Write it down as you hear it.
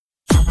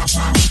Hello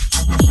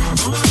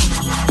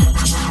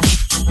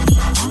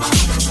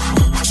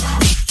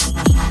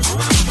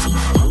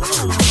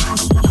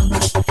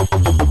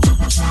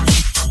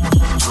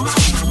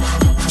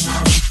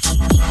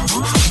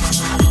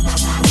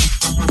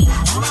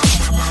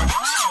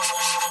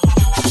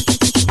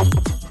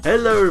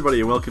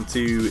everybody and welcome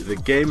to the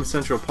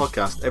Gamecentral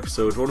podcast,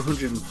 episode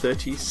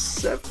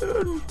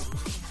 137.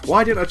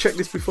 Why didn't I check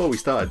this before we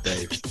started,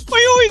 Dave?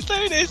 We always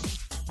do this.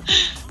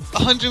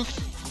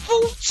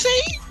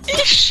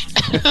 140-ish?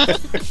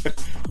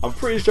 I'm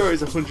pretty sure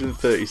it's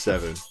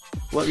 137.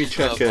 Let me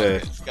check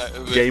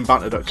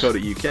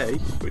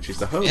gamebanter.co.uk, which is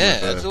the home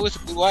that's always a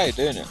good way of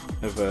doing it.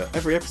 Of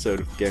every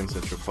episode of the Game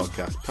Central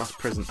podcast, past,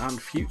 present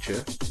and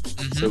future.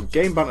 So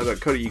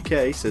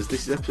gamebanter.co.uk says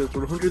this is episode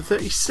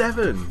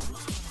 137.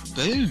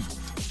 Boom.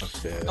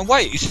 Okay. And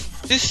wait, is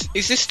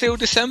this still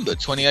December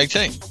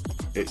 2018?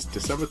 It's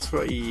December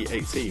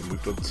 2018.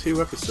 We've done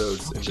 2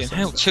 episodes in December.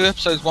 Hell, 2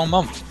 episodes, 1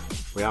 month.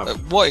 We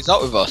have. What is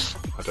up with us?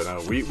 I don't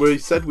know. We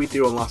said we'd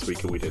do one last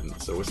week and we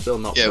didn't, so we're still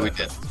not. Yeah,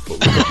 perfect, we did.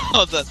 But I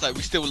was going to say,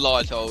 we still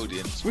lie to our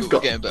audience. We've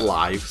got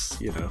lives,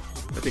 you know.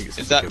 I think it's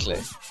exactly.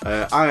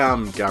 I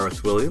am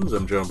Gareth Williams.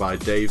 I'm joined by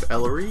Dave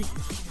Ellery.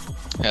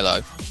 Hello.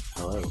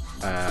 Hello.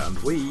 And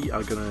we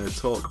are going to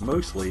talk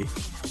mostly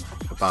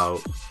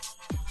about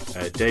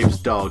Dave's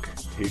dog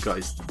who got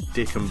his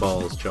dick and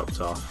balls chopped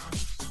off.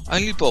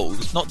 Only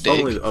balls, not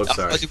dick. Sorry.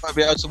 Otherwise he won't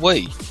be able to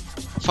wee.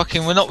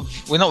 Fucking, we're not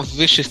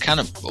vicious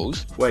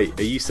cannibals. Wait,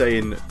 are you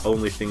saying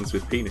only things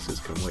with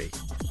penises can wee?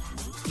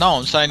 No,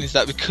 I'm saying is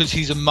that because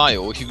he's a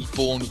male, he was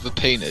born with a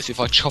penis. If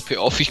I chop it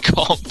off, he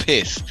can't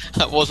piss.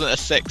 That wasn't a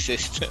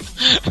sexist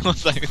or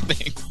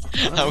thing.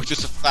 Oh. That was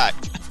just a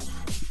fact.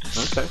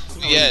 Okay.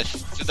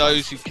 Yes, to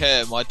those who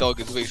care, my dog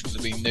has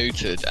recently been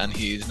neutered and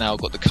he's now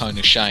got the cone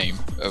of shame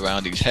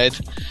around his head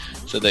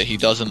so that he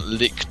doesn't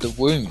lick the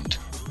wound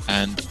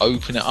and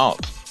open it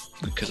up,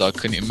 because I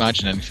couldn't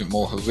imagine anything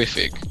more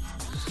horrific.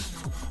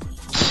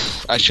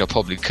 Actually, I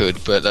probably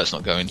could, but let's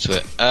not go into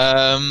it.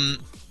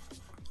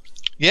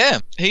 Yeah,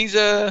 he's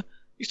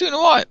doing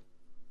alright.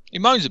 He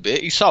moans a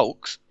bit, he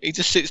sulks, he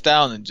just sits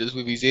down and just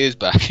with his ears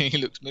back and he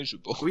looks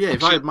miserable. Well, yeah,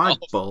 if I had my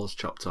balls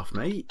chopped off,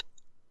 mate.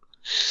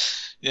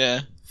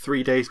 Yeah.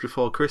 3 days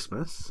before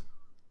Christmas.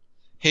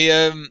 He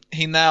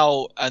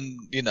now, and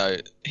you know,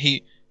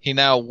 he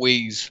now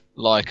wheezes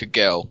like a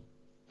girl,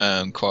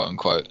 quote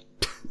unquote.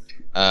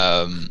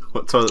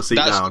 What, toilet seat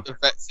that's down? What the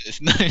vet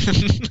says. No.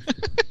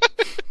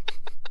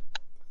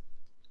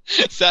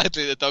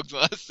 Sadly, the dog's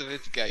not that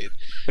sophisticated.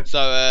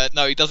 So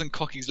no, he doesn't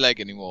cock his leg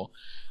anymore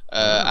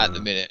at the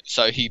minute.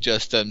 So he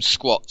just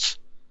squats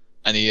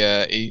and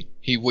he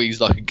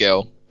wheezes like a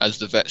girl, as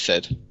the vet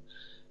said.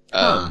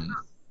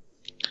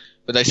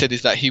 But they said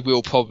is that he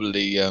will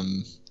probably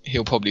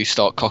he'll probably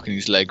start cocking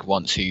his leg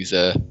once he's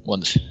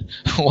once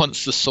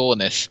the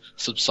soreness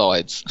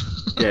subsides.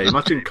 Yeah,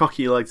 imagine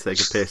cocking your leg to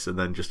take a piss and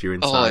then just your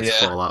insides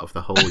fall out of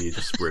the hole you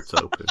just ripped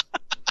open.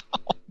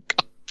 Oh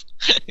God.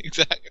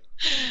 Exactly.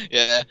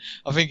 Yeah,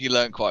 I think he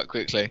learned quite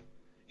quickly.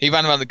 He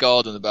ran around the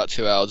garden about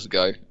 2 hours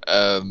ago.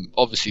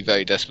 Obviously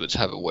very desperate to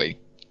have a wee.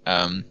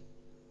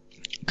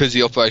 Because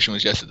the operation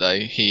was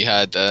yesterday, he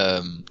had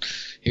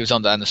he was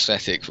under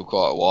anaesthetic for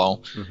quite a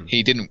while. Mm-hmm.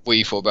 He didn't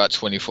wee for about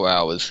 24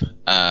 hours.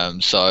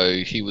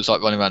 So he was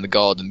like running around the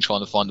garden trying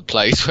to find a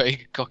place where he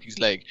could cock his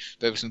leg.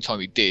 But every single time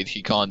he did,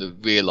 he kind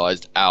of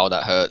realised, ow,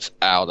 that hurts,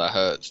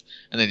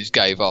 and then just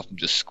gave up and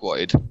just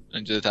squatted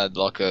and just had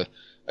like a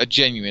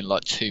genuine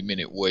like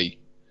 2-minute wee.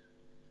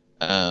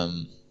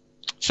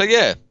 So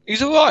yeah,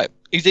 he's alright.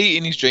 He's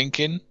eating, he's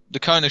drinking. The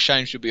cone of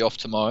shame should be off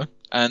tomorrow.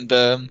 And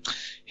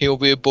he'll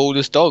be a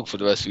ballless dog for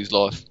the rest of his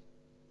life.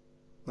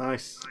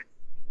 Nice.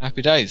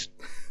 Happy days.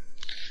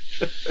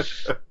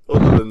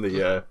 Other than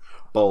the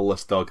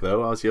ballless dog,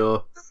 though, how's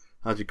your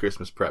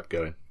Christmas prep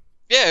going?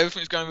 Yeah,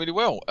 everything's going really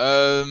well.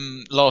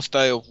 Last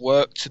day of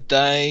work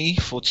today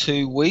for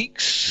 2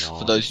 weeks. Nice.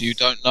 For those of you who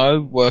don't know,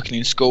 working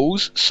in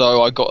schools,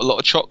 so I got a lot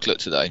of chocolate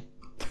today.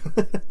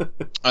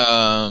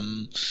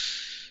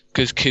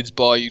 Because kids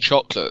buy you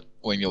chocolate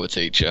when you're a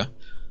teacher.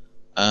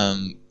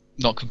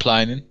 Not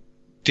complaining.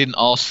 Didn't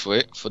ask for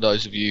it, for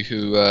those of you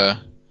who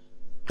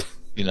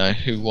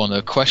who want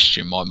to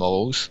question my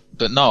morals.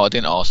 But no, I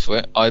didn't ask for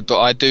it. But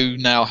I do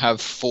now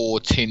have 4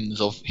 tins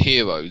of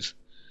Heroes,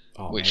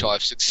 which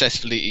I've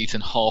successfully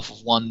eaten half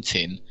of 1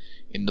 tin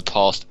in the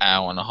past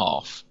hour and a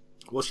half.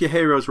 What's your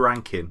Heroes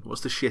ranking?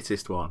 What's the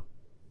shittest one?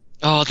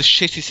 Oh, the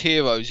shittest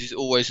Heroes is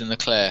always an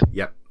Eclair.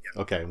 Yep.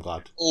 Okay, I'm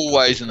glad.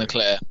 Always an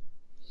Eclair.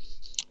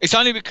 It's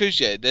only because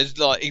there's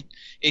like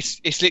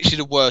it's literally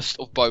the worst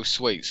of both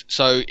sweets.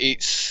 So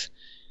it's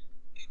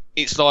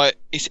like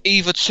it's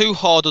either too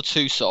hard or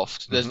too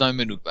soft. There's no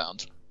middle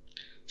ground.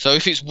 So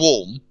if it's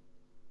warm,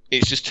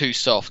 it's just too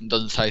soft and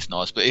doesn't taste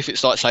nice. But if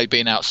it's like, say,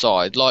 being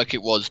outside, like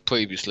it was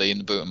previously in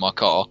the boot of my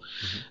car,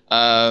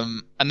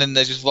 and then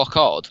they're just rock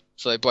hard,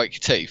 so they break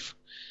your teeth.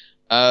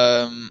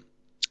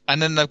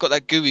 And then they've got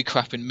that gooey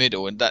crap in the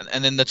middle, and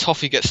then the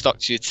toffee gets stuck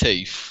to your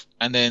teeth,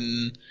 and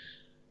then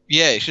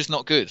it's just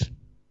not good.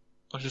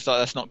 I was just like,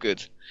 that's not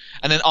good.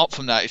 And then up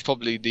from that is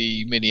probably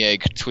the mini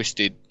egg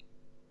twisted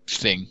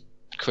thing,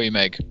 cream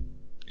egg.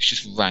 It's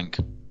just rank.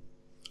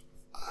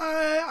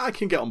 I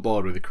can get on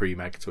board with the cream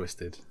egg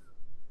twisted.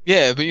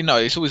 Yeah, but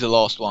it's always the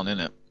last one,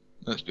 isn't it?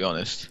 Let's be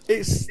honest.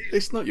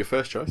 It's not your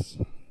first choice.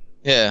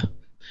 Yeah.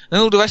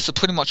 And all the rest are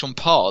pretty much on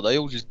par. They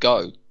all just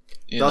go.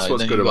 That's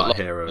what's good about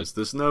Heroes.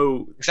 There's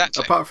no...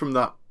 Exactly. Apart from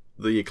that,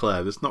 the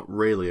eclair, there's not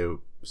really a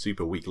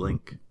super weak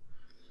link.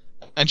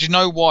 And do you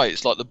know why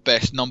it's like the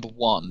best number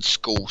one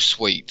school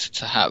sweet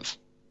to have?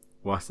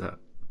 Why's that?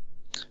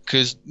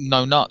 Because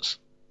no nuts.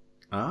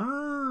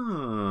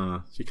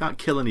 So you can't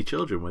kill any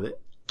children with it.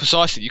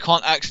 Precisely. You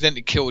can't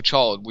accidentally kill a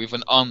child with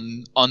an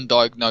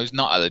undiagnosed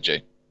nut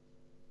allergy.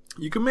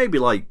 You can maybe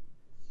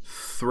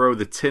throw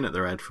the tin at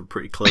their head from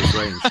pretty close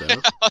range,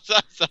 though.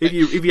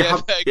 if you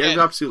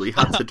absolutely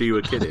had to do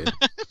a kid in.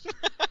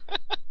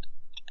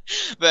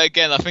 But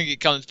again, I think it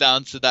comes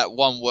down to that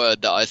one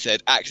word that I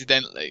said,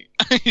 accidentally.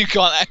 You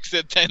can't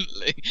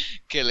accidentally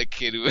kill a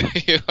kid with a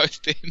Heroes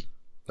tin.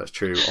 That's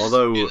true.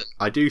 Although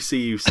I do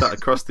see you sat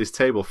across this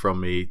table from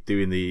me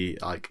doing the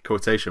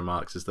quotation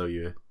marks as though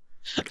you're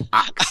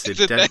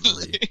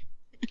accidentally.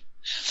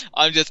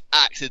 I'm just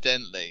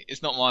accidentally.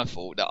 It's not my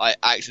fault that I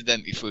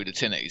accidentally threw the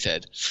tin at his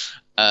head.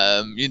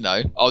 I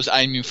was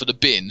aiming for the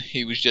bin.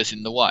 He was just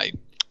in the way.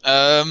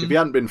 If he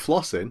hadn't been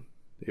flossing,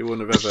 he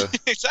wouldn't have ever...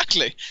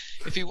 Exactly.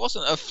 If he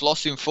wasn't a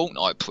flossing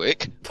Fortnite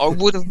prick, I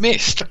would have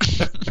missed.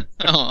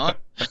 Alright.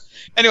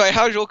 Anyway,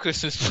 how's your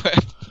Christmas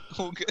prep?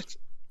 All good?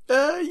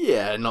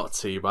 Yeah, not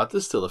too bad.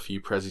 There's still a few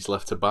prezzies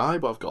left to buy,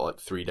 but I've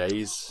got 3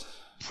 days.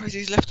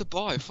 Prezzies left to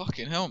buy?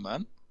 Fucking hell,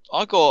 man.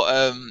 I got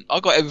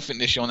everything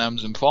this year on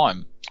Amazon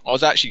Prime. I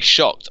was actually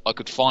shocked I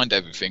could find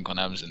everything on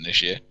Amazon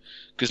this year,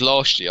 because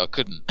last year I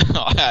couldn't.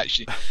 I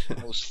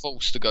was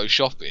forced to go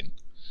shopping,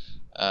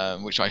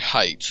 which I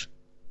hate.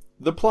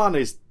 The plan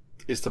is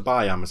to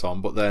buy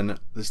Amazon, but then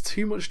there's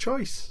too much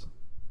choice.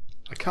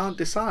 I can't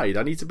decide.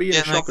 I need to be in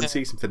a shop and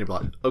see something and be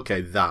like, okay,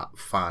 that,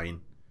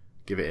 fine.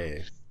 Give it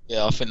here.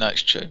 Yeah, I think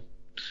that's true.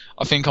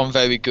 I think I'm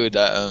very good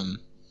at...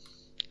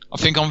 I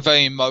think I'm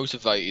very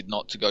motivated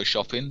not to go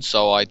shopping,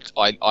 so I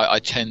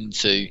tend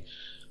to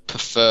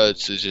prefer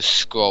to just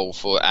scroll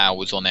for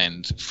hours on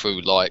end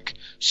through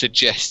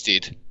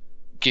suggested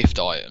gift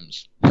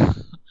items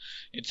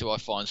until I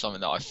find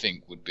something that I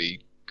think would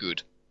be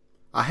good.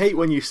 I hate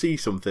when you see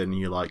something and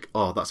you're like,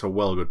 oh, that's a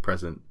well good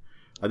present.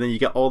 And then you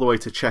get all the way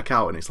to check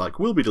out and it's like,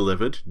 will be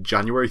delivered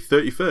January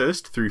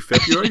 31st through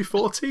February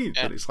 14th.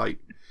 Yeah. And it's like...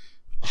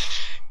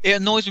 It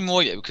annoys me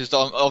more, because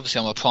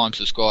I'm a Prime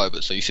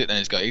subscriber, so you sit there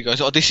and he goes,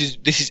 oh, this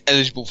is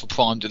eligible for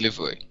Prime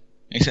delivery.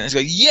 And you sit there and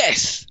go,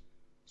 yes!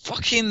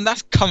 Fucking,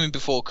 that's coming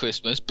before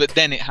Christmas, but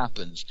then it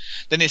happens.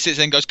 Then it sits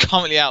there and goes,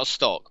 currently out of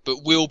stock,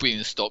 but will be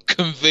in stock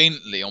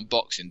conveniently on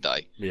Boxing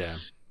Day. Yeah.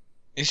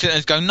 You sit there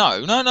and go,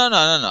 no,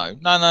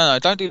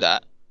 don't do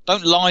that.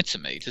 Don't lie to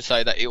me to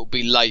say that it'll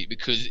be late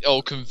because,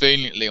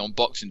 conveniently on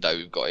Boxing Day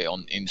we've got it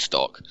in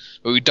stock.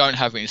 But we don't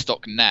have it in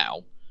stock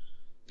now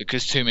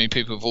because too many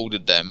people have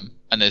ordered them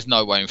and there's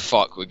no way in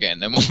fuck we're getting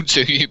them all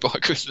to you by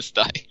Christmas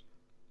Day.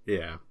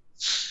 Yeah.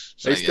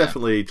 It's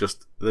definitely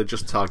they're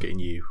just targeting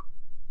you.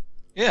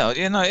 Yeah,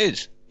 no, it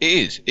is.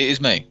 It is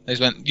me. They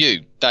just went,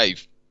 you,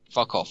 Dave,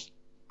 fuck off.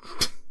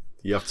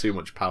 You have too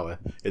much power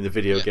in the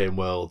video game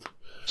world.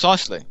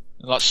 Precisely.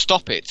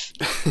 Stop it.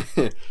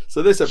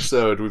 So this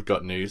episode we've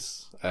got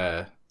news,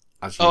 as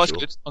usual. That's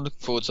good. I'm looking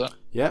forward to that.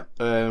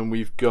 Yeah,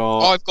 we've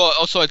got...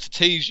 sorry to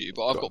tease you,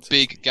 but I've got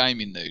big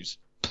gaming news.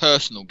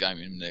 Personal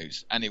gaming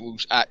news. And it will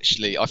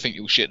actually, I think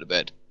it will shit the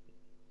bed.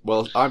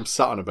 Well, I'm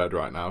sat on a bed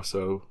right now,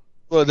 so...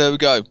 Well, there we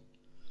go.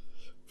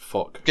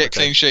 Fuck. Get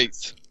clean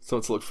sheets.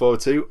 Something to look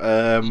forward to.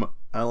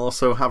 I'll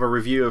also have a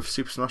review of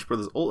Super Smash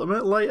Bros.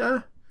 Ultimate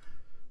later.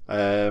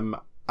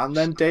 And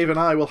then Dave and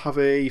I will have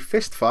a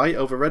fist fight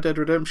over Red Dead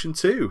Redemption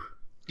 2.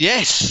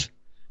 Yes!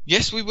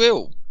 Yes, we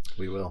will.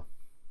 We will.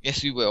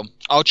 Yes, we will.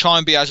 I'll try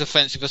and be as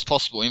offensive as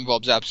possible in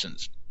Rob's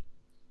absence.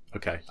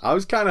 Okay. I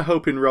was kind of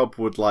hoping Rob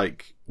would,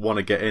 want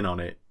to get in on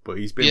it, but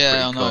he's been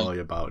pretty coy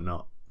about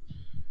not...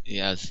 He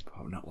has.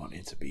 About not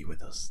wanting to be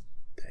with us,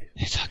 Dave.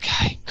 It's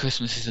okay.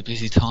 Christmas is a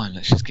busy time.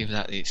 Let's just give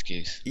that the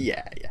excuse.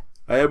 Yeah.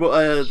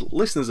 But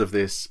listeners of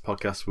this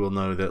podcast will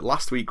know that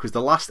last week was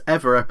the last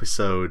ever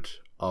episode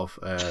of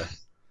the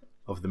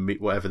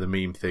whatever the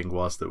meme thing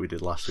was that we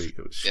did last week.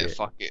 It was shit. Yeah,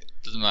 fuck it.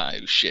 Doesn't matter.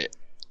 It was shit.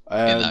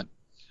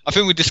 I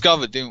think we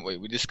discovered, didn't we?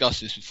 We discussed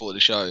this before the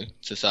show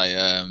to say,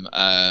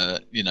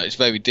 it's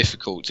very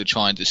difficult to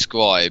try and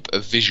describe a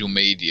visual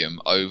medium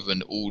over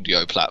an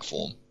audio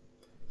platform.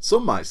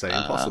 Some might say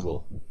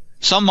impossible.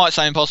 Some might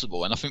say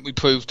impossible, and I think we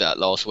proved that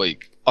last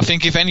week. I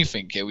think if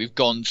anything here, we've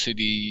gone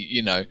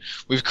to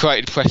we've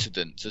created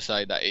precedent to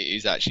say that it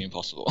is actually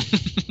impossible.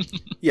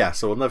 Yeah,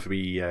 so we'll never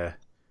be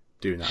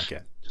doing that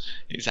again.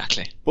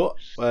 Exactly. But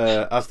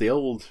as the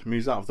old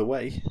moves out of the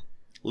way,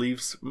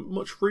 leaves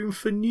much room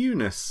for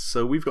newness.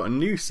 So we've got a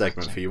new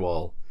segment for you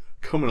all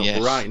coming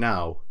up right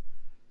now.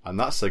 And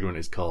that segment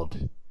is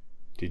called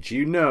Did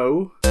You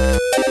Know?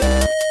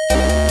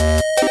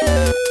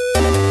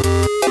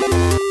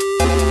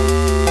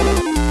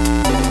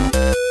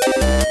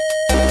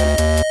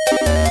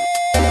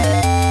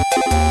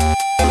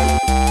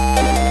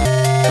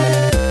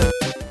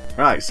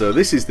 Right, so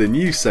this is the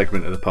new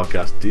segment of the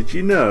podcast. Did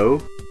you know?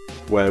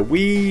 Where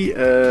we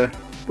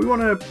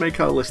want to make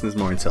our listeners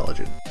more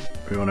intelligent.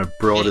 We want to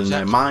broaden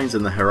their minds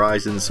and their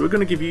horizons. So we're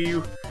going to give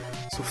you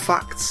some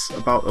facts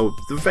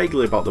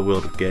vaguely about the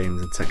world of games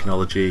and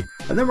technology,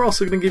 and then we're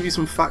also going to give you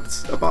some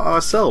facts about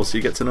ourselves, so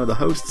you get to know the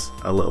hosts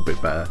a little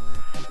bit better.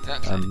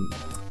 Exactly.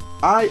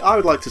 I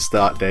would like to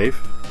start, Dave.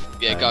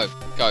 Yeah,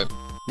 go.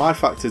 My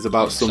fact is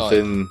about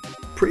something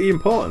pretty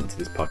important to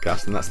this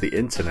podcast, and that's the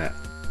internet.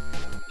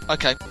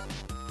 Okay.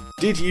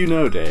 Did you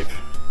know, Dave,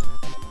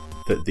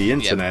 that the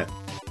internet,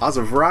 as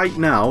of right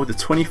now, the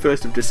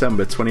 21st of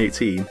December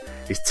 2018,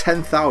 is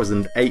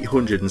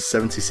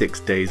 10,876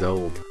 days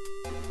old?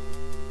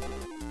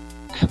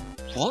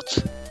 What?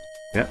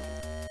 Yep.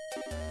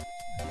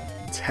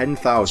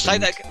 10,000. Say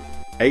that.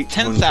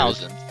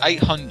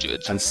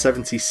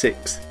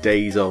 10,876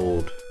 days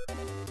old.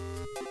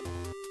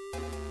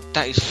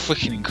 That is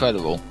freaking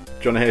incredible. Do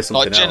you want to hear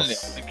something generally,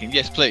 else? I'm thinking,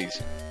 yes,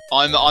 please.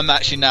 I'm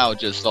actually now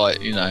just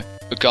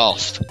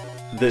aghast.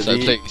 So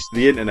please,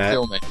 the internet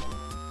fill me.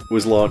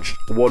 was launched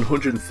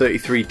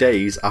 133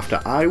 days after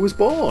I was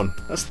born.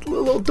 That's a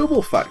little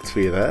double fact for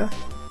you there.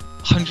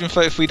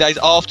 133 days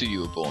after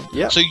you were born.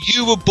 Yeah. So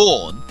you were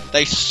born,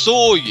 they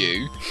saw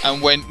you,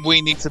 and went,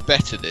 we need to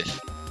better this.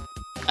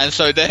 And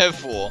so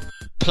therefore,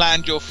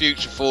 planned your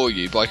future for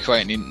you by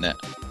creating the internet.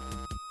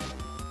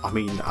 I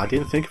mean, I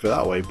didn't think of it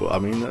that way, but I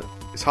mean,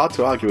 it's hard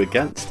to argue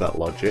against that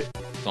logic.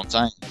 That's what I'm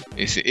saying.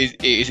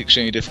 It is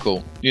extremely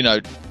difficult.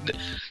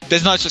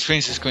 There's no such thing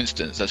as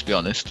coincidence, let's be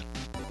honest.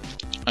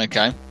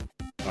 Okay?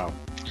 Wow.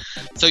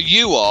 So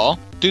you are,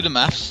 do the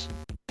maths,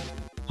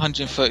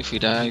 133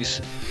 days,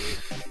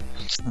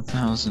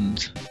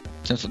 10,000.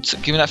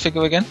 Give me that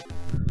figure again.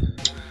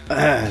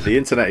 The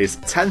internet is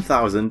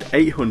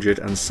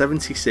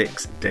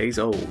 10,876 days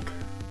old.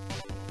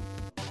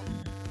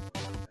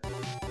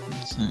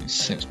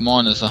 6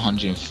 minus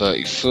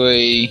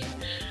 133,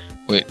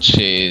 which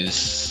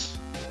is...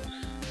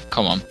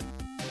 Come on.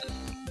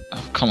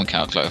 Oh, come on,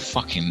 calculator.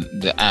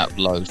 The app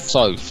loads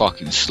so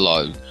fucking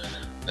slow.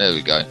 There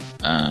we go.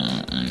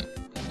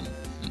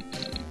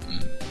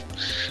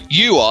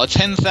 You are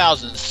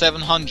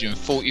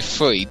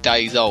 10,743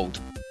 days old.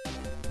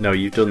 No,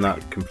 you've done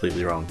that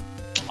completely wrong.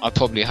 I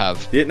probably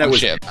have. The internet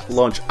was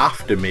launched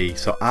after me,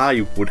 so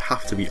I would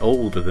have to be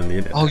older than the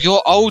internet. Oh,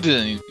 you're older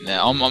than the internet.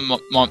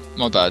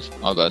 My bad.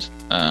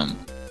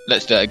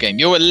 Let's do it again.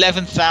 You're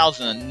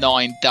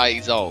 11,009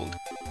 days old.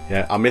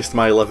 Yeah, I missed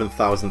my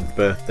 11,000th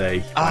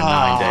birthday by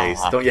 9 days.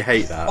 Don't you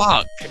hate that?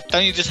 Fuck!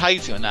 Don't you just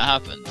hate it when that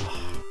happens?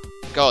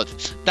 God,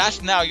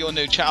 that's now your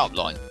new chat-up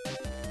line.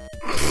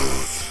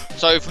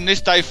 So from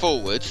this day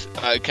forwards,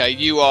 okay,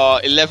 you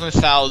are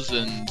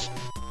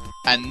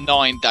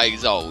 11,009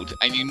 days old,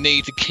 and you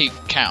need to keep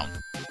count.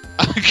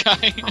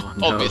 Okay, oh,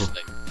 no.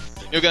 Obviously,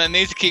 you're going to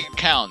need to keep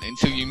count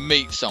until you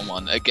meet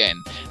someone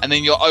again, and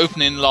then your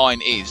opening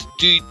line is: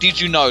 Did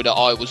you know that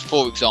I was,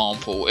 for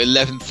example,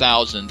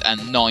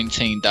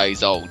 11,019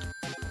 days old?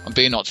 I'm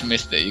being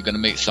optimistic. You're going to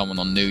meet someone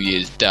on New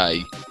Year's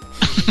Day.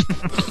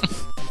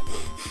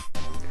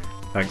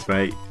 Thanks,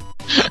 mate.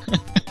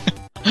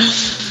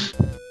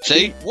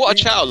 See, what a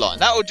chat line.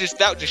 That would just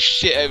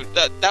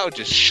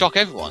shock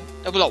everyone.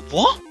 They'll be like,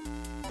 "What?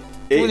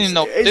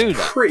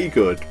 It's pretty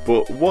good,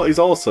 but what is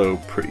also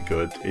pretty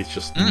good is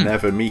just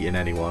never meeting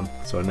anyone.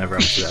 So I never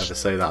have to ever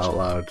say that out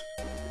loud.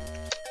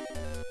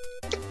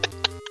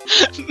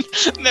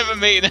 Never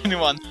meeting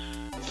anyone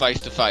face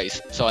to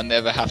face, so I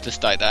never have to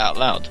state that out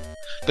loud.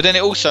 But then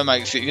it also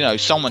makes it,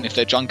 someone, if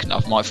they're drunk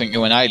enough, might think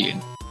you're an alien,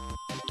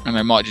 and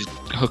they might just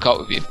hook up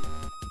with you.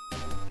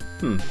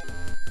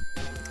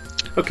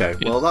 Okay,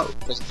 yeah. Well, that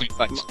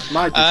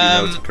might did you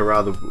know took a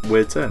rather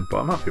weird turn,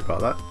 but I'm happy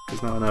about that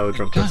because now I know a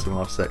drunk person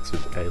will have sex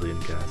with alien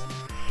guys.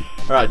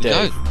 Alright,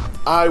 Dave,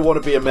 I want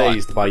to be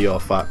amazed by your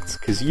fact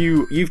because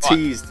you've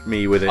teased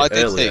me with it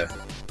earlier.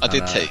 I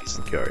did tease.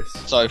 I'm curious.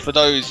 So for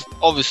those,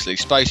 obviously,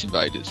 Space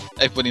Invaders,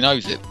 everybody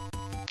knows it.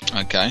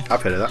 Okay,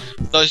 I've heard of that.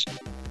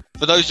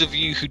 For those of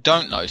you who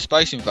don't know,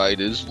 Space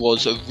Invaders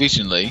was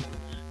originally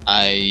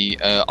a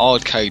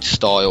arcade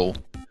style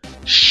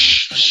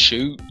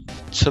shoot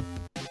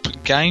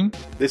game.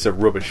 This is a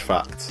rubbish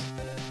fact.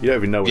 You don't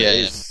even know what it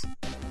is.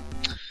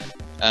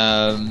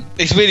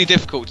 It's really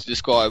difficult to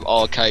describe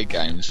arcade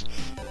games,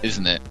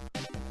 isn't it?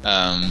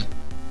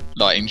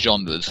 Like in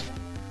genres.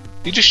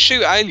 You just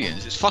shoot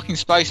aliens. It's fucking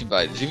Space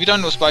Invaders. If you don't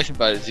know what Space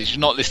Invaders is,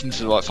 you're not listening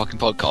to the right fucking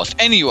podcast.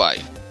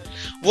 Anyway,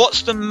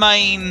 what's the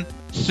main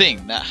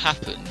thing that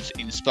happens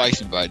in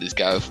Space Invaders,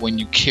 Gareth, when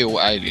you kill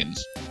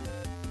aliens?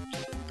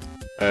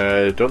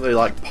 Don't they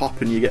pop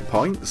and you get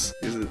points?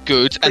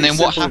 Good. And then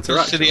what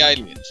happens to the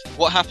aliens?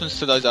 What happens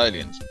to those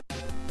aliens?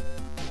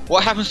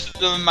 What happens to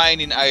the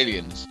remaining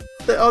aliens?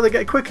 They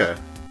get quicker.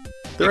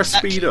 They're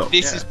speed up.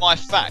 This is my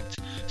fact.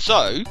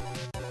 So,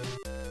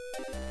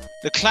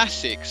 the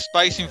classic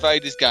Space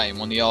Invaders game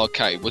on the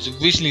arcade was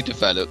originally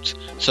developed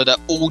so that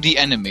all the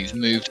enemies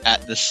moved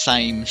at the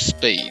same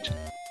speed.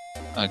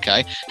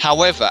 Okay.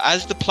 However,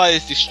 as the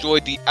players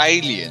destroyed the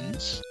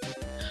aliens,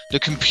 the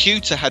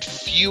computer had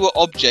fewer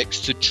objects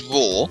to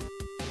draw,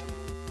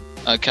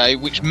 okay,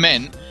 which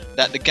meant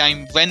that the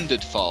game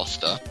rendered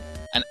faster,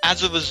 and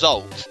as a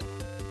result,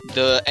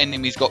 the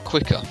enemies got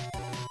quicker.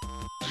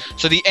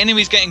 So the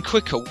enemies getting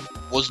quicker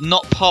was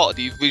not part of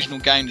the original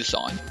game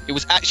design. It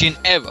was actually an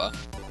error,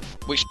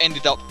 which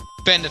ended up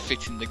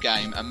benefiting the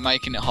game and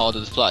making it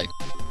harder to play.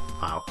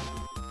 Wow.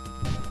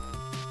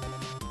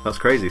 That's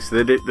crazy. So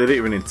they didn't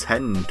even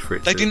intend for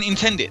it. They didn't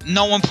intend it.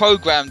 No one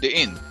programmed it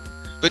in.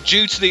 But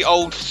due to the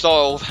old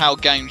style of how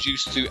games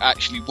used to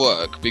actually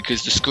work,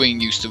 because the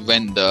screen used to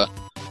render,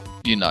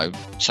 you know,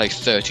 say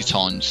 30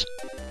 times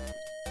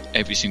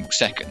every single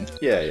second.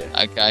 Yeah.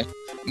 Okay.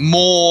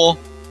 More.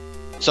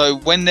 So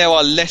when there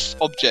are less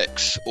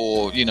objects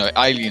or, you know,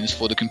 aliens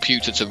for the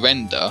computer to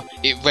render,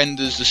 it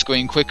renders the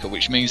screen quicker,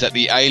 which means that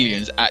the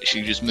aliens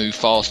actually just move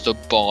faster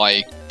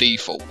by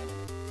default.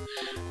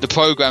 The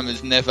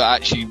programmers never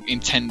actually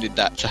intended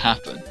that to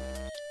happen,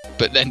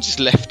 but then just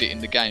left it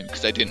in the game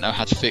because they didn't know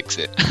how to fix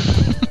it.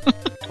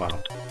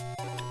 Wow.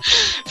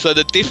 So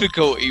the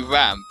difficulty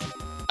ramp,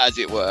 as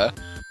it were,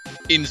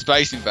 in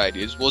Space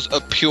Invaders was a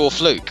pure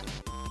fluke.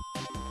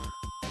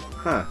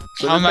 Huh.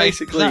 So they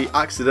basically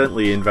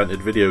accidentally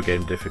invented video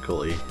game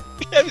difficulty.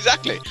 Yeah,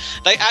 exactly.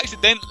 They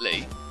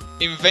accidentally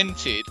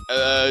invented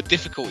a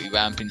difficulty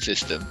ramping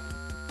system.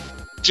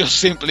 Just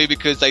simply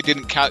because they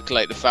didn't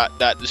calculate the fact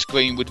that the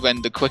screen would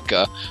render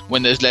quicker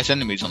when there's less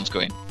enemies on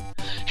screen.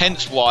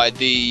 Hence why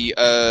the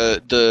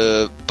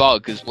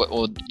bug is,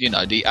 or you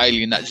know, the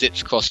alien that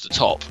zips across the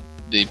top,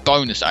 the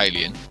bonus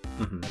alien,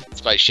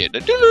 spaceship,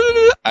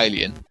 the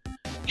alien,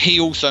 he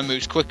also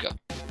moves quicker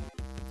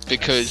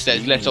because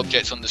there's less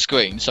objects on the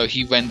screen, so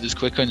he renders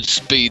quicker and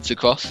speeds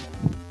across.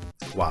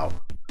 Wow,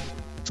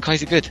 it's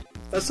crazy good.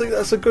 That's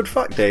a good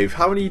fact, Dave.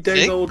 How many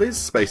days old is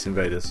Space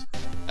Invaders?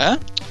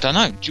 Don't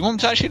know. Do you want me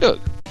to actually look?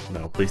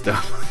 No, please don't.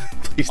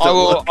 Please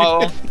don't.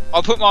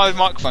 I'll put my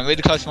microphone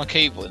really close to my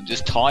keyboard and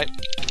just type.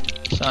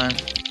 So,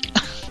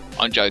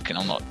 I'm joking.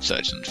 I'm not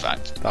searching the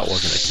fact. That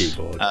wasn't a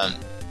keyboard.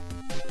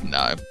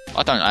 No,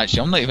 I don't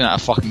actually. I'm not even at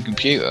a fucking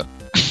computer.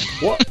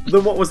 What?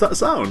 Then what was that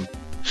sound?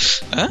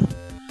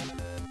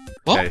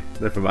 What? Okay,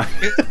 never mind.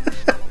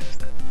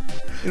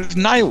 It was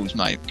nails,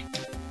 mate,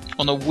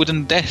 on a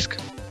wooden desk.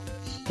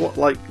 What,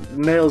 like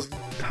nails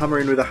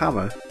hammering with a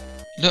hammer?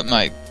 Look,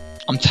 mate,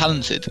 I'm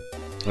talented.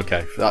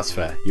 Okay, that's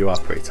fair. You are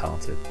pretty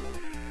talented.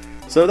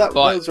 So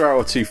those are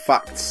our two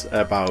facts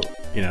about,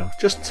 you know,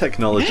 just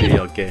technology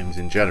or games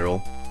in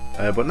general.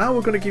 But now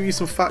we're going to give you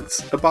some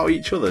facts about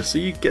each other, so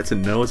you get to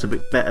know us a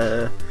bit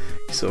better.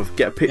 You sort of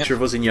get a picture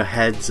of us in your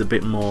heads a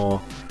bit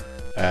more.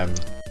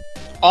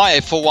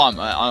 I, for one,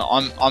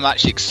 I'm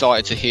actually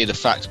excited to hear the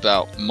facts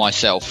about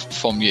myself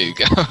from you,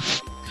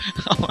 Gareth.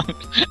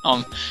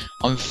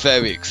 I'm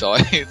very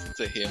excited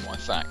to hear my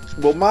facts.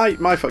 Well,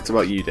 my fact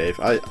about you, Dave,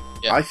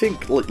 I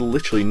think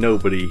literally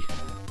nobody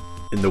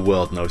in the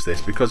world knows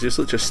this because you're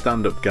such a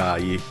stand-up guy.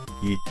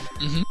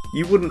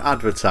 You wouldn't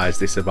advertise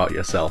this about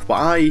yourself, but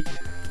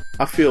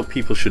I feel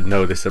people should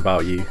know this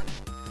about you.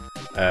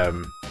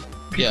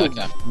 People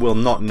will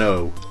not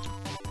know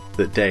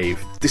that Dave,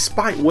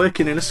 despite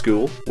working in a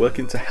school,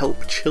 working to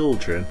help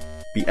children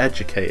be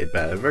educated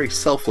better, a very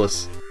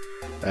selfless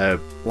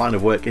line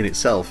of work in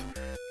itself,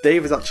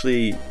 Dave has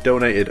actually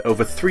donated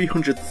over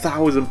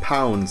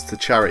 £300,000 to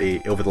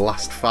charity over the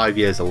last 5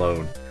 years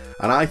alone.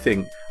 And I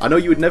know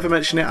you would never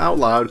mention it out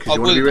loud because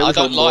you want to be really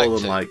humble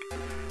and like.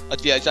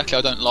 Yeah, exactly.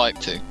 I don't like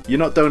to. You're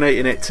not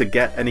donating it to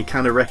get any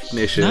kind of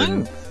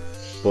recognition. No.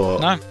 But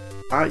no.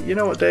 You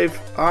know what, Dave?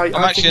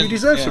 I think you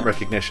deserve some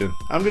recognition.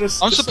 I'm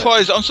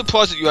surprised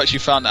that you actually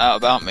found that out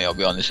about me. I'll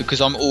be honest, because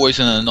I'm always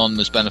an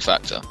anonymous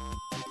benefactor.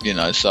 You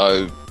know,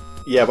 so.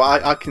 Yeah,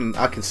 but I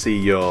can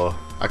see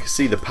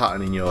the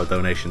pattern in your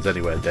donations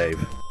anywhere, Dave.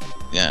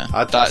 Yeah,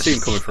 I see him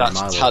coming from a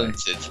mile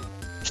talented. Away.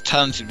 It's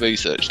talented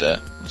research there,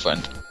 my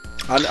friend.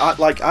 And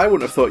I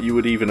wouldn't have thought you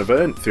would even have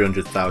earned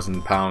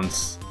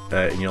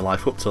 £300,000 in your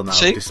life up till now,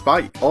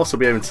 despite also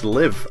being able to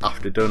live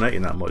after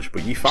donating that much.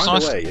 But you find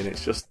a way, and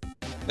it's just.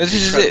 This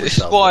is it. This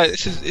is why.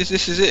 This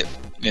is it.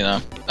 You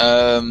know.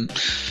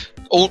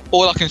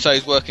 All I can say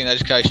is, working in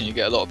education, you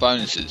get a lot of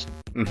bonuses.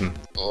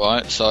 All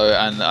right. So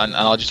and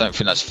I just don't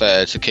think that's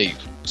fair to keep.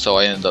 So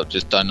I ended up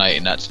just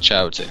donating that to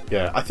charity.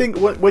 Yeah, I think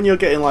when you're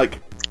getting like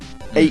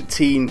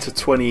 18 to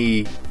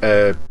 20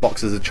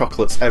 boxes of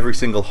chocolates every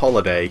single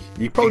holiday,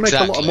 you probably make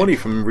a lot of money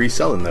from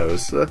reselling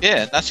those.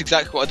 Yeah, that's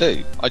exactly what I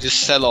do. I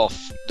just sell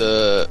off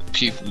the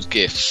pupils'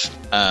 gifts,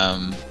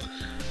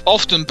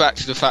 often back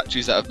to the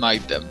factories that have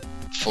made them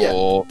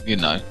for, you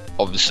know,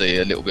 obviously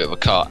a little bit of a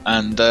cut.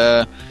 And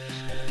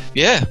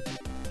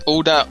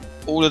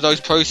all of those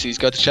proceeds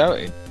go to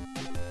charity.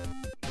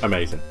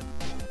 Amazing.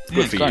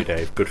 Good for you,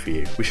 Dave. Good for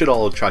you. We should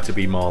all try to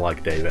be more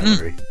like Dave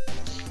Emery.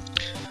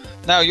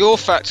 Now, your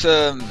fact is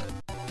a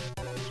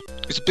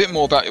bit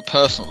more about your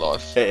personal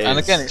life. It is. And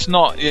again, it's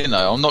not, you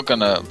know, I'm not going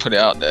to put it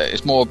out there.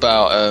 It's more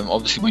about,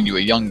 obviously, when you were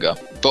younger,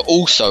 but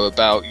also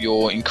about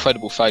your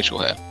incredible facial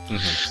hair.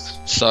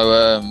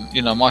 So,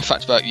 you know, my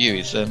fact about you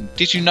is,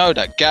 did you know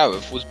that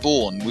Gareth was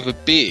born with a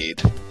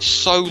beard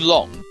so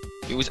long,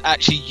 it was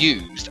actually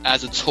used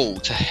as a tool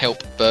to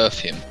help birth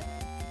him.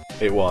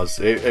 It was.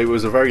 It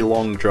was a very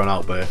long,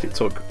 drawn-out birth. It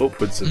took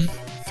upwards of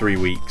 3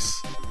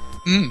 weeks.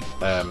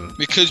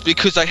 Because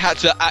they had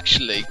to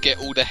actually get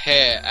all the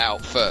hair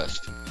out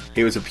first.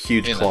 It was a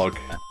huge clog.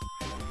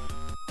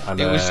 And,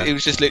 it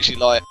was just literally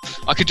like,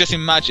 I could just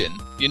imagine,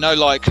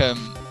 like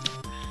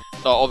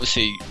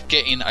obviously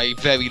getting a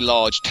very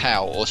large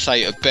towel or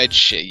say a bed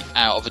sheet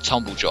out of a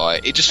tumble dryer.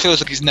 It just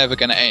feels like it's never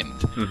going to end.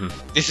 Mm-hmm.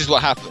 This is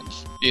what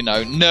happens.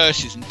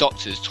 Nurses and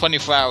doctors,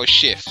 24-hour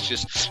shifts,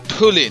 just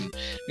pulling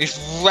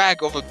this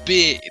rag of a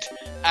beard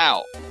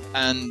out,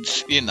 and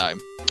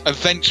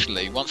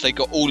eventually, once they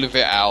got all of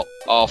it out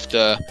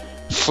after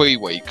 3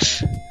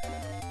 weeks,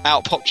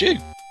 out popped you.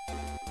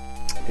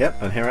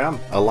 Yep, and here I am,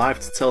 alive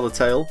to tell the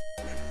tale.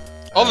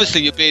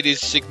 Obviously, your beard is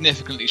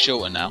significantly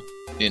shorter now,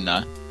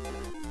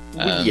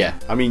 yeah,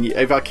 I mean,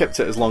 if I kept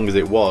it as long as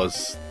it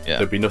was,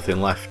 there'd be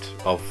nothing left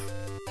of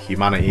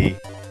humanity,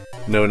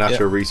 no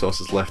natural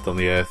resources left on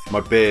the earth. My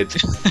beard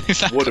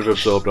exactly. would have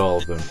absorbed all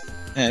of them.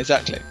 Yeah,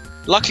 exactly.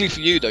 Luckily for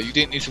you, though, you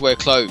didn't need to wear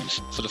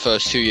clothes for the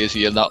first 2 years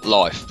of your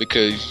life,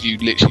 because you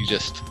literally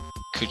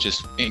could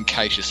just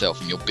encase yourself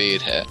in your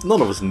beard hair.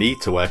 None of us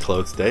need to wear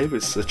clothes, Dave.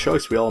 It's a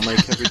choice we all make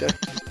every day.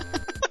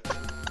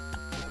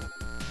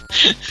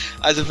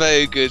 That's a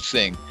very good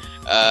thing.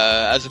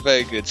 That's a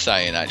very good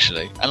saying,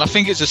 actually. And I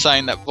think it's a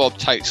saying that Rob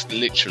takes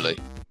literally.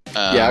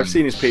 Yeah, I've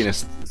seen his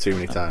penis too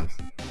many times.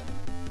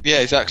 Yeah,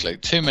 exactly.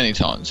 Too many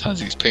times has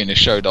his penis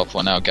showed up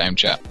on our game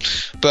chat.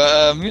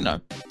 But,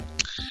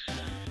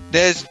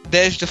 there's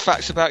the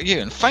facts about you.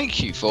 And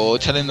thank you for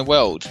telling the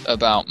world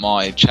about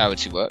my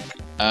charity work.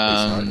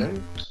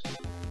 And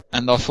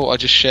I thought I'd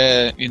just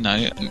share,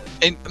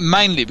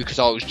 mainly because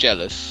I was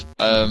jealous.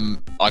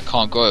 I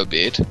can't grow a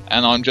beard,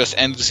 and I'm just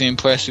endlessly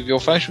impressed with your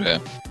facial hair.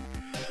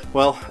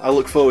 Well, I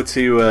look forward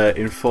to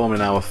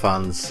informing our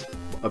fans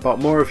about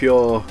more of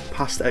your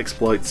past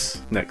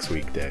exploits next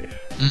week, Dave.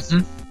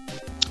 Mm-hmm.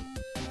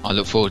 I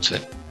look forward to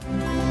it.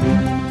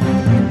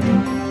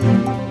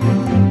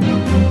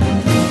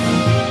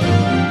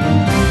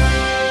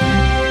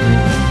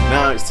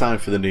 Now it's time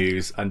for the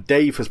news, and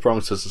Dave has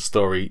promised us a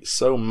story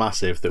so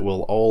massive that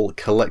we'll all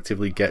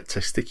collectively get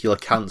testicular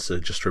cancer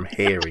just from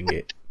hearing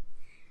it.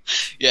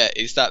 Yeah,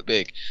 it's that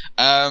big.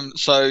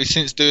 So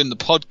since doing the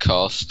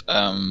podcast,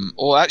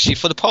 or actually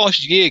for the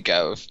past year,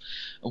 Gareth,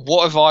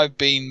 what have I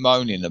been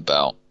moaning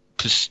about,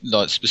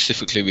 like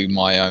specifically with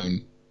my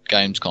own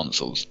games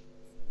consoles?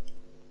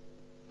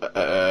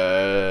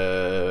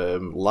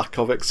 Lack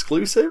of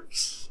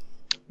exclusives?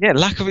 Yeah,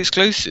 lack of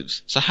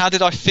exclusives. So how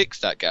did I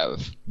fix that,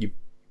 Gareth?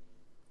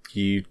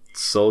 You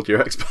sold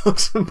your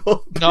Xbox and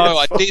bought PS4. No,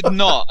 I did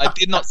not. I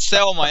did not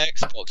sell my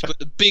Xbox. But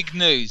the big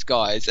news,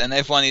 guys, and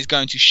everyone is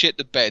going to shit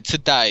the bed.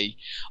 Today,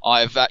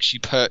 I've actually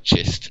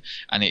purchased,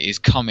 and it is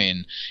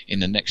coming in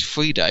the next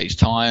 3 days'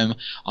 time.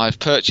 I've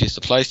purchased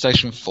a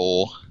PlayStation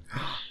 4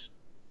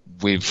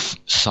 with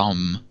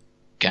some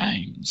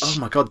games. Oh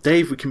my god,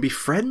 Dave, we can be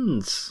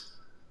friends.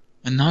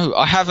 No,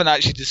 I haven't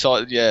actually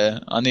decided. Yeah,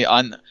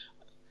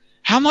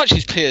 how much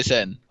is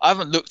PSN? I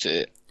haven't looked at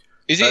it.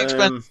 Is it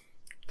expensive?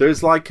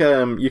 There's like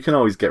you can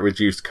always get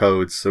reduced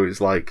codes, so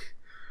it's like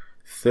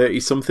 30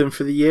 something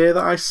for the year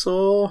that I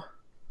saw.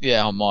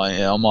 Yeah, I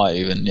might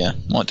even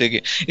might dig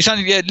it. It's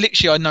only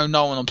literally I know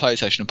no one on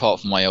PlayStation apart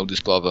from my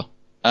eldest brother.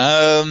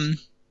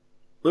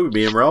 Look at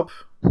me and Rob.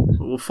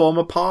 We'll form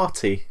a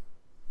party.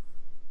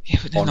 Yeah,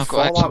 but then on I've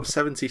got Fallout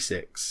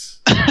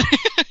 76.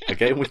 A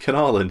game we can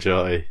all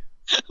enjoy.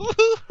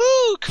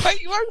 Woohoo!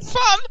 Create your own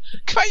fun!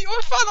 Create your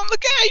own fun on the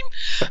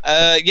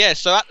game!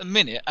 So at the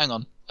minute, hang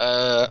on.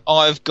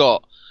 I've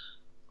got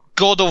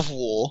God of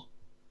War.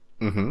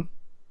 Mm-hmm.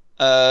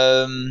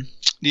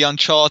 The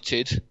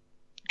Uncharted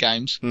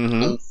games.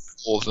 Mm-hmm. All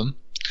 4 of them.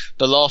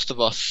 The Last of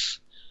Us,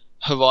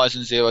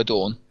 Horizon Zero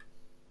Dawn.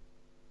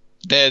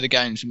 They're the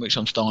games in which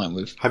I'm starting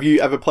with. Have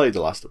you ever played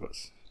The Last of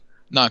Us?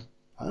 No.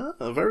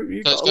 So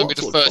it's going to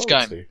be the first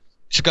game.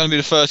 It's going to be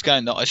the first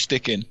game that I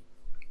stick in.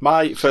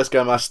 My first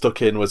game I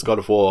stuck in was God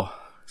of War.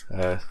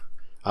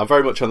 I'm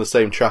very much on the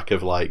same track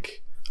of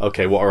like,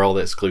 okay, what are all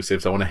the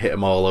exclusives? I want to hit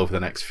them all over the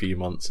next few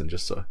months and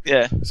just So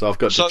I've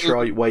got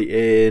Detroit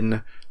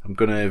waiting. I'm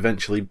going to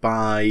eventually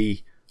buy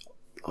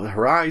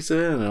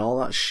Horizon and all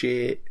that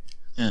shit.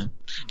 Yeah.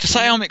 To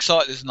say I'm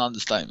excited is an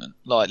understatement.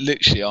 Like,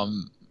 literally,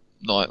 I'm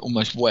like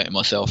almost wetting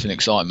myself in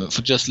excitement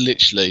for just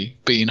literally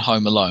being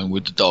home alone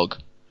with the dog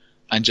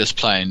and just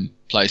playing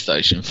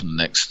PlayStation for the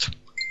next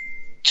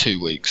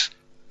 2 weeks.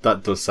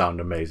 That does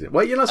sound amazing.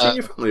 Wait, you're not seeing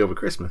your family over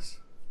Christmas?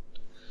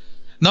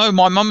 No,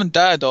 my mum and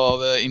dad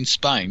are in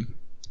Spain.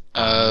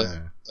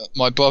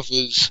 My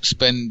brother's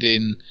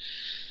spending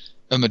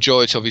a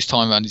majority of his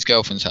time around his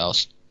girlfriend's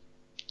house.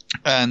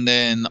 And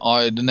then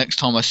the next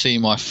time I see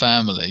my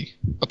family,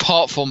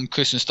 apart from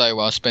Christmas Day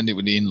where I spend it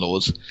with the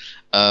in-laws,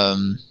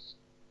 so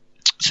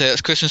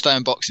that's Christmas Day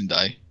and Boxing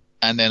Day,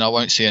 and then I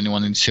won't see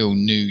anyone until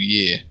New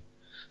Year.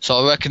 So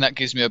I reckon that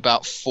gives me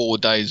about 4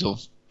 days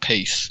of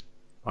peace.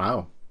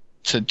 Wow.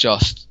 To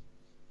just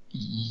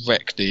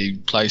wreck the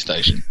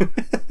PlayStation.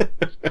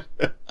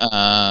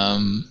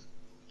 And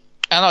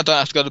I don't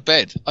have to go to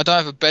bed. I don't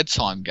have a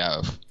bedtime,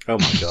 Gareth. Oh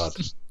my god.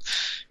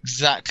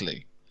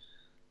 Exactly.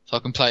 So I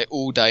can play it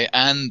all day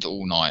and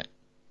all night.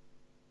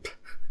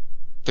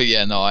 But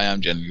yeah, no, I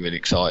am genuinely really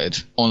excited.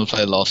 I want to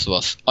play The Last of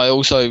Us. I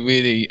also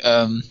really,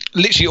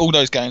 literally all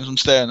those games I'm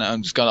staring at,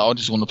 I'm just going, I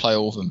just want to play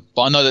all of them.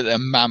 But I know that they're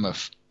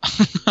mammoth.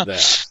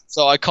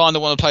 So I kind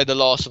of want to play The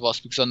Last of Us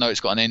because I know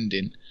it's got an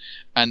ending.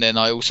 And then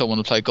I also want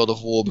to play God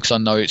of War because I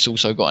know it's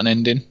also got an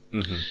ending.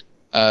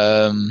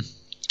 And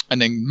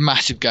then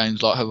massive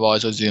games like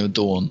Horizon Zero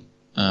Dawn.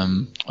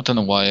 I don't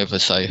know why I ever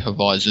say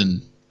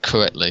Horizon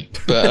correctly.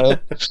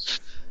 But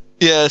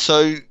yeah,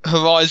 so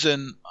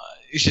Horizon...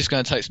 It's just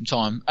going to take some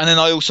time. And then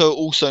I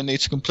also need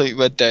to complete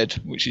Red Dead,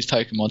 which is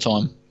taking my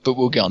time. But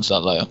we'll get onto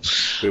that later.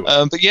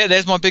 But yeah,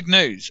 there's my big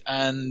news.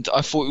 And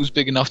I thought it was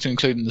big enough to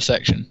include in the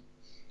section.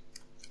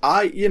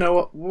 You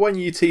know, when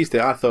you teased it,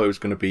 I thought it was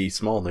going to be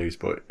small news.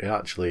 But it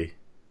actually...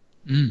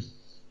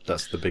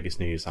 That's the biggest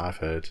news I've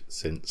heard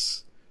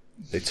since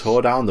they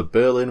tore down the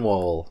Berlin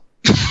Wall.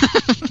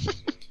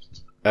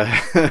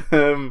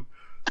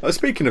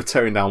 Speaking of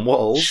tearing down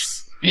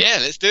walls... Yeah,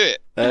 let's do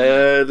it.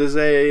 There's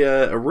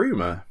a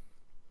rumour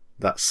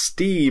that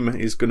Steam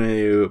is going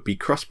to be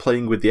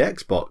cross-playing with the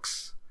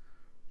Xbox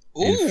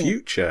in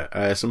future.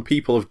 Some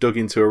people have dug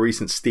into a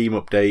recent Steam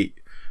update,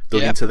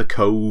 into the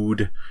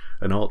code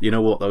and all. You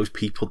know what those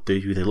people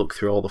do? They look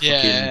through all the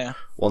fucking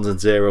ones and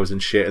zeros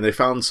and shit, and they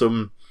found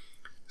some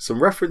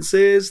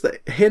references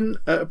that hint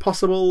at a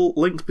possible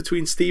link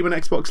between Steam and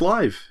Xbox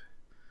Live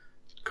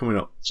coming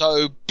up.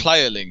 So,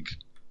 player link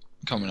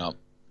coming up.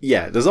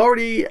 Yeah, there's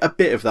already a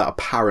bit of that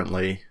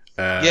apparently.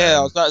 I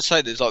was about to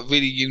say there's like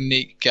really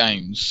unique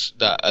games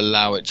that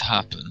allow it to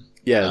happen.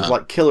 Yeah, there's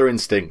like Killer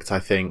Instinct, I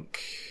think,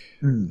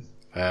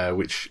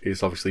 which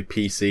is obviously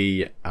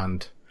PC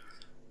and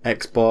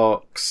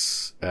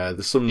Xbox.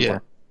 There's some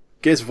like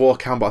Gears of War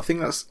count, but I think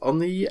that's on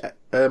the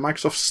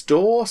Microsoft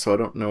Store, so I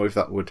don't know if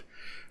that would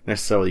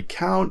necessarily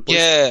count. But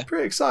it's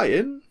pretty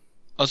exciting.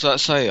 I was about to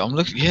say, I'm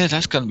looking. Yeah,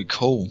 that's going to be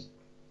cool.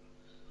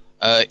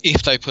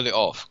 If they pull it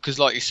off, because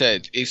like you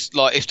said, it's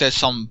like if there's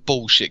some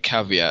bullshit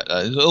caveat,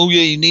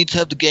 you need to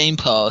have the Game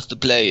Pass to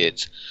play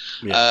it.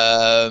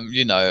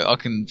 You know, I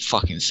can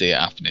fucking see it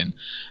happening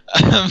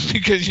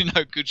because you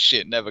know, good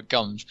shit never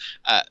comes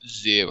at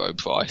zero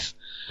price.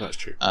 That's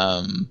true.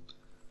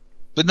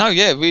 But no,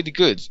 yeah, really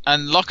good.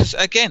 And like I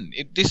said, again,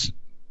 that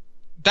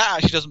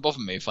actually doesn't bother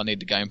me if I need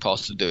the Game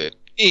Pass to do it,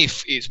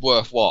 if it's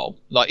worthwhile.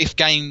 Like if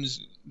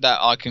games that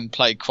I can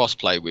play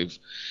crossplay with,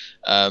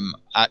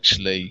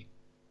 actually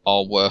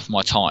are worth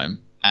my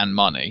time and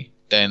money,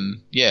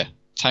 then yeah,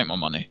 take my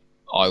money.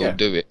 I will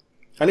do it.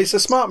 And it's a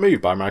smart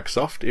move by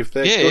Microsoft. If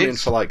they're going in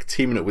for like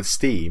teaming up with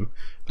Steam,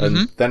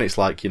 and then it's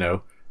like, you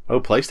know,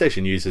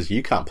 PlayStation users,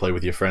 you can't play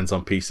with your friends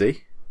on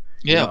PC.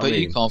 Yeah, but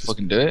you can't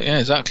fucking do it. Yeah,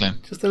 exactly.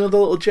 Just another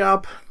little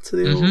jab to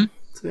the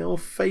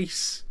old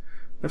face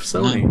of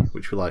Sony,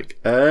 which we like.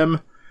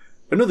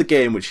 Another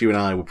game which you and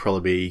I will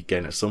probably be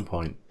getting at some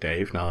point,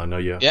 Dave. Now I know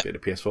you're getting a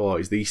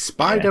PS4. Is the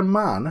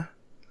Spider-Man.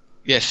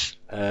 Yes.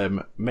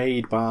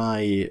 Made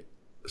by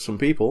some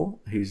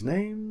people whose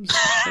names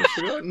I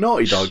forgot.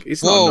 Naughty Dog.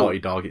 It's not Naughty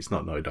Dog. It's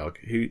not Naughty Dog.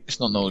 It's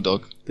not Naughty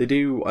Dog. They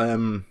do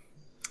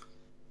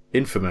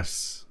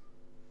Infamous.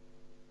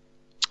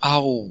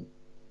 Oh.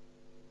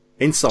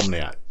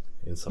 Insomniac.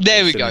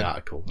 There we go. The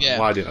article. Yeah.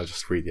 Why didn't I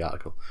just read the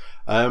article?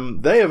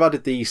 They have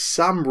added the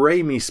Sam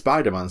Raimi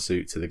Spider-Man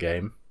suit to the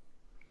game.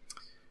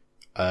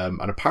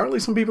 And apparently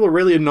some people are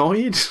really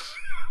annoyed.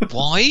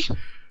 Why?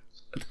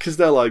 Because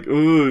they're like,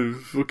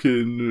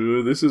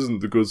 fucking, this isn't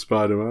the good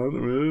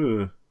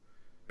Spider-Man.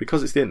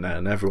 Because it's the internet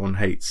and everyone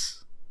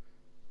hates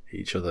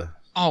each other.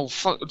 Oh,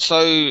 fuck.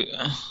 So,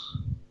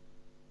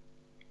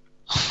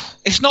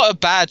 it's not a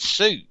bad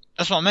suit.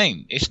 That's what I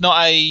mean. It's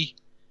not a...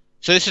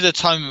 So this is a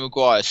Tobey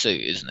Maguire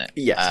suit, isn't it?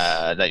 Yes.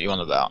 That you're on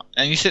about.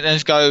 And you sit there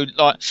and go,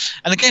 like...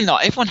 And again,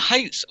 like, everyone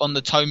hates on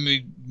the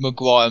Tobey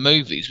Maguire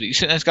movies, but you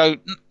sit there and go,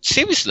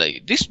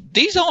 seriously,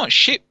 these aren't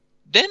shit.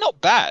 They're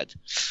not bad.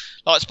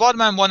 Like,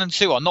 Spider-Man 1 and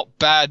 2 are not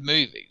bad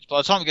movies. By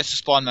the time it gets to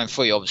Spider-Man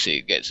 3, obviously,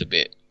 it goes a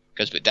bit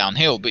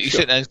downhill. But you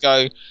sit there and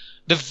go,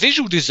 the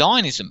visual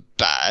design isn't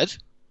bad.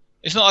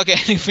 It's not like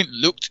anything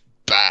looked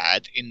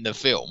bad in the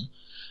film.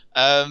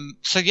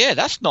 So, yeah,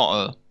 that's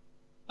not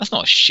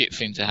a shit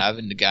thing to have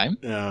in the game.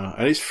 Yeah,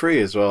 and it's free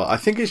as well. I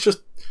think it's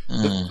just...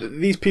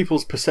 these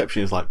people's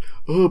perception is like,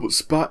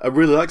 but I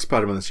really like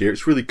Spider-Man this year.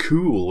 It's really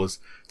cool. Was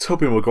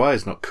Tobey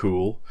Maguire's not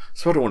cool,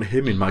 so I don't want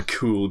him in my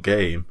cool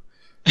game.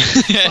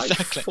 Yeah, like,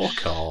 exactly.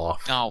 Fuck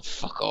off. Oh,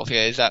 fuck off.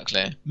 Yeah,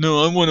 exactly.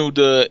 No, I want all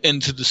the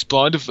Into the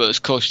Spider-Verse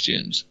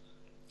costumes.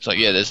 It's like,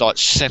 yeah, there's like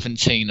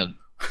 17 of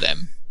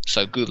them.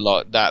 So good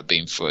luck that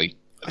being free.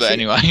 But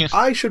anyway.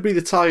 I should be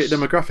the target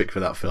demographic for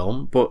that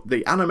film, but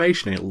the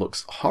animation, it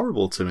looks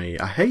horrible to me.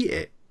 I hate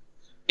it.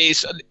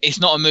 It's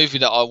not a movie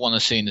that I want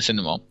to see in the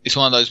cinema. It's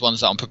one of those ones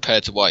that I'm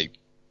prepared to wait.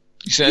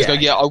 You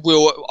say, I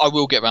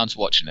will get around to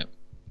watching it.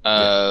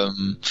 But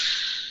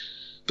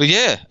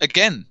yeah,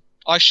 again,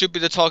 I should be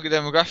the target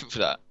demographic for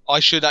that. I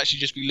should actually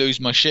just be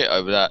losing my shit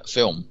over that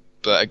film.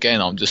 But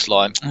again, I'm just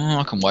like,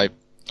 I can wait.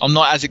 I'm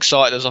not as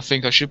excited as I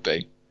think I should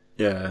be.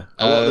 Yeah.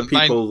 A lot of the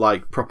people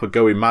like proper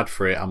going mad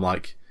for it. I'm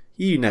like,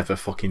 you never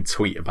fucking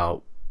tweet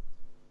about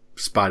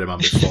Spider-Man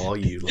before,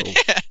 you little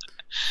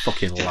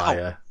fucking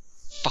liar.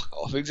 Fuck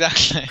off,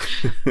 exactly.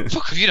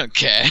 Fuck off, you don't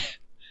care.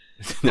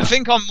 No. I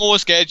think I'm more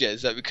scared yet,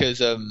 is that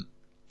because I'm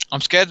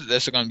scared that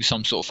there's going to be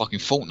some sort of fucking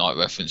Fortnite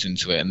reference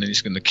into it, and then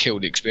it's going to kill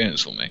the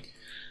experience for me.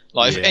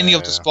 Like, if any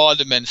of the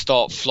Spider-Men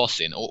start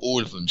flossing, or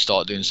all of them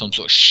start doing some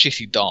sort of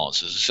shitty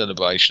dance as a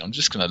celebration, I'm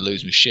just going to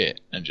lose my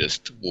shit and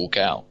just walk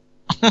out.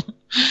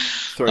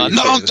 Throw your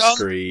shit at the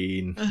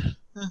screen.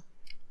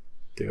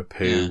 Do a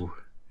poo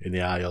in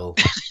the aisle.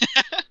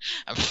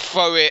 And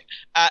throw it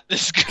at the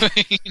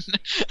screen.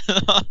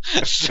 I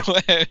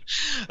swear.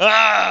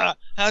 How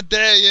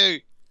dare you?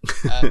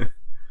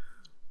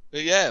 But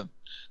yeah.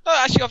 No,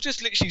 actually, I've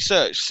just literally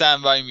searched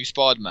Sam Raimi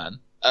Spider-Man.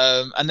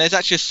 And there's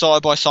actually a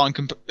side-by-side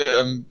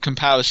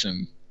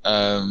comparison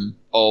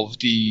of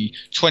the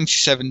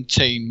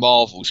 2017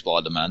 Marvel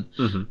Spider-Man,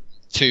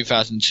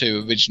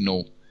 2002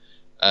 original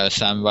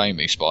Sam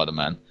Raimi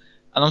Spider-Man.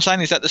 And I'm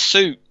saying is that the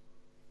suit,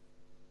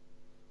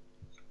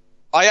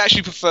 I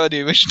actually prefer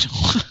the original.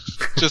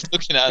 Just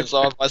looking at it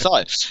side by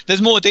side,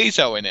 there's more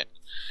detail in it.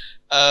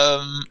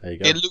 There you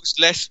go. It looks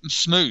less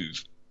smooth.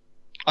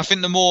 I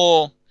think the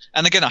more,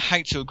 and again, I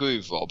hate to agree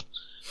with Rob.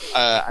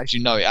 As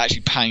you know, it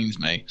actually pains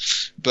me,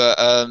 but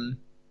I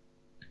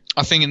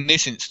think in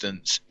this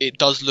instance, it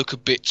does look a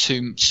bit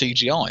too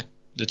CGI.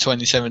 The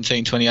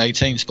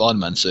 2017-2018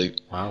 Spider-Man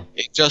suit. Wow.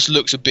 It just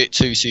looks a bit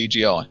too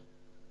CGI,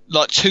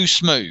 like too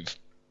smooth,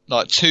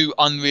 like too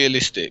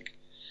unrealistic.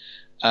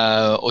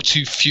 Or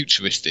too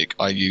futuristic,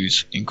 I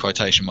use in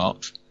quotation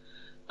marks.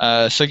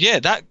 So yeah,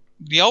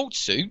 the old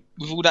suit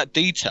with all that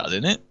detail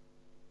in it,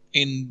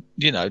 in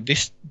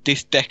this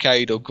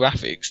decade of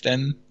graphics,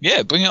 then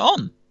yeah, bring it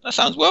on. That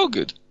sounds well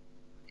good.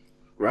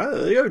 Right,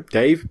 there you go,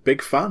 Dave,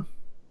 big fan.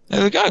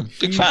 There we go,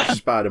 big fan.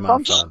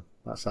 Spider-Man fan.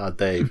 That's our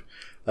Dave.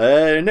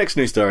 Next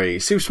news story: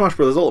 Super Smash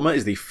Bros. Ultimate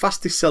is the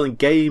fastest selling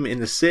game in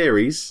the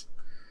series.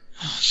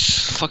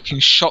 Fucking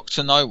shock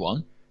to no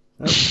one.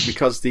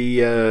 Because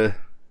the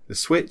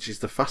Switch is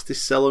the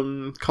fastest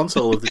selling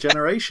console of the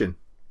generation.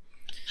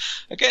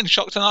 Again,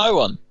 shock to no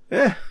one.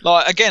 Yeah.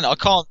 Like, again, I'm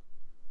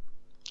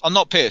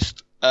not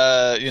pissed.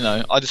 I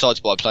decided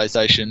to buy a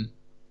PlayStation.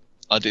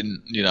 I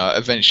didn't,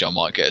 eventually I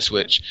might get a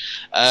Switch.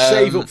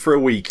 Save up for a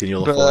week and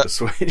you'll afford a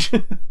Switch.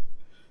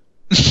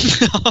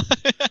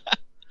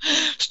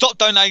 Stop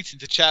donating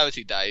to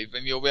charity, Dave,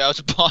 and you'll be able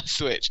to buy a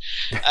Switch.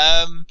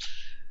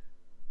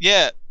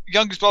 Yeah.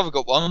 Youngest brother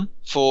got one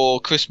for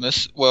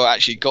Christmas. Well,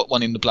 actually, got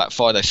one in the Black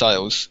Friday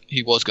sales.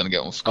 He was going to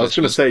get one for Christmas. I was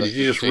going to say, did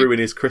you just ruin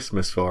his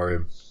Christmas for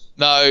him?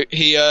 No,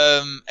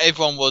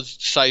 everyone was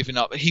saving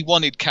up. He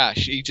wanted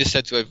cash. He just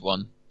said to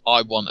everyone,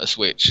 I want a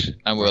Switch.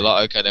 And we were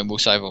like, okay, then we'll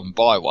save up and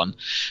buy one.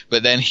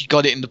 But then he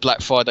got it in the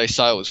Black Friday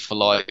sales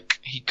for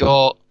he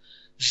got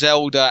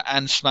Zelda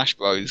and Smash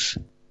Bros.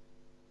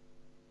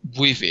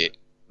 With it.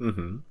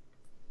 Mm-hmm.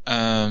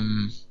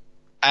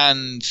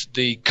 And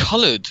the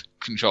coloured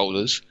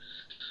controllers.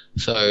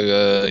 So,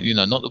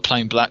 not the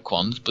plain black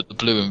ones, but the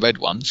blue and red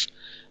ones.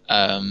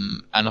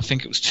 And I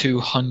think it was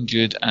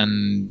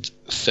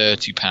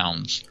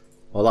 £230.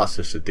 Well, that's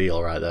just a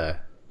deal right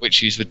there.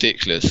 Which is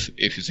ridiculous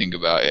if you think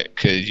about it,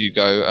 because you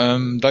go,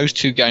 those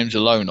two games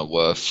alone are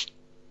worth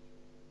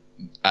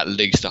at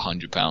least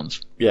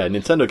 £100. Yeah,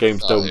 Nintendo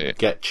games don't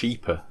get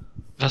cheaper.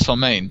 That's what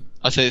I mean.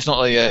 I said it's not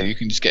like you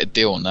can just get a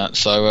deal on that.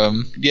 So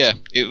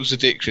it was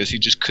ridiculous. He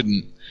just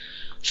couldn't.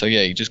 So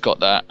yeah, he just got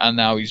that, and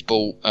now he's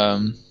bought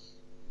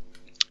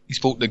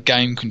the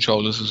game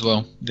controllers as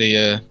well,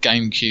 the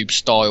GameCube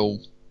style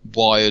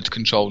wired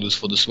controllers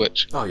for the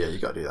Switch. Oh yeah, you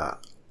got to do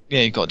that.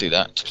 Yeah, you got to do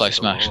that to play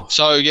Smash.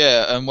 So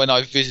yeah, and when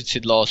I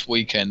visited last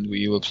weekend,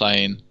 we were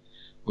playing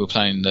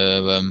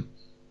the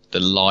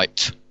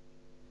light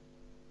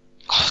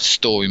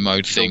story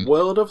mode thing. The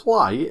World of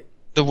Light.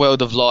 The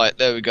World of Light.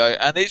 There we go,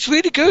 and it's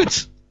really good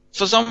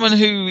for someone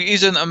who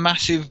isn't a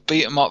massive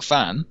beat 'em up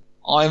fan.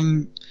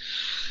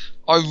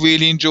 I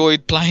really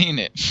enjoyed playing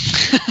it.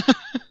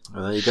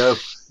 Well, there you go.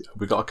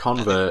 We got a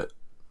convert.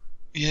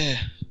 Yeah,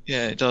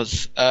 it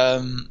does.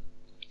 But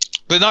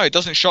no, it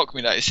doesn't shock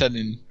me that it's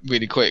selling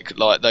really quick.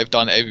 Like, they've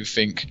done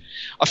everything.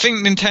 I think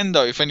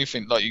Nintendo, if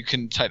anything, you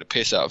can take the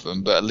piss out of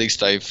them, but at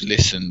least they've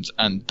listened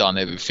and done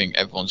everything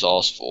everyone's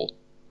asked for.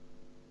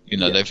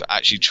 They've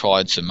actually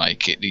tried to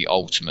make it the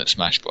ultimate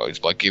Smash Bros.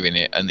 By giving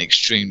it an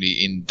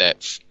extremely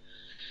in-depth.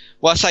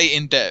 Well, I say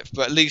in-depth,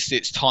 but at least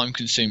it's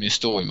time-consuming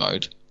story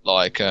mode.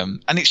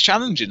 And it's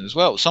challenging as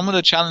well. Some of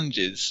the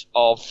challenges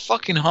are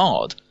fucking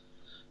hard.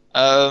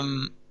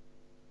 So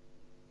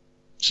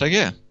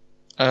yeah,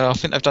 I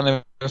think they've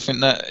done everything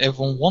that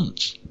everyone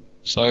wants.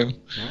 So I'm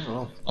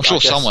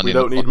sure someone. We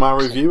don't need my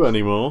review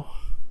anymore.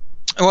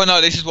 Well, no,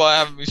 this is why I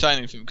haven't been saying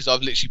anything, because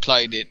I've literally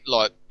played it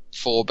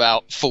for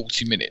about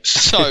 40 minutes.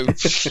 So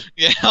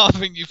yeah, I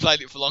think you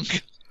played it for longer.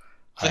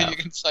 So you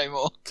can say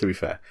more. To be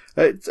fair,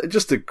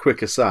 just a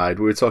quick aside.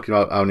 We were talking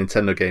about how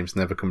Nintendo games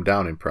never come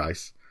down in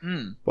price.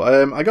 Mm.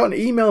 But I got an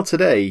email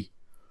today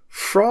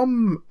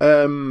from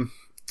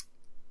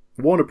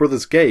Warner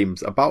Brothers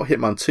Games about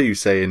Hitman 2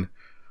 saying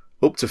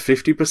up to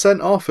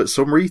 50% off at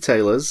some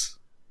retailers.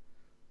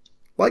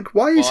 Like,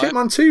 why is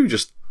Hitman 2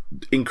 just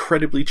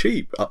incredibly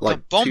cheap at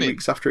like 2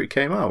 weeks after it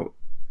came out?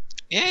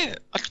 Yeah,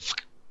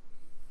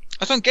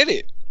 I don't get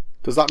it.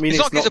 Does that mean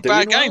it's not a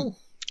bad game?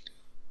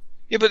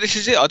 Yeah, but this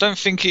is it. I don't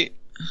think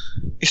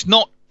it's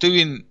not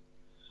doing.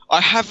 I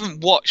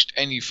haven't watched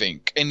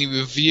anything, any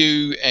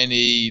review,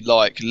 any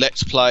like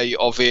let's play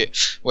of it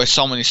where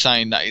someone is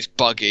saying that it's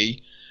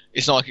buggy.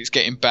 It's not like it's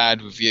getting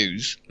bad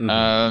reviews.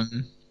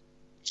 Mm-hmm.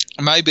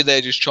 Maybe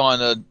they're just trying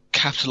to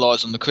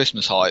capitalise on the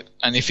Christmas hype,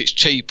 and if it's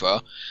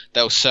cheaper,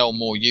 they'll sell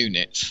more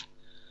units,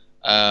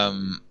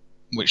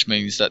 which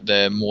means that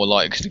they're more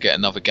likely to get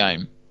another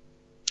game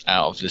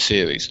out of the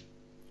series.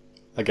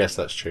 I guess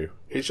that's true.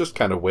 It's just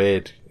kind of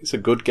weird. It's a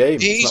good game.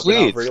 It's not weird.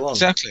 Been out very long.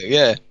 Exactly,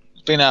 yeah.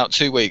 It's been out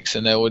 2 weeks,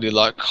 and they're already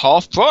like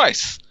half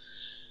price.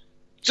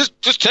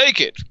 Just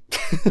take it.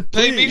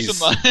 Pay me some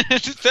money.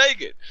 Just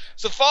take it.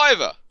 It's a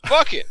 $5.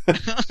 Fuck it.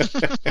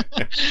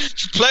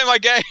 Just play my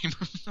game.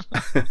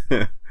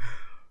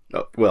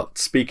 Well,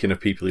 speaking of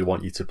people who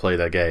want you to play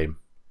their game,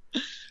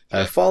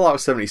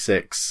 Fallout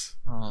 76.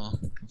 Oh,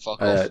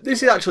 fuck off.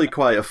 This is actually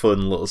quite a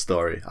fun little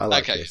story. I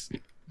like this.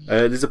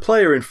 There's a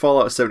player in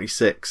Fallout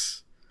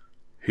 76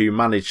 who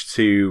managed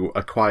to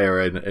acquire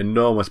an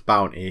enormous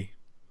bounty.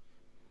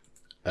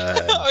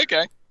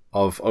 Okay.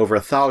 Of over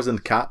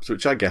 1,000 caps,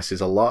 which I guess is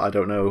a lot. I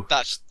don't know.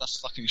 That's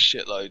fucking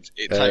shitloads.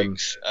 It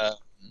takes. I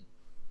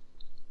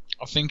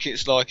think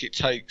it's like it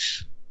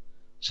takes.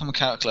 Someone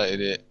calculated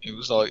it. It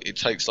was like it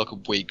takes like a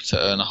week to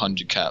earn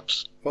 100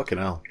 caps. Fucking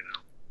hell.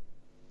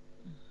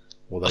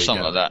 Well, or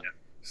something like that.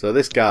 So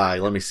this guy,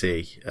 let me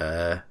see.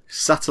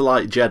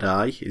 Satellite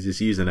Jedi is his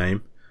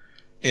username.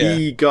 Yeah.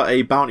 He got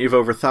a bounty of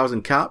over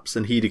 1,000 caps,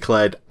 and he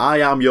declared,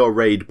 "I am your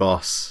raid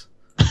boss.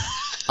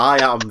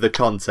 I am the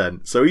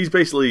content." So he's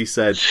basically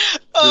said,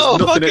 "There's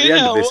nothing at the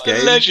end of this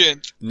game.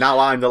 Legend. Now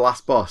I'm the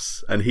last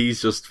boss," and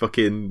he's just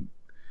fucking.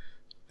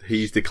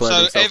 He's declared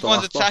himself the last boss. So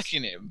everyone's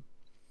attacking him,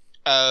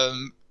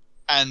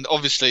 and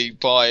obviously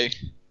because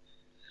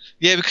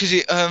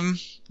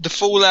the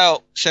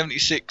Fallout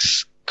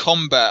 76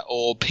 combat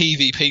or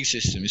PvP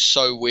system is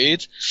so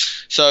weird.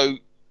 So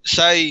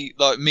say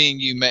like me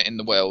and you met in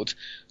the world,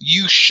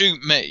 you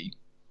shoot me.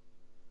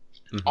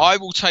 Mm-hmm. I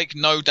will take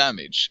no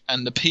damage,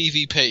 and the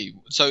PvP.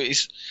 So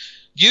it's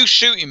you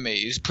shooting me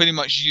is pretty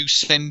much you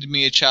send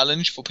me a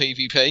challenge for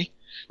PvP.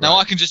 Now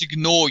I can just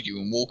ignore you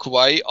and walk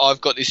away.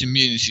 I've got this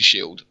immunity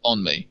shield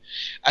on me.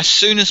 As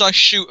soon as I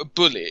shoot a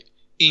bullet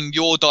in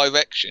your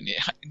direction,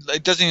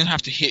 it doesn't even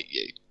have to hit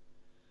you.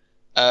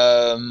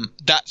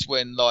 That's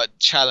when like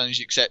challenge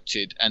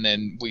accepted, and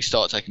then we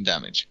start taking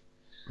damage.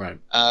 Right.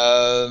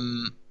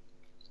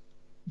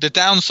 The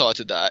downside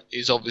to that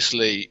is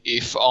obviously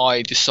if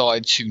I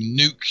decide to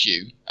nuke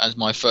you as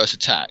my first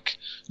attack,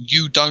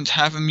 you don't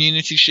have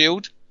immunity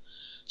shield,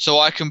 so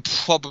I can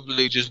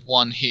probably just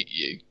one hit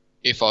you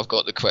if I've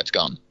got the correct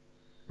gun.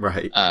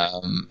 Right.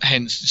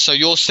 Hence, so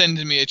you're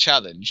sending me a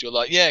challenge. You're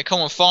like, yeah,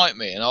 come on, fight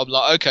me, and I'm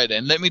like, okay,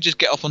 then let me just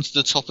get up onto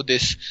the top of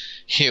this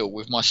hill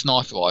with my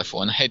sniper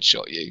rifle and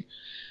headshot you.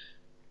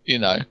 You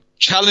know,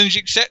 challenge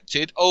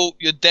accepted. Oh,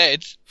 you're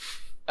dead.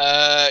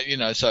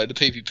 So the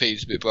PvP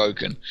is a bit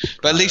broken,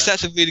 but at least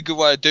that's a really good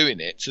way of doing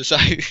it. To say,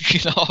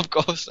 I've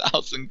got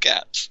 1,000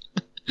 caps.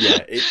 Yeah,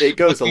 it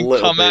goes a little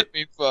bit. Come at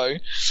me, bro.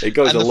 It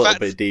goes a little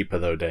bit deeper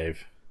though,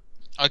 Dave.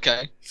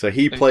 Okay. So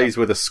he plays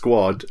with a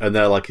squad, and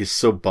they're like his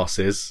sub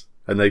bosses,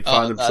 and they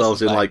find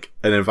themselves in like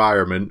an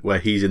environment where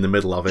he's in the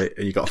middle of it,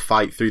 and you got to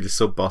fight through the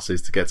sub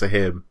bosses to get to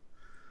him.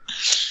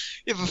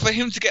 Yeah, but for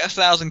him to get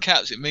 1,000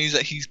 caps, it means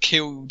that he's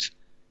killed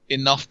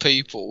enough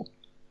people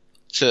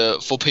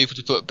for people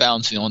to put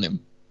bounty on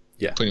him.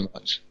 Yeah, pretty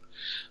much.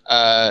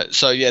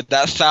 So yeah,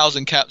 that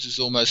 1,000 caps is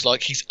almost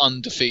like his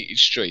undefeated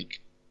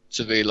streak.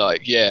 To be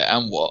like, yeah,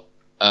 and what?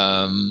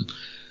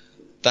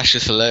 That's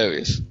just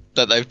hilarious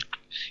that they've.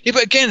 Yeah,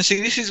 but again,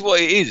 see, this is what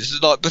it is.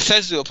 Like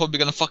Bethesda are probably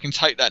going to fucking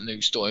take that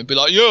news story and be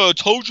like, "Yeah, I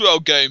told you our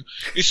game.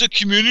 It's the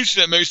community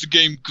that makes the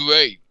game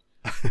great."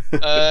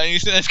 And you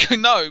think that's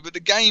going, no, but the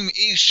game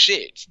is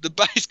shit. The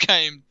base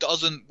game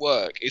doesn't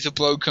work. It's a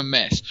broken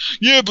mess.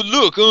 Yeah, but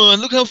look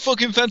how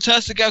fucking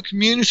fantastic our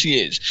community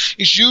is.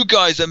 It's you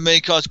guys that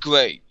make us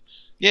great.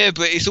 Yeah,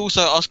 but it's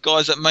also us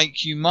guys that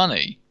make you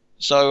money.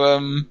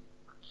 So,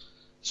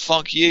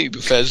 fuck you,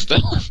 Bethesda.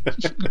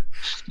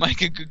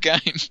 Make a good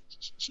game.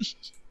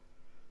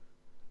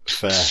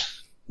 Fair.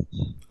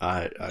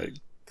 I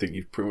think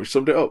you've pretty much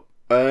summed it up.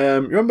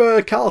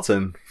 Remember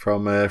Carlton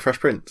from Fresh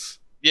Prince?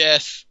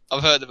 Yes,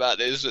 I've heard about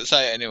this, but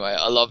say it anyway.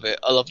 I love it.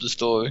 I love the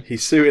story.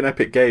 He's suing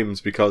Epic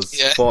Games because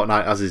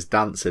Fortnite has his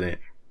dance in it.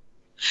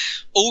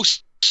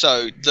 Also,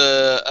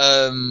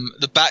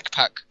 the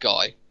backpack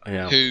guy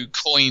who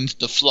coined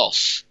the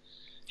floss,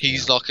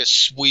 he's like a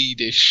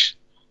Swedish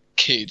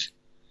kid,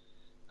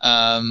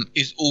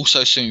 is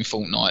also suing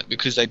Fortnite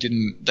because they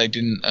didn't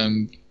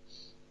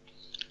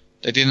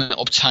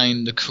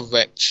obtain the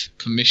correct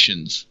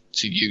permissions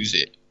to use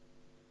it.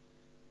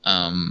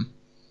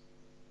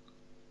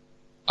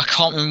 I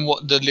can't remember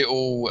what the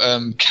little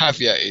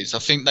caveat is. I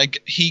think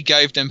he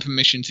gave them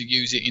permission to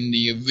use it in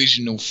the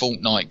original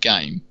Fortnite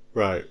game,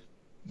 right?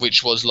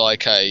 Which was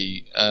like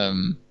a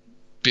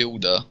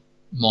builder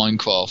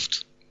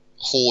Minecraft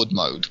horde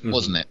mode,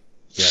 wasn't it?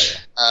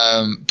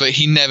 Yeah. But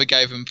he never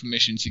gave them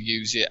permission to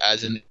use it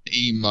as an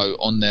emote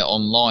on their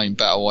online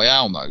battle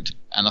royale mode,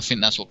 and I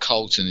think that's what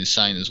Colton is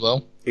saying as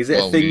well. Is it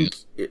a thing?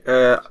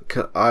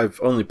 I've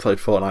only played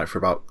Fortnite for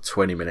about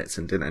 20 minutes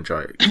and didn't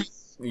enjoy it.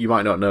 You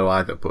might not know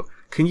either, but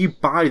can you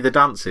buy the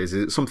dances?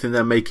 Is it something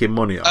they're making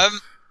money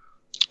off?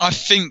 I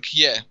think,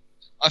 yeah.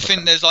 I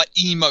think there's like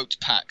emote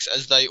packs,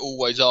 as they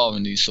always are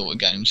in these sort of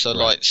games. So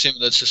like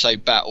similar to say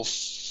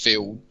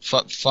Battlefield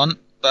Front.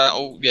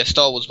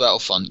 Star Wars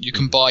Battlefront. You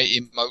can buy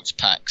emotes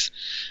packs.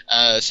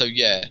 So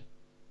yeah,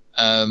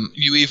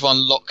 you either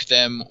unlock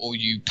them or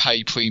you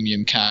pay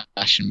premium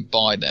cash and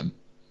buy them.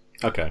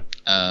 Okay.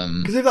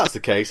 Because if that's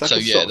the case, I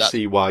can sort of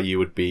see why you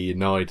would be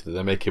annoyed that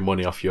they're making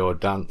money off your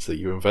dance that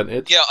you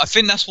invented. Yeah, I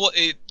think that's what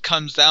it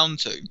comes down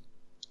to.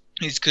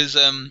 Is because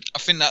I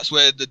think that's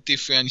where the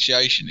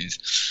differentiation is.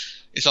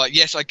 It's like,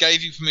 yes, I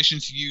gave you permission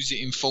to use it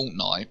in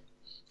Fortnite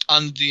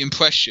under the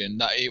impression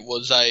that it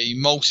was a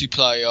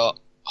multiplayer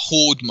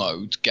horde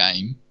mode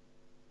game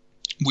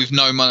with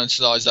no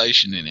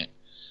monetization in it.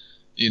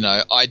 You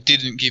know, I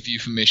didn't give you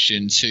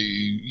permission to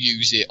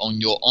use it on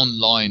your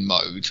online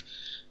mode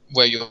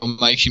where you're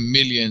making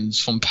millions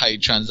from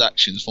paid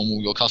transactions from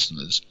all your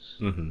customers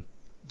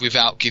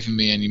without giving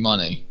me any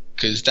money,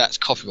 because that's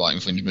copyright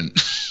infringement.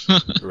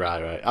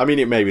 Right. I mean,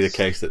 it may be the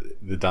case that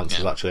the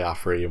dances actually are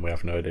free and we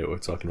have no idea what we're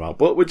talking about,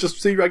 but we're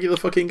just two regular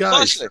fucking guys.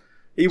 Honestly.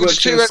 We're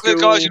just two regular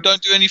guys who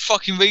don't do any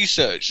fucking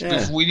research. Yeah.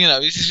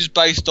 This is just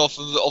based off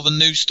of a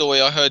news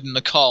story I heard in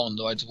the car on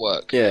the way to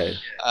work. Yeah.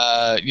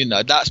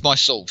 That's my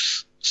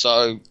source.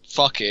 So,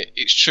 fuck it.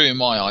 It's true in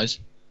my eyes.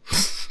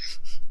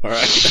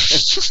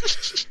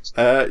 Alright.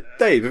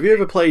 Dave, have you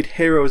ever played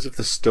Heroes of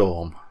the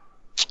Storm?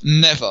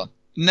 Never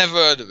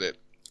heard of it.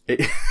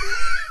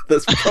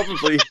 That's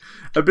probably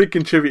a big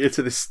contributor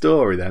to this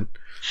story then.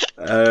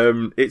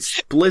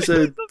 It's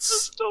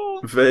Blizzard's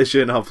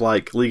version of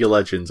like League of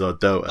Legends or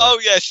Dota. Oh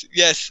yes,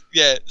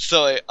 yeah.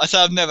 Sorry, I say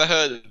I've never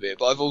heard of it,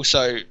 but I've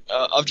also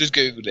I've just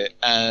googled it.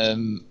 I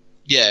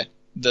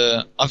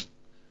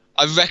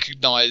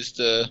recognise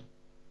the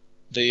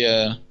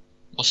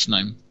what's the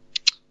name?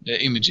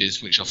 The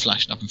images which are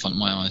flashing up in front of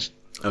my eyes.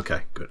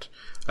 Okay, good.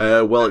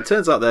 Well, it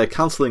turns out they're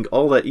cancelling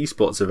all their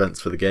esports events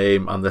for the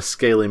game and they're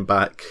scaling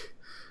back.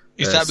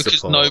 Is that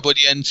because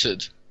nobody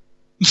entered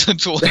the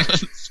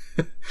tournament?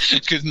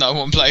 Because no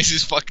one plays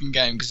this fucking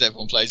game because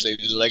everyone plays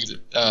League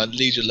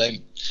of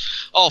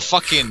Legends. Oh,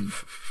 fucking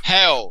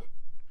hell.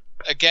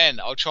 Again,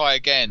 I'll try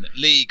again.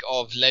 League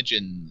of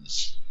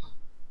Legends.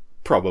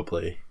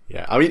 Probably,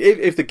 yeah. I mean,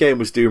 if the game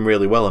was doing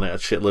really well and it had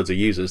shitloads of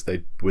users,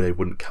 they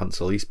wouldn't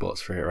cancel esports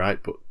for it,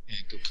 right? But yeah,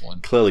 good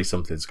point. Clearly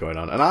something's going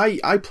on. And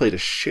I played a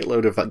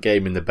shitload of that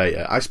game in the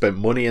beta. I spent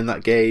money in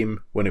that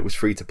game when it was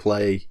free to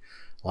play.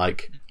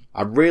 Like,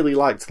 I really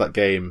liked that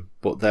game,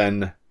 but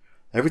then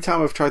every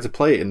time I've tried to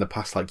play it in the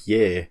past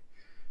year,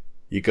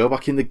 you go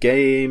back in the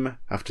game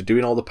after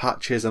doing all the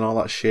patches and all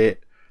that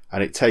shit,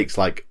 and it takes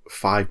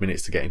 5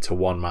 minutes to get into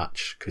one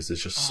match because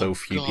there's just so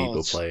few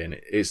people playing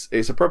it.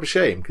 It's a proper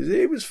shame because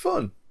it was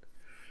fun.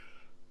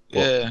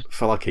 But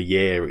for a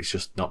year, it's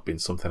just not been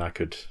something I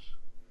could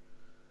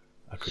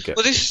get.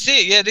 Well, this is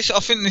it. Yeah, I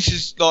think this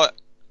is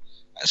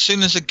as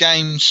soon as a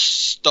game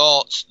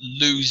starts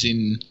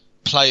losing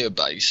player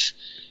base,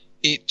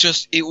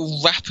 it will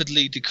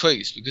rapidly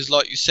decrease because,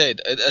 like you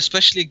said,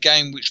 especially a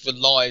game which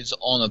relies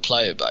on a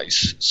player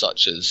base,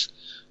 such as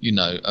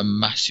a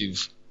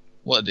massive.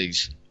 What are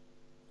these?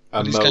 What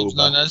are these games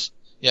known as?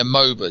 Yeah,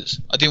 MOBAs.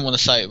 I didn't want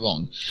to say it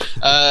wrong.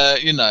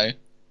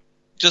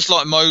 Just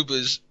like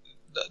MOBAs,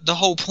 the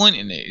whole point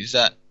in it is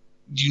that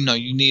you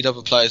need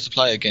other players to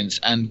play against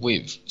and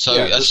with. So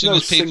as soon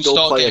as people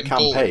start getting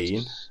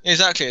bored,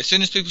 exactly. As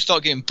soon as people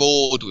start getting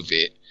bored with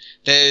it,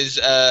 there's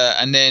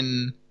and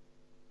then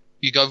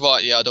you go,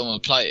 right, yeah, I don't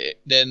want to play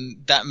it.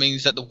 Then that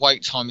means that the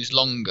wait time is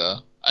longer,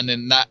 and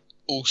then that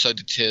also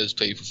deters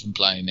people from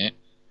playing it.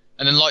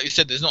 And then, like you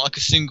said, there's not a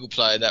single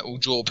player that will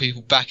draw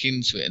people back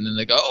into it, and then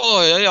they go,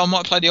 oh, yeah, I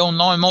might play the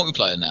online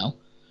multiplayer now.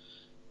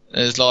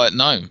 There's no.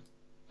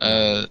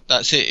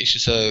 That's it. It's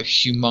just a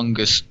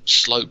humongous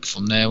slope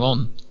from there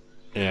on.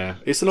 Yeah,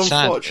 it's an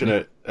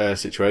unfortunate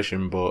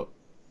situation, but,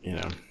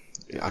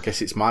 I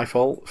guess it's my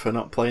fault for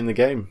not playing the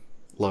game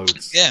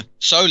loads. Yeah,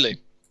 solely.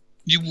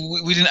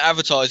 We didn't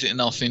advertise it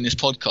enough in this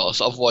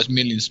podcast, otherwise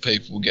millions of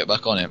people will get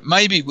back on it.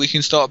 Maybe we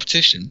can start a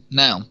petition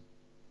now.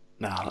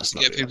 Nah, let's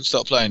not get people to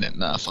start playing it.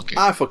 Nah, fuck it.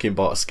 I fucking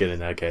bought a skin in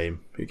their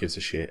game. Who gives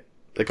a shit?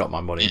 They got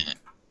my money.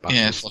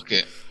 Yeah, fuck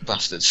it.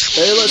 Bastards.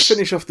 Let's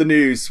finish off the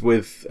news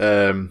with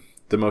the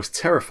most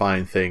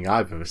terrifying thing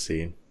I've ever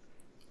seen,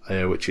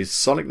 which is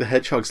Sonic the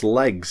Hedgehog's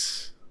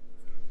legs.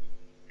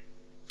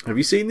 Have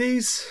you seen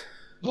these?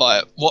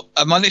 Right, what?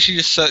 Am I literally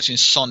just searching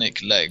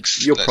Sonic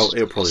legs? It'll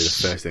probably the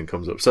first thing that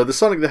comes up. So the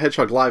Sonic the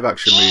Hedgehog live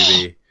action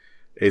movie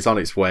is on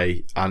its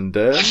way, and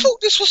I thought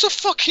this was a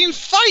fucking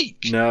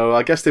fake. No,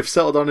 I guess they've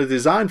settled on a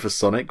design for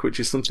Sonic, which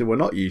is something we're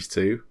not used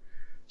to.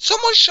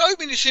 Someone showed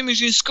me this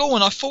image in school,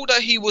 and I thought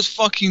that he was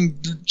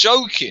fucking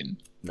joking.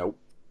 Nope.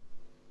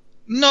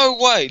 No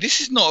way.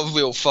 This is not a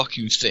real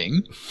fucking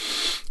thing.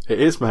 It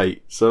is,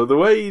 mate. So the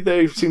way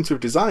they seem to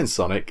have designed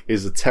Sonic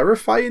is a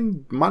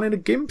terrifying man in a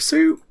gimp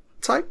suit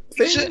type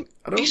thing.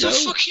 I don't know. He's a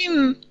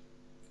fucking...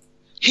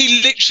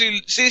 He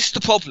literally... See, this is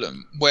the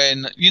problem.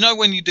 When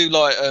you do,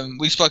 like...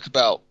 we spoke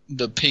about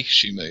the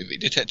Pikachu movie,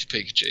 Detective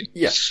Pikachu.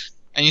 Yeah.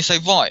 And you say,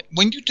 right,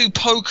 when you do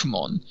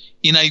Pokemon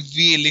in a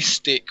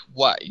realistic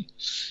way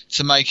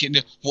to make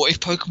it... What if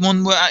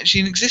Pokemon were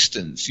actually in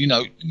existence? You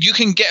know, you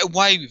can get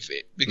away with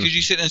it because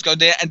you sit there and go,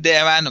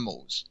 they're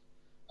animals.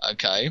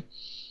 Okay?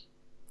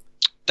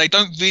 They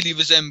don't really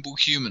resemble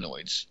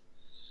humanoids.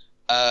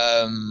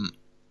 You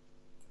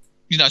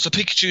know, so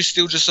Pikachu is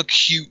still just a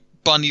cute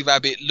bunny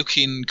rabbit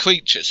looking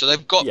creature. So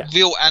they've got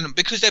real animals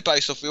because they're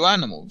based off real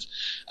animals.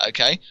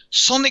 Okay?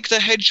 Sonic the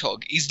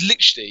Hedgehog is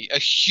literally a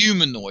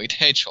humanoid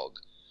hedgehog.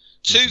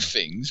 Two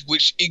things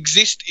which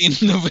exist in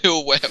the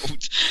real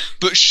world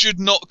but should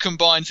not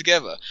combine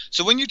together.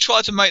 So when you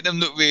try to make them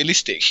look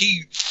realistic,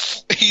 he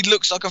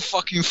looks like a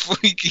fucking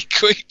freaky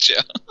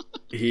creature.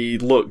 He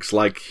looks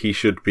like he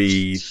should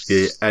be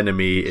the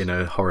enemy in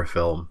a horror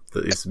film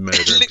that is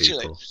murdering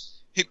people.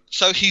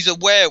 So he's a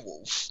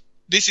werewolf.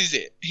 This is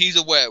it. He's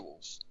a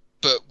werewolf,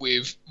 but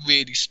with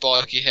really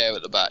spiky hair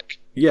at the back.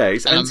 Yeah,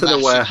 he's Enter the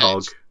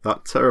Werehog,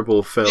 that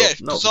terrible film,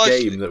 not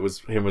game that was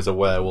him as a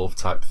werewolf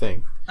type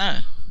thing.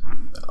 Ah.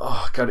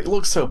 Oh god, it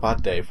looks so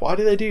bad, Dave. Why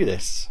do they do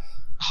this?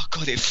 Oh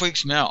god, it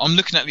freaks me out. I'm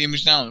looking at the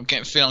image now and I'm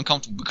getting feeling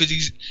uncomfortable because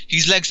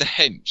his legs are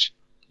hench.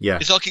 Yeah.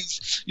 It's like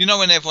he's, you know,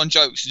 when everyone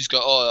jokes, he's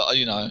got,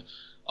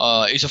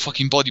 he's a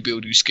fucking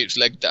bodybuilder who skips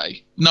leg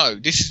day. No,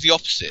 this is the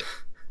opposite.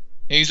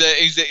 He's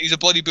a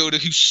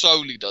bodybuilder who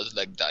solely does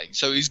leg day.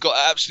 So he's got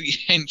absolutely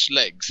hench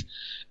legs,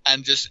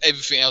 and just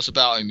everything else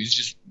about him is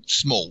just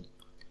small.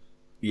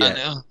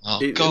 Yeah.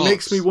 And, it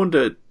makes me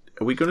wonder: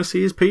 are we going to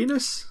see his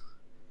penis?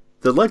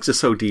 The legs are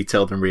so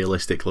detailed and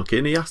realistic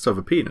looking. He has to have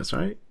a penis,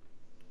 right?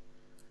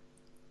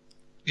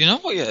 You know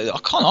what? Yeah, I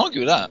can't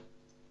argue with that.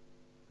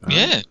 Right.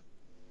 Yeah.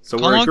 So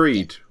we're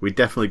agreed. We're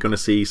definitely going to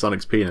see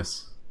Sonic's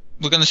penis.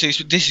 We're going to see.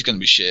 This is going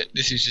to be shit.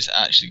 This is just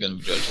actually going to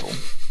be dreadful.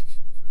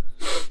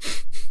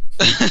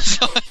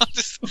 So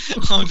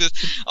I'm just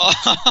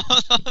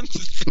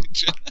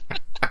picturing.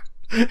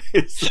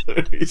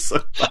 It's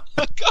so bad.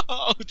 I can't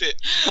hold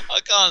it.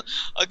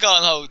 I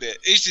can't hold it.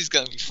 It's just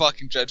going to be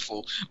fucking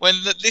dreadful.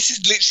 This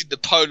is literally the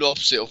polar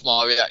opposite of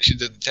my reaction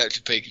to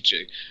Detective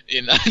Pikachu.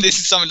 You know, this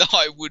is something that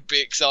I would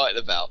be excited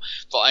about,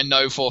 but I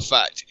know for a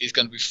fact it's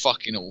going to be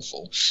fucking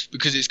awful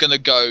because it's going to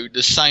go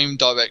the same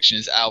direction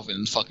as Alvin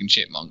and fucking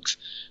Chipmunks.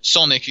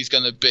 Sonic is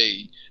going to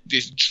be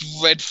this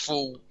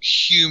dreadful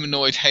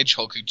humanoid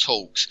hedgehog who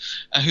talks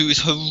and who is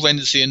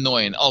horrendously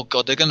annoying. Oh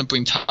god, they're going to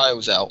bring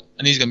Tails out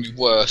and he's going to be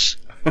worse.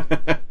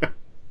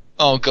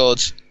 Oh god.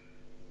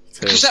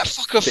 Because that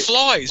fucker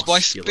flies by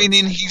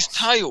spinning his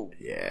tail.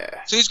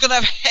 Yeah. So he's going to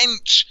have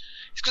hench.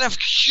 He's going to have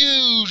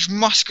huge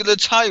muscular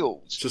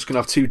tails. He's just going to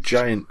have two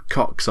giant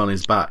cocks on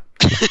his back.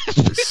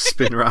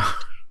 Spin around.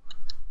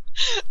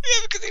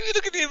 Yeah, because if you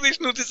look at the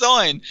original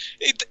design,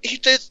 he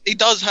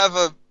does have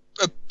a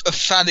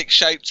phallic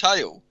shaped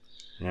tail.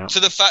 Yeah.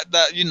 So the fact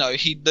that, you know,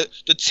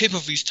 the tip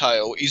of his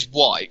tail is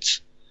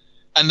white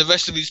and the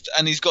rest of he's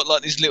got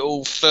like this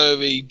little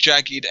furry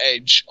jagged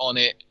edge on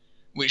it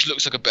which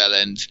looks like a bell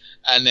end,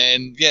 and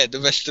then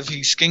the rest of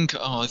his skin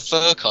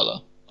fur colour.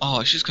 Oh,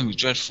 it's just going to be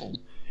dreadful.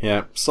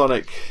 Yeah,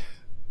 Sonic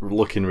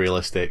looking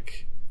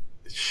realistic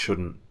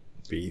shouldn't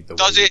be the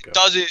way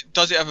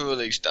Does it have a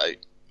release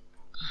date?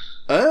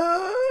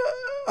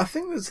 I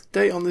think there's a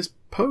date on this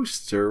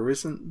poster,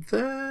 isn't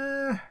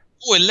there?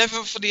 Oh,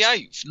 11th for the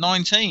 8th,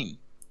 19.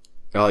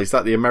 Oh, is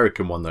that the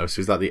American one, though? So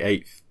is that the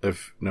 8th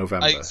of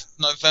November? 8th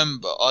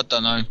November, I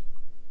don't know.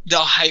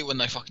 I hate when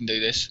they fucking do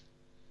this.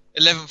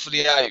 11th for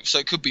the 8th, so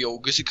it could be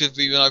August, it could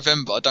be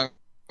November, I don't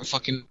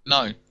fucking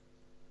know.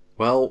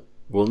 Well,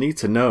 we'll need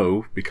to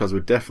know, because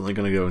we're definitely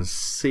going to go and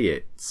see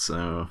it,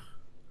 so...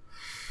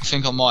 I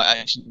think I might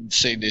actually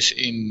see this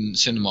in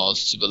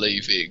cinemas to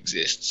believe it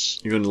exists.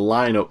 You're going to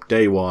line up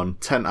day one,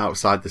 tent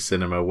outside the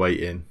cinema,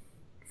 waiting.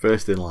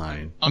 First in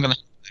line. I'm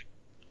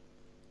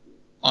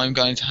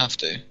going to have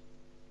to.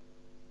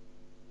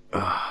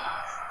 In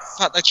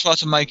fact, they try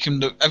to make him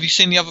look... Have you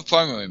seen the other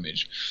promo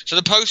image? So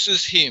the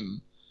poster's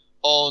him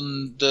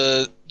on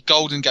the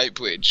Golden Gate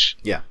Bridge.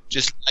 Yeah.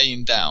 Just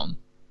laying down.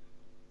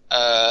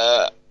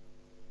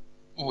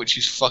 Which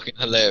is fucking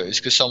hilarious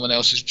because someone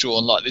else has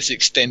drawn like this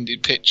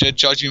extended picture.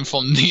 Judging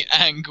from the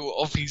angle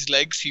of his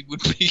legs, he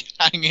would be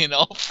hanging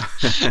off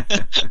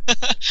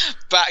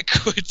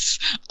backwards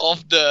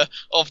of the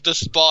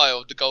spire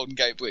of the Golden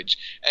Gate Bridge.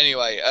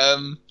 Anyway,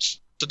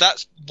 so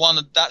that's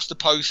the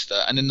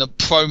poster, and then the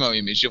promo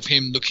image of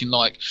him looking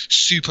like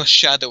super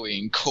shadowy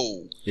and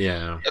cool.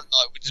 Yeah.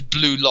 Like with this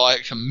blue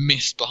light and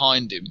mist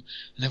behind him,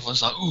 and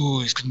everyone's like,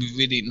 "Ooh, it's gonna be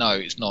really..." No,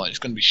 it's not. It's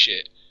gonna be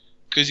shit.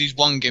 Because his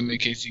one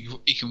gimmick is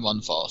he can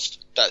run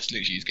fast. That's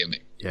literally his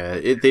gimmick. Yeah,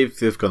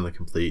 they've gone the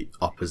complete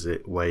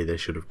opposite way they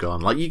should have gone.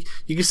 Like you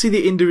can see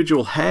the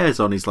individual hairs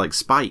on his like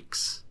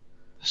spikes.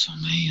 That's what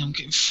I mean. I'm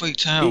getting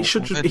freaked out.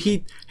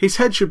 His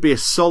head should be a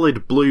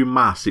solid blue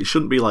mass. It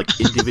shouldn't be like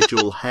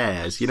individual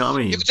hairs. You know what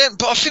I mean? Yeah,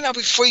 but I think that'd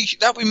be freaky.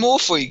 That'd be more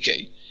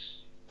freaky.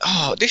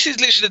 Oh, this is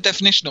literally the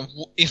definition of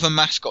if a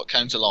mascot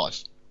came to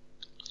life.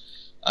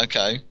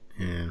 Okay.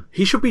 Yeah.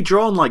 He should be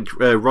drawn like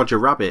Roger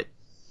Rabbit.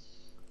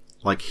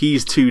 Like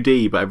he's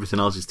 2D, but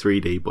everything else is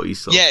 3D. But he's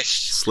sort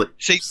of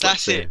See,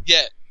 that's it.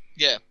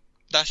 Yeah.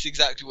 That's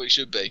exactly what he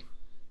should be.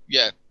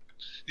 Yeah.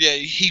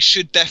 He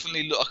should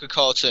definitely look like a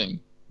cartoon.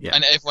 Yeah.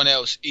 And everyone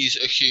else is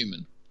a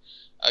human.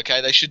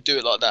 Okay, they should do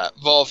it like that,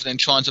 rather than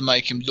trying to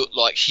make him look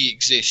like he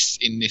exists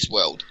in this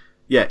world.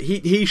 Yeah,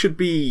 he should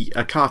be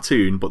a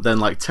cartoon, but then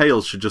like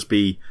Tails should just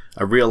be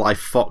a real life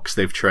fox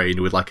they've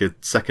trained with like a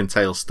second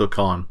tail stuck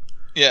on.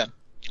 Yeah,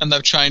 and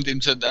they've trained him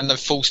and they've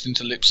forced him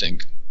to lip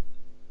sync.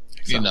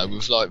 Exactly. You know,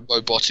 with like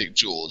robotic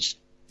jaws.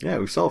 Yeah,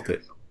 we solved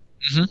it.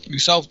 We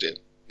solved it.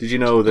 Did you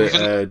know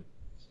that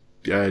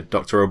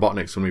Dr.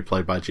 Robotnik's going to be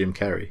played by Jim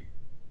Carrey?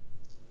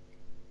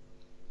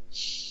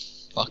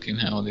 Fucking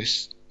hell,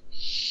 this.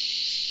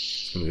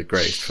 It's going to be the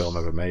greatest film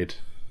ever made.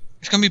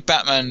 It's going to be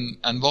Batman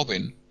and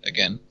Robin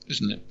again,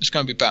 isn't it? It's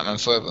going to be Batman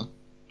Forever.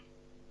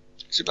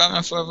 Is it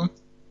Batman Forever?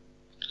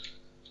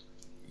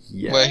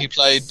 Yeah. Where he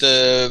played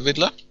the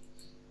Riddler?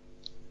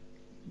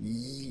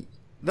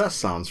 That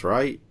sounds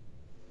right.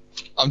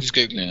 I'm just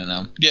Googling it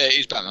now. Yeah, it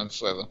is Batman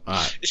Forever.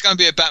 Right. It's going to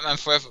be a Batman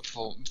Forever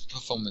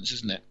performance,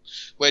 isn't it?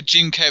 Where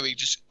Jim Carrey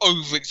just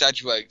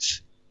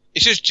over-exaggerates.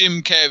 It's just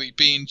Jim Carrey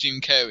being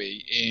Jim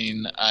Carrey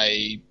in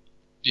a,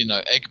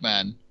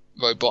 Eggman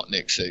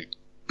Robotnik suit.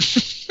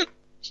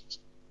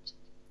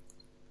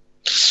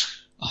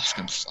 Oh, it's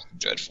going to be fucking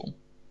dreadful.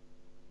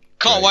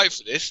 Can't wait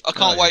for this. I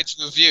can't wait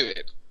to review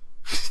it.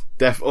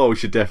 We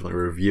should definitely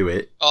review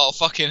it. Oh,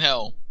 fucking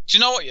hell. Do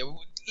you know what? Yeah,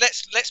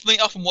 let's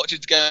meet up and watch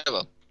it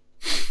together.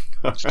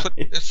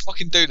 Let's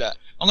fucking do that.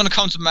 I'm going to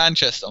come to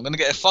Manchester. I'm going to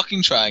get a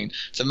fucking train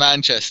to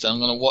Manchester. I'm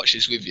going to watch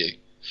this with you.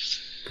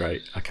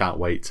 Great. I can't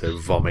wait to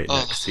vomit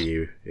next to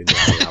you in the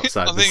alley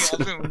outside. I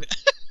think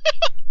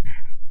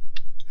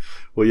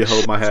Will you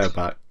hold my hair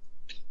back?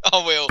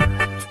 I will.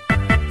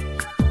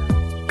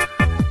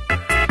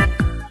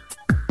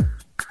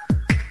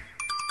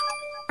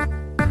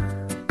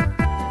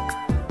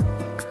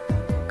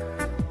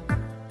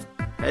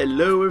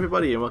 Hello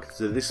everybody and welcome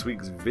to this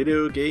week's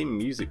video game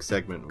music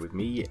segment with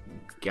me,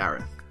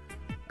 Gareth.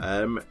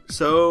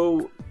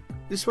 So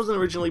this wasn't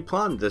originally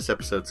planned, this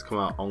episode to come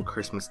out on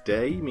Christmas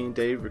Day. Me and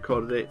Dave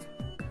recorded it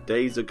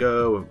days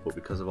ago, but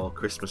because of all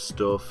Christmas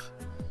stuff,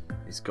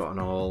 it's gotten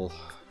all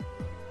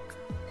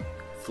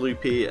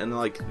floopy, and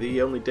like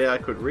the only day I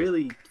could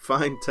really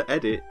find to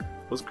edit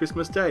was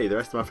Christmas Day. The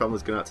rest of my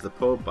family's going out to the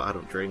pub, but I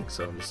don't drink,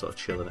 so I'm just sort of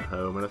chilling at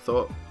home, and I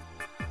thought,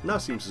 now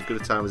seems as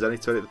good a time as any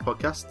to edit the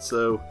podcast,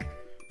 so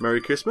Merry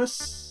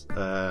Christmas.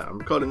 I'm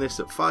recording this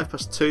at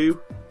 2:05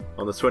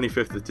 on the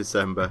 25th of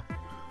December,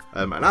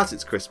 and as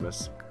it's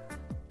Christmas,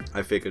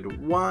 I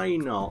figured why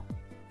not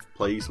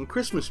play you some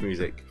Christmas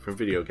music from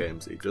video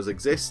games. It does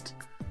exist.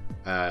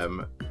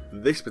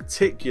 This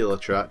particular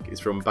track is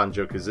from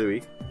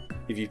Banjo-Kazooie.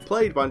 If you've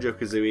played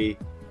Banjo-Kazooie,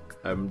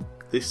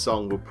 this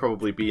song will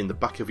probably be in the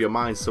back of your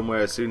mind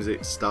somewhere. As soon as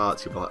it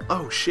starts, you'll be like,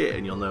 oh shit,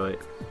 and you'll know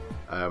it.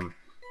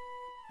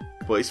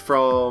 But it's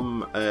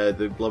from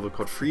the level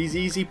called Freeze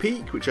Easy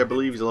Peak, which I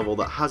believe is a level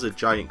that has a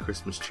giant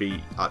Christmas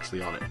tree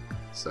actually on it.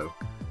 So,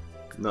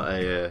 not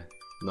a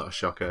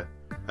shocker.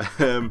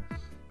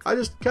 I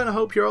just kind of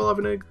hope you're all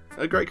having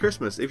a great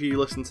Christmas. If you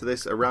listen to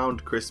this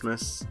around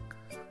Christmas,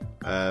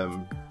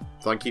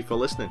 thank you for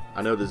listening.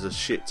 I know there's a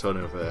shit ton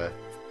of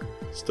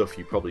stuff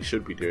you probably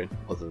should be doing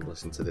other than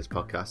listen to this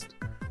podcast.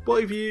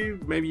 But if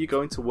maybe you're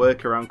going to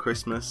work around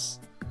Christmas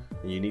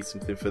and you need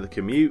something for the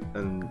commute,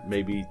 and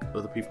maybe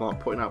other people aren't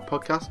putting out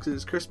podcasts because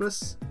it's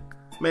Christmas,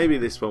 maybe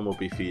this one will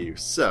be for you.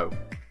 So,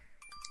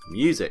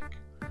 music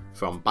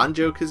from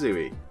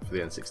Banjo-Kazooie for the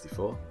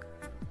N64.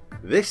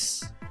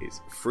 This is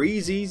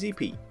Freeze Easy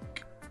Peak.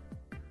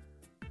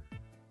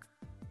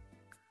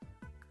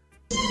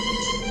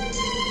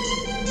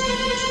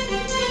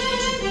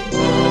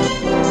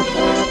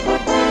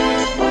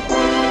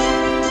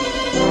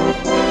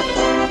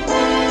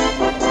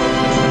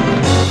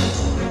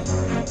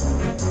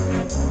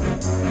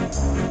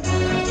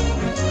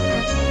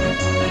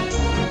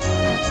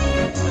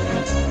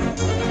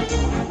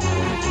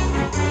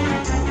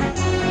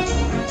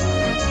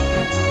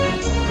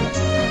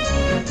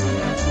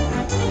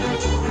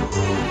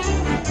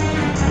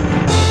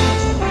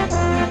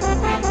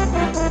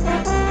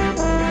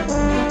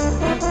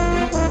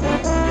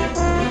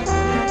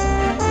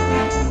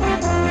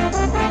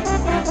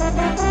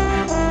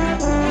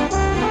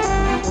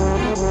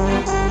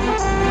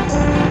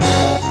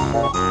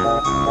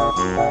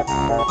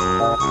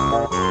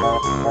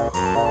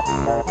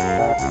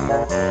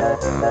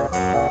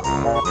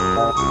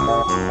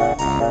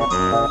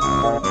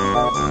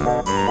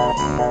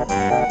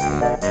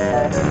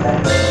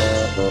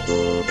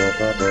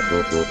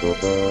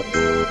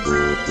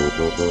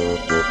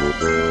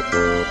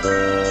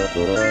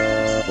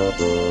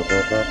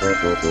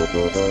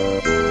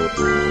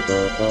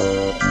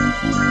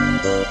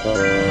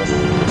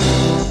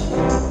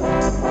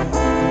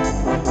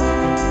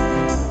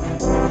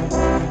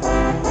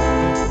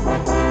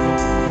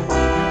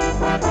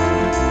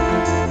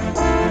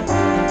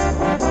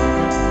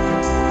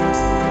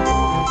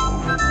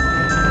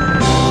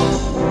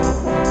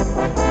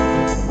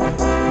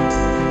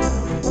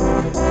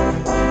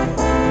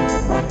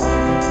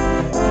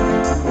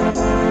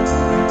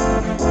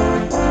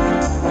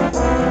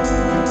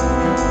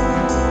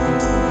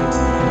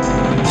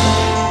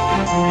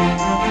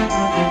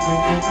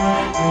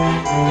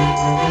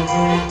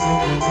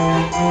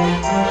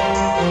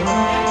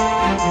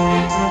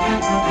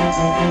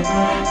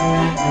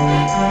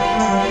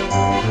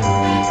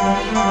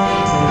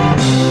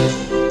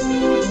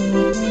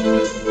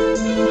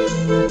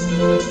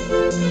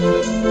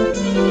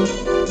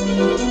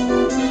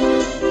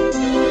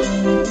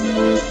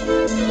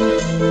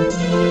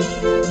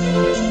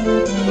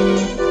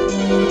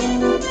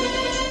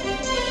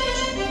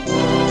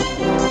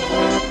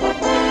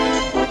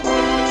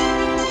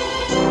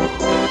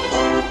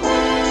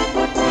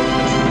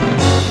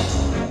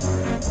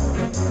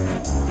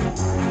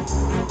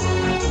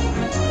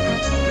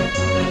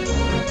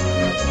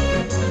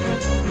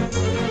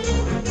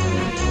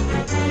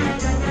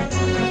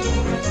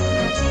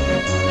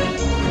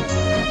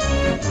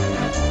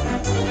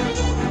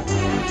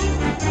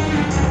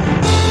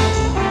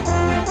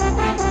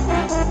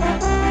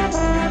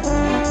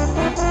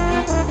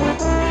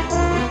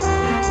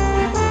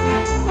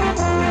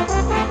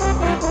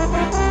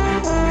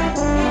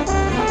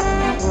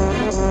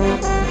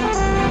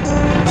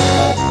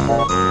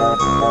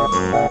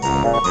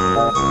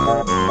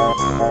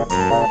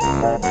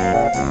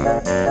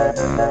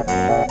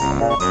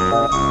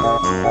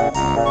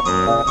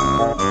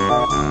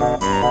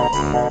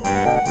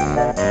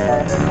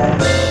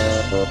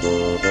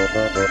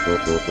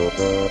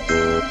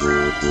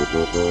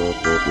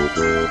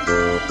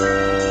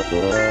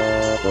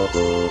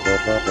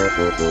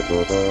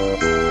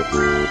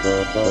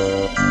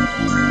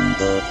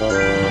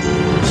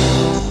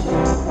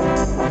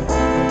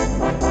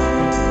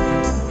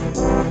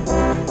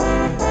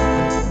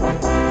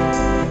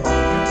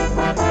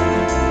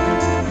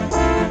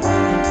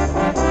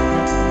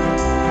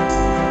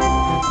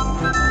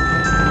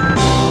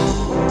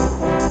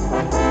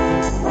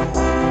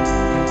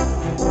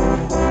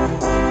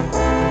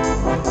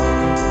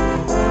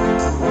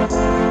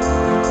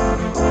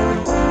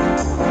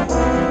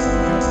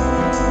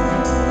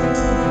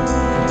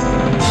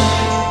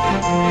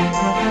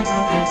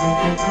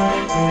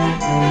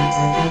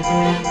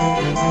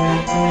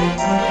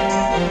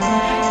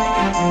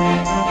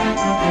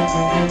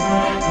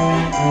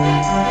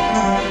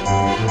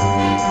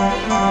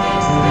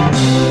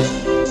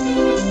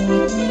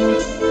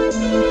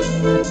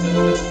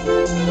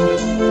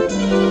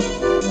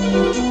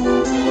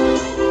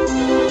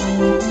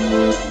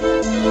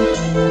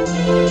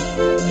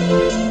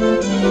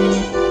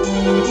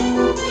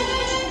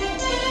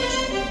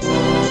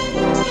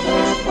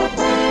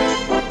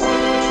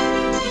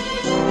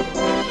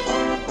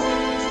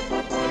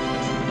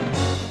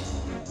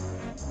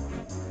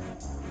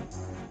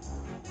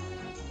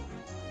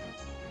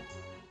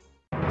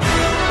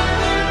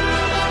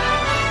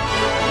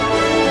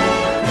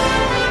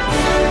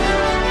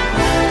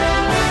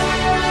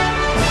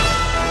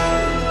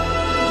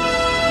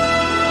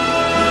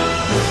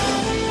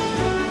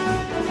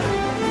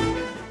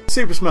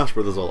 Super Smash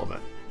Bros.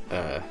 Ultimate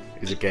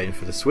is a game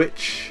for the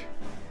Switch.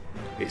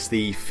 It's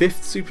the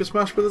 5th Super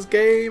Smash Bros.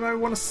 Game, I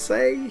want to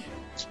say.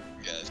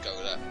 Yeah, let's go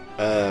with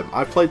that.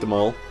 I've played them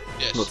all.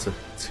 Yes. Not to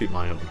toot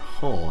my own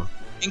horn.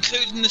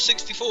 Including the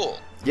 64?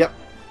 Yep.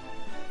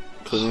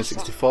 Including the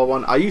 64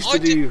 one. I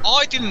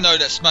didn't know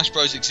that Smash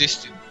Bros.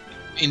 Existed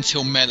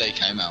until Melee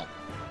came out.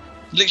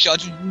 Literally, I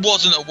just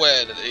wasn't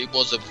aware that it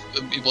was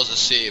a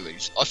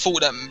series. I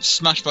thought that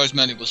Smash Bros.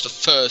 Melee was the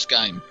first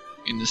game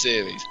in the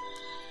series.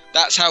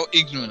 That's how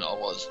ignorant I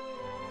was.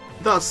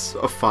 That's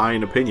a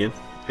fine opinion.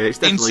 It's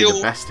definitely the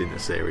best in the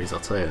series, I'll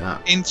tell you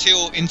that.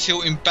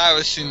 Until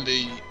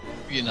embarrassingly,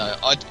 you know,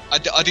 I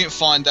didn't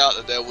find out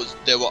that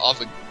there were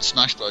other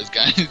Smash Bros.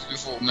 Games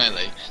before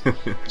Melee.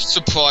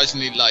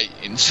 Surprisingly late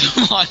into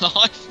my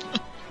life.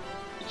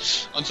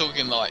 I'm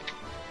talking like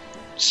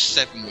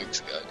 7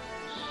 weeks ago.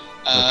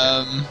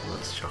 Okay.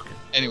 That's shocking.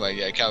 Anyway,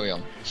 yeah, carry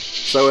on.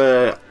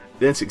 So,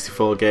 the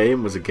N64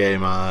 game was a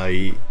game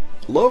I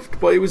loved,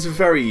 but it was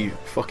very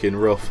fucking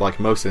rough, like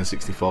most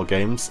N64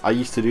 games. I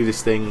used to do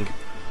this thing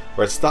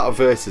where I'd start a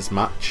versus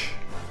match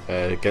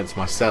against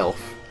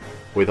myself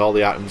with all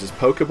the items as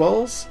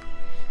Pokeballs,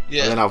 and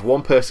then have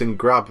one person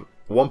grab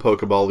one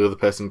Pokeball, the other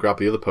person grab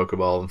the other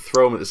Pokeball, and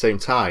throw them at the same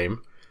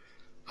time,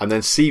 and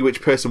then see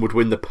which person would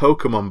win the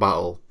Pokemon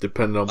battle,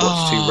 depending on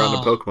which two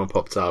random Pokemon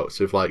popped out.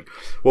 So if like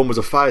one was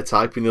a fire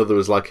type and the other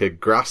was like a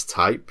grass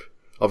type,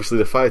 obviously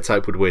the fire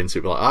type would win, so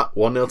it'd be like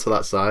 1-0 to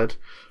that side,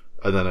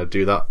 and then I'd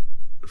do that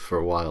for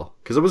a while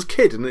because I was a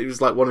kid and it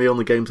was like one of the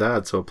only games I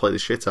had, so I played the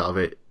shit out of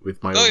it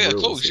with my own rules.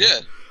 Of course, yeah.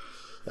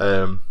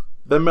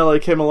 Then Melee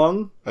came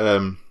along.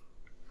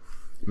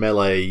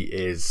 Melee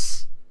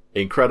is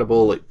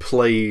incredible. It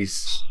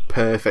plays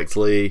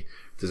perfectly.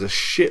 There's a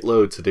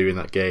shitload to do in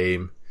that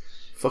game.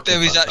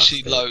 There is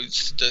actually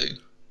loads to do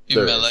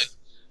in Melee.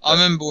 I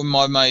remember when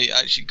my mate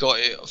actually got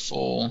it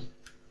for...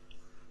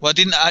 Well, I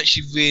didn't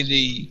actually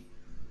really...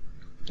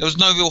 There was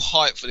no real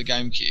hype for the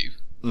GameCube.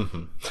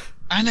 Mm-hmm.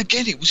 And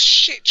again, it was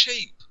shit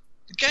cheap.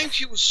 The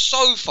GameCube was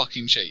so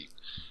fucking cheap.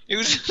 It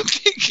was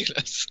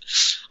ridiculous.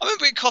 I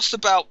remember it cost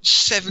about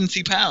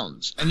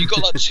 £70, and you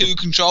got like 2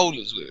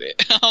 controllers with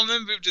it. I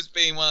remember it just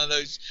being one of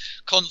those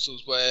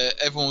consoles where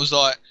everyone was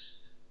like,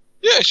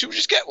 yeah, should we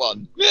just get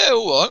one? Yeah,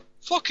 alright,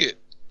 fuck it.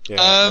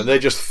 Yeah, and they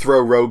just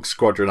throw Rogue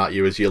Squadron at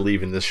you as you're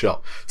leaving the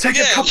shop. Take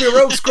a copy of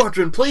Rogue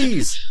Squadron,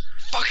 please!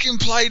 Fucking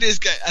play this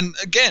game. And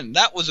again,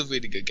 that was a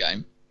really good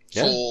game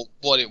for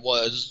what it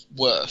was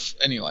worth,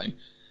 anyway.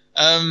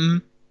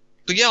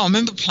 But yeah, I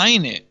remember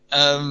playing it.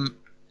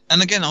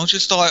 And again, I was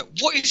just like,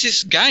 what is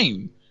this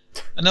game?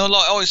 And they were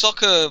like, oh, it's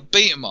like a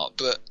beat 'em up,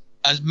 but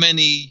as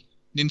many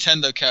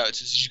Nintendo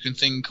characters as you can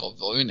think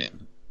of are in it.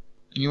 And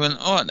you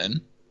went, alright then.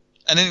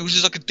 And then it was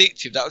just like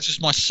addictive. That was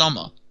just my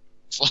summer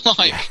for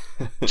like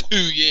 2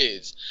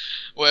 years,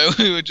 where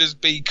we would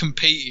just be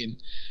competing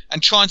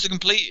and trying to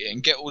complete it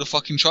and get all the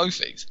fucking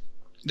trophies.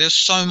 There's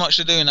so much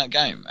to do in that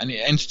game, and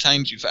it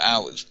entertained you for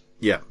hours.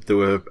 Yeah, there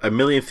were a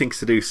million things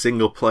to do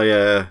single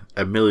player,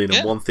 a million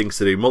and one things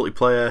to do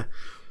multiplayer.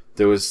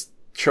 There was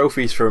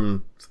trophies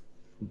from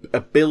a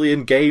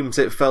billion games,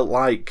 it felt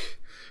like.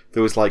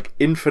 There was like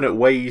infinite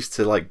ways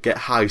to like get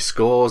high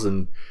scores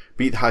and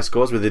beat the high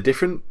scores with a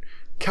different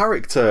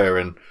character,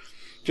 and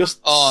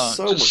just so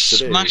much to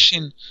do.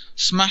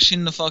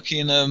 Smashing the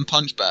fucking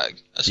punch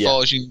bag as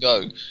far as you can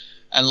go.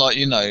 And like,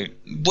 you know,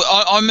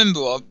 I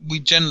remember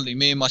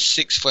me and my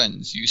 6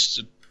 friends used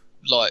to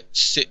like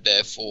sit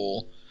there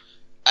for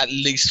at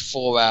least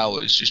 4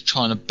 hours just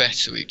trying to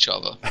better each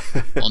other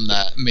on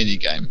that mini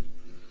game,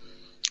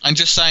 and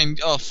just saying,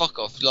 "Oh, fuck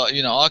off!" Like,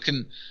 you know, I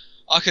can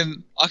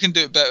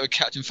do it better with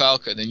Captain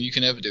Falcon than you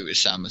can ever do with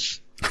Samus.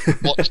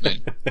 Watch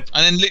me, and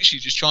then literally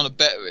just trying to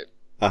better it.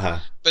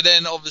 But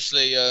then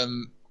obviously,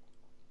 is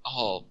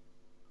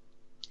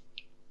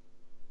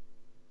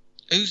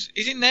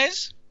it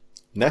Nez?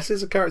 Ness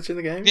is a character in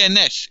the game? Yeah,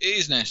 Ness. It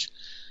is Ness.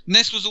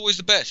 Ness was always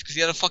the best because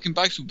he had a fucking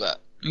baseball bat.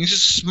 And you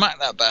just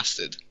smacked that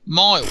bastard.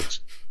 Mild.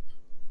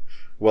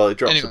 Well, it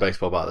drops the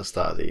baseball bat at the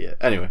start of the year.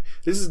 Anyway,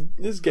 this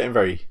is getting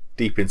very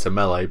deep into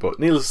Melee, but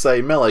needless to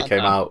say, Melee came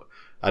out,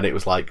 and it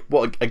was like,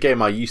 what a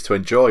game I used to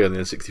enjoy on the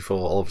N64,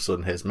 all of a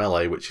sudden here's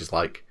Melee, which is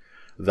like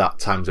that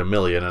times a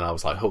million, and I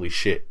was like, holy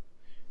shit,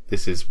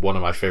 this is one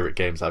of my favourite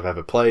games I've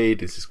ever played,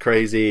 this is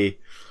crazy.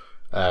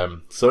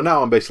 So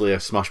now I'm basically a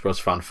Smash Bros.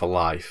 Fan for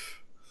life.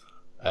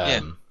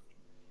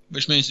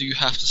 Which means that you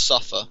have to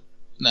suffer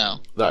now.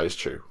 That is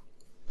true.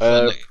 For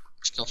the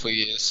next couple of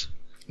years.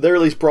 They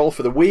released Brawl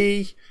for the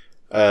Wii.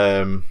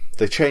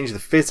 They changed the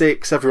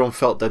physics. Everyone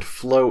felt dead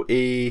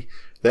floaty.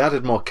 They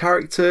added more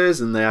characters,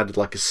 and they added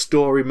like a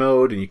story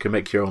mode, and you can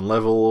make your own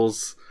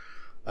levels.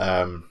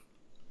 And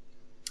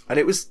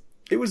it was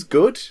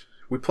good.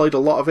 We played a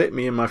lot of it,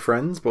 me and my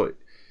friends, but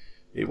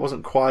it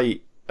wasn't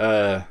quite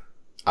as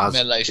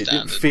Melee standard. It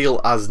didn't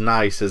feel as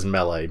nice as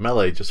Melee.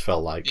 Melee just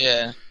felt like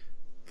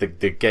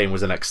the game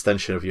was an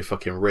extension of your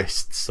fucking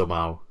wrist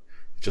somehow.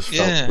 It just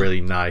felt really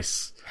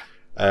nice.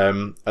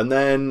 And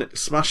then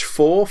Smash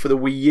 4 for the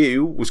Wii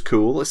U was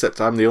cool,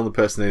 except I'm the only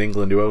person in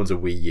England who owns a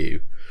Wii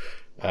U.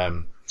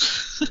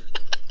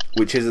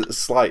 Which is a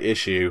slight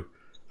issue.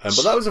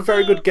 But that was a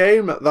very good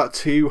game. That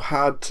too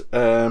had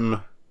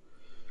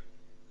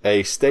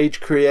a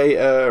stage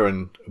creator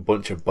and a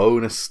bunch of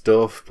bonus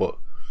stuff, but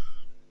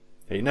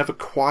it never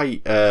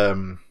quite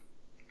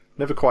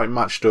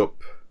matched up.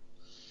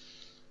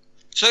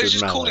 So it's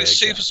just called it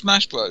Super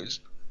Smash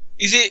Bros.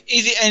 Is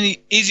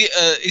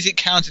it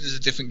counted as a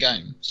different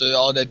game? So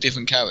are there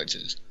different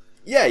characters?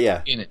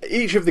 Yeah. In it?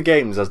 Each of the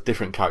games has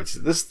different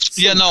characters. I was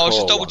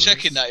just double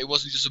checking that it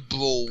wasn't just a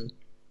Brawl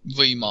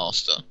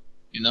remaster,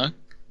 you know?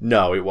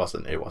 No, it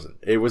wasn't. It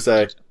was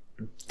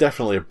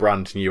definitely a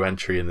brand new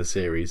entry in the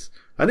series,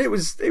 and it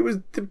was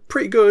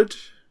pretty good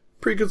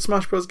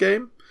Smash Bros.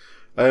 Game.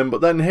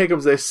 But then here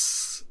comes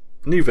this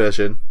new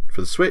version for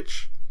the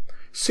Switch,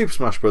 Super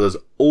Smash Bros.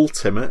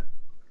 Ultimate,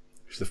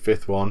 which is the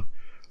 5th one.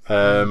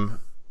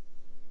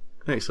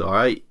 It's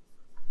alright.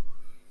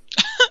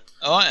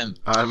 Alright,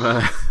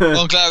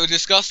 I'm glad we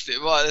discussed it.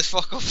 Right, let's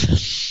fuck off.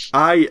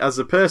 I, as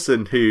a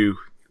person who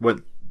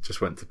went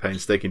to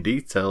painstaking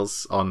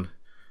details on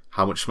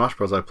how much Smash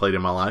Bros. I've played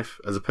in my life,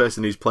 as a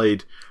person who's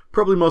played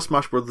probably more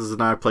Smash Bros.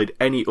 Than I've played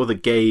any other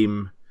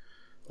game,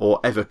 or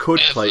ever could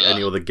play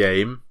any other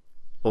game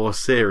or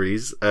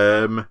series,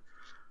 I'm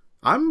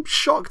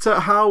shocked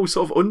at how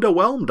sort of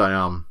underwhelmed I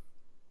am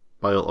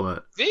by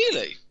Ultimate.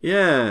 Really?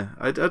 Yeah,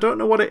 I don't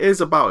know what it is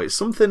about it.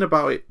 Something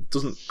about it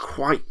doesn't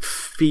quite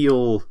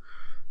feel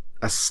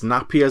as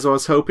snappy as I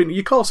was hoping.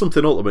 You call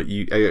something Ultimate,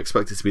 you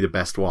expect it to be the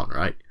best one,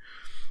 right?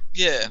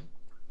 Yeah.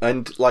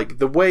 And like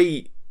the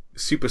way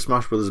Super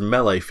Smash Bros.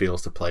 Melee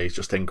feels to play is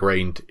just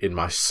ingrained in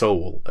my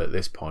soul at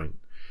this point.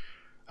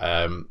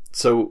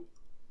 So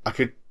I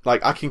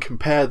can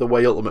compare the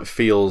way Ultimate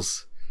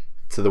feels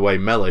to the way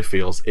Melee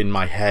feels in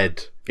my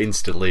head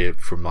instantly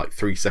from like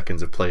 3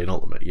 seconds of playing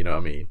Ultimate, you know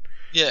what I mean?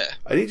 Yeah.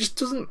 And it just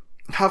doesn't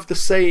have the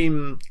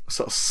same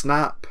sort of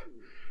snap,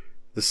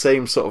 the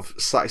same sort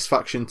of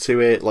satisfaction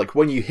to it. Like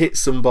when you hit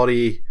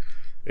somebody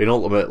in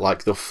Ultimate,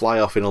 like they'll fly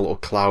off in a little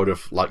cloud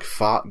of like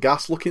fart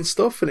gas looking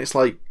stuff, and it's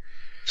like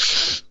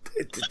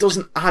it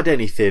doesn't add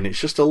anything. It's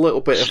just a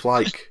little bit of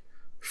like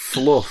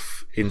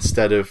fluff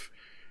instead of.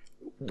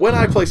 When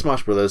I play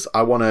Smash Brothers,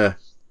 I want to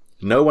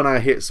know when I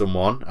hit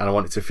someone, and I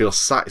want it to feel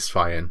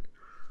satisfying.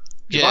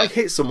 Yeah. If I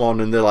hit someone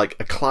and they're like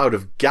a cloud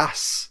of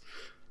gas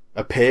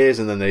appears,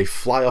 and then they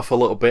fly off a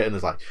little bit, and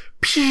there's like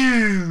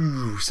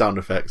pew sound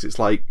effects. It's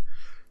like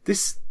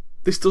this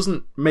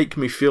doesn't make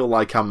me feel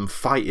like I'm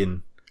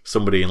fighting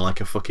somebody in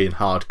like a fucking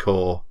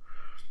hardcore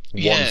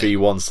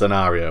 1v1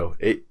 scenario.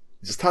 It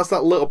just has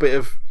that little bit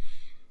of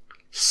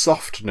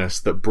softness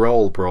that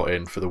Brawl brought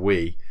in for the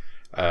Wii.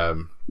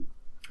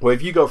 Where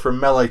if you go from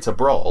Melee to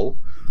Brawl,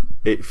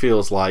 it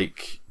feels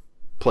like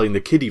playing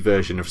the kiddie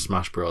version of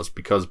Smash Bros.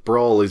 Because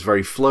Brawl is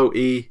very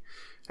floaty.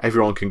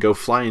 Everyone can go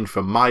flying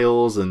for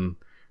miles and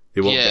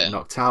they won't get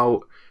knocked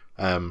out.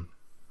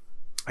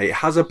 It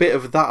has a bit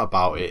of that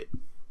about it,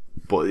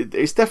 but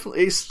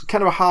it's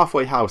kind of a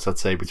halfway house, I'd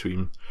say,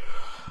 between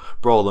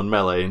Brawl and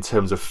Melee in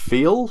terms of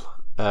feel.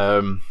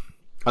 And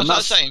I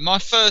was saying, in my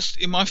first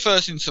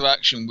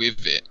interaction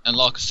with it, and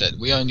like I said,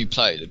 we only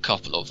played a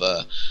couple of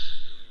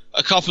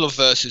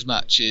versus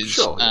matches,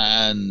 sure,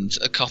 and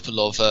a couple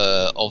of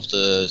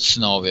the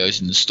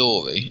scenarios in the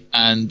story,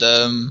 and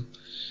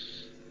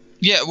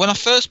when I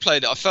first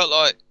played it, I felt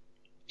like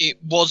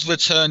it was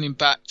returning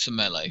back to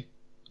Melee,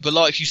 but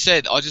like you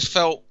said, I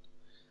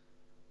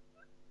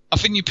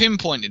think you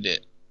pinpointed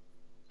it.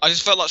 I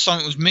just felt like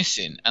something was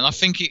missing, and I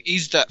think it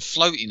is that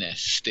floatiness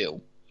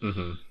still,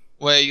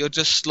 where you're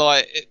just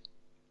like,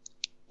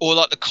 or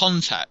like the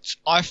contact.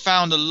 I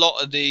found a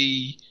lot of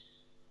the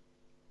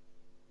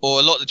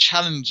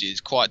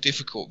challenges quite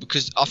difficult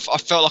because I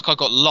felt like I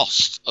got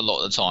lost a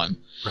lot of the time.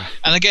 Right.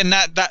 And again,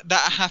 that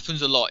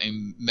happens a lot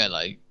in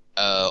Melee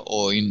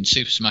or in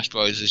Super Smash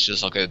Bros. It's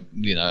just like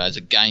as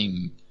a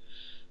game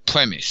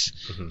premise,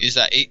 is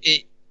that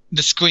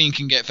the screen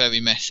can get very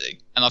messy,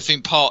 and I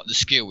think part of the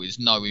skill is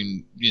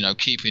knowing,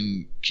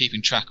 keeping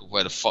track of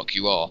where the fuck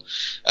you are.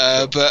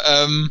 But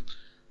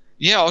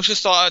I was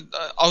just like,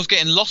 I was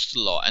getting lost a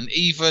lot, and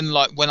even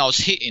like when I was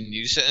hitting,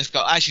 you sit and go,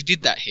 I actually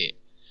did that hit.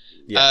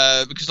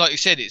 Yeah. Because like you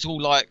said, it's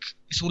all a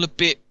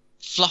bit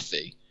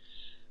fluffy.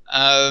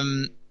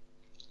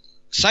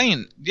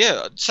 Saying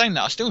that,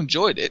 I still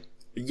enjoyed it.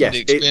 Yes, the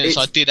experience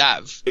I did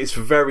have. It's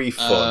very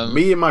fun.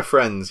 Me and my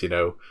friends,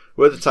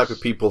 we're the type of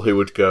people who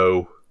would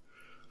go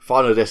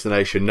Final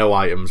Destination, no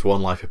items,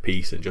 1 life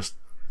apiece, and just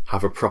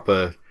have a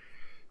proper.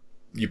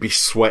 You'd be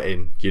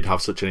sweating. You'd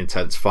have such an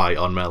intense fight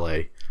on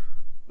Melee.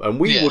 And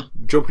we were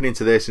jumping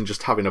into this and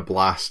just having a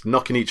blast,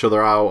 knocking each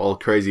other out all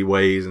crazy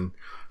ways and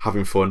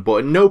having fun. But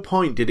at no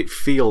point did it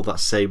feel that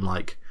same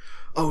like,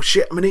 oh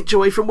shit, I'm an inch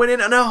away from winning,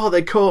 and oh,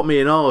 they caught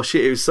me, and oh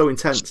shit, it was so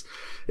intense.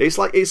 It's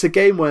like, it's a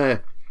game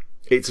where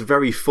it's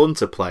very fun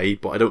to play,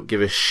 but I don't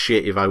give a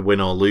shit if I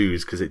win or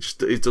lose, because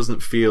it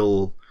doesn't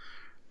feel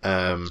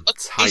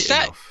tight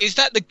enough. Is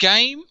that the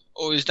game,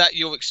 or is that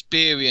your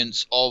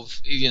experience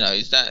of,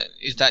 is that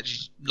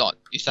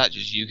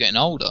just you getting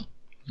older?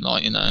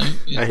 Like,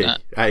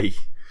 Hey.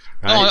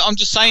 No, I'm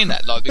just saying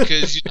that, like,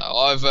 because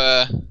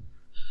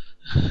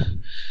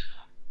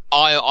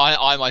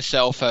I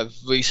myself have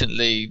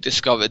recently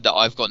discovered that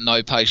I've got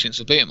no patience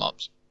for beat 'em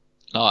ups.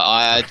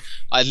 Like,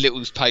 I had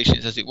little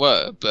patience, as it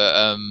were,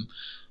 but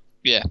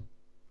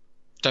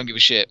don't give a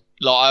shit.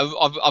 Like,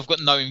 I've got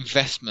no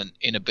investment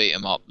in a beat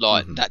 'em up.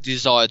 Like, that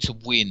desire to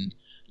win,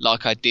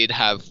 like I did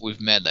have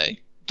with Melee,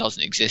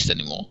 doesn't exist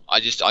anymore.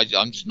 I'm just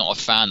not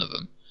a fan of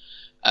them.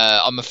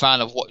 I'm a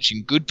fan of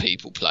watching good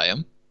people play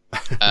them.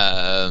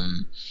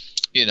 I'm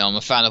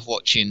a fan of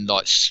watching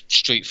like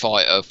Street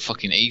Fighter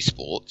fucking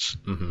esports.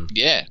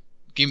 Yeah,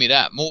 give me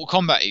that.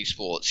 Mortal Kombat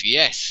esports,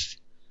 yes.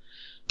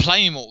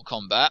 Playing Mortal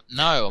Kombat,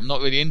 no, I'm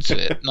not really into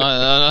it.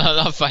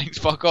 No, thanks,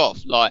 fuck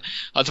off. Like,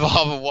 I'd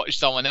rather watch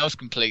someone else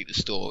complete the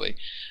story.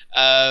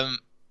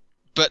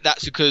 But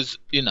that's because,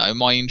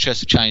 my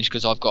interests have changed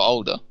because I've got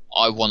older.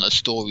 I want a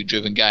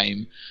story-driven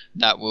game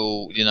that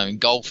will,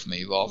 engulf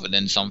me, rather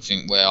than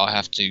something where I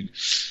have to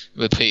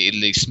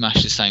repeatedly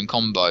smash the same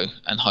combo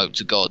and hope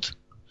to God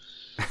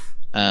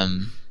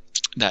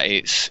that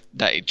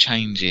it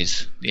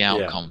changes the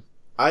outcome.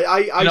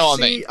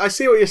 I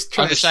see what you're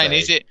trying to say. I'm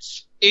just saying,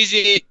 is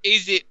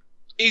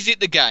it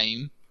the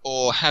game,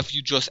 or have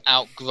you just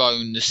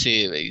outgrown the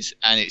series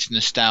and it's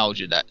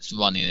nostalgia that's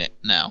running it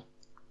now?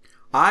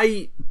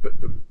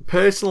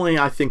 Personally,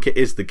 I think it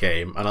is the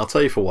game, and I'll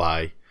tell you for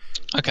why.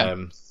 Okay.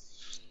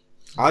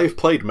 I've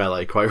played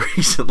Melee quite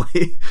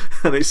recently,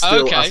 and it's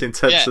still as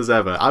intense as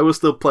ever. I will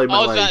still play Melee.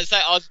 I was about to say,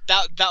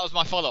 that was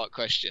my follow-up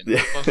question.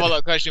 Yeah. My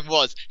follow-up question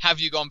was, have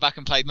you gone back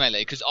and played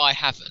Melee? Because I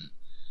haven't.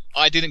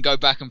 I didn't go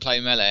back and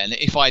play Melee, and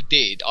if I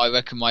did, I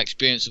reckon my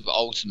experience of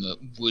Ultimate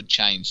would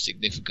change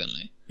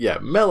significantly. Yeah,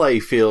 Melee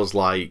feels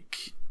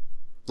like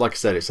I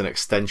said, it's an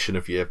extension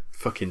of your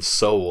fucking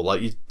soul.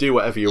 Like, you do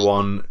whatever you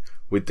want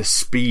with the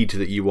speed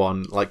that you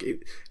want. Like,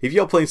 if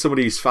you're playing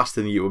somebody who's faster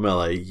than you with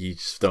Melee, you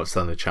just don't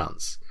stand a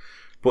chance.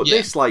 But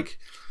this, like,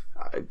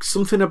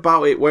 something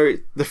about it where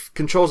the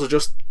controls are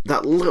just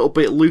that little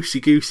bit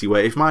loosey-goosey,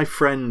 where if my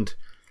friend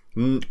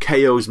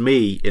KOs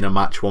me in a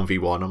match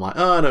 1v1, I'm like,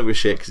 oh, I don't give a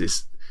shit, because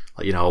it's,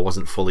 like, you know, I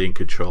wasn't fully in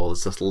control.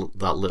 It's just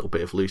that little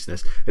bit of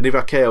looseness. And if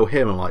I KO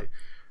him, I'm like,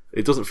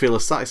 it doesn't feel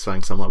as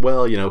satisfying. So I'm like,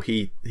 well, you know,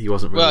 he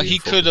wasn't really. Well, he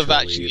could have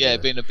actually,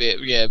 been a bit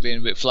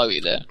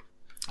floaty there.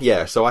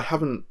 Yeah, so I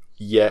haven't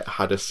yet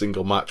had a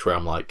single match where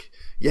I'm like,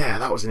 yeah,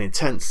 that was an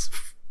intense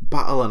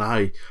battle and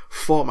I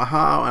fought my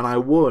heart out and I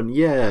won,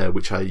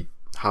 which I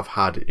have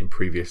had in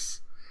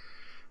previous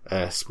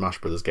Smash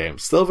Brothers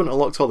games. Still haven't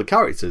unlocked all the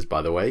characters,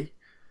 by the way.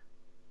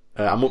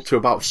 I'm up to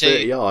about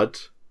 30 odd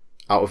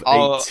out of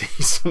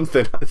 80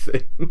 something, I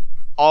think.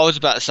 I was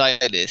about to say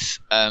this.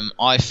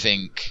 I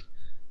think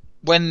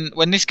when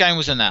this game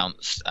was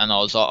announced and I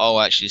was like, oh,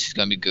 actually this is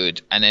going to be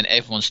good, and then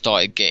everyone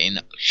started getting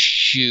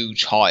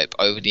huge hype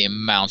over the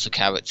amount of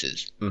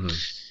characters,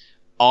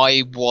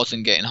 I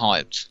wasn't getting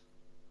hyped.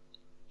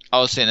 I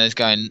was sitting there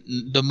going,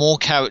 the more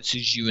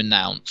characters you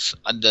announce,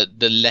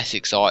 the less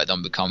excited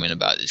I'm becoming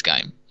about this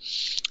game.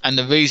 And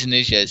the reason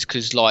is, is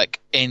because, like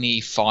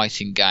any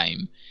fighting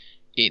game,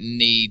 it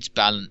needs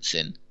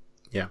balancing.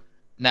 Yeah.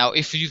 Now,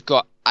 if you've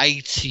got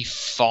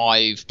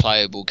 85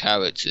 playable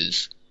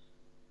characters,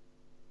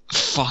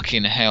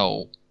 fucking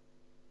hell,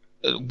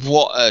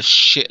 what a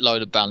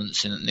shitload of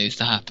balancing that needs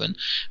to happen.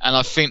 And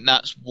I think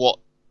that's what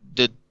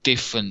the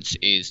difference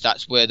is.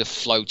 That's where the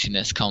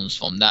floatiness comes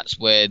from. That's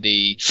where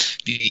the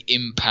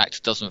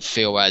impact doesn't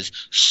feel as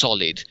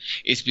solid.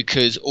 It's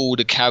because all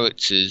the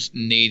characters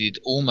needed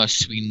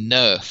almost to be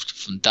nerfed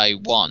from day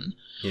one.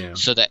 Yeah.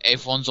 So that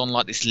everyone's on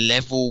like this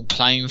level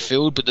playing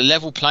field, but the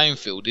level playing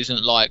field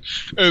isn't like,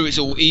 oh, it's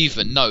all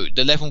even. No,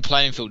 the level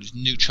playing field is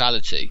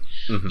neutrality.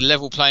 The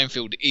level playing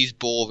field is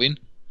boring,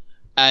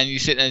 and you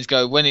sit there and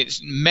go, when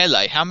it's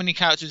Melee, how many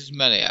characters does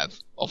Melee have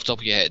off the top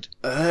of your head?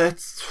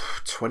 It's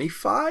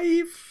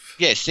 25.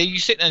 Yeah, see, you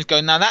sit there and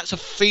go, now that's a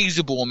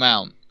feasible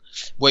amount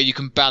where you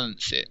can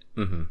balance it.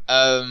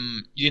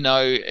 You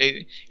know,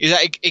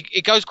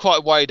 it goes quite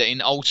a way that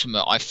in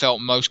Ultimate I felt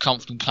most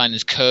comfortable playing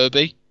as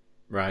Kirby.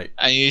 Right.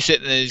 And you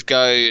sit there and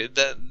go,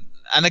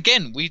 and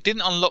again, we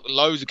didn't unlock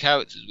loads of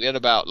characters. We had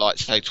about, like,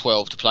 say,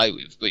 12 to play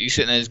with. But you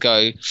sit there and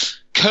go,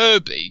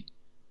 Kirby.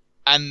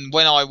 And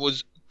when I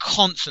was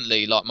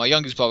constantly, like, my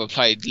youngest brother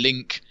played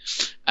Link,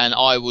 and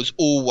I was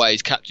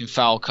always Captain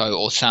Falco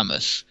or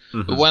Samus.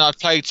 But when I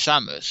played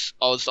Samus,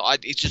 I was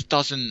like, it just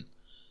doesn't.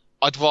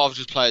 I'd rather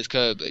just play as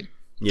Kirby.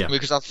 Yeah.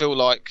 Because I feel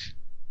like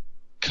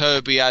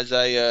Kirby as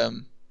a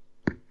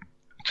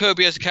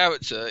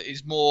character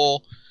is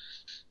more,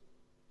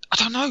 I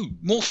don't know,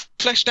 more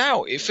fleshed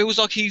out. It feels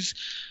like he's,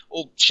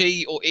 or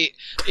she, or it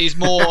is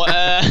more.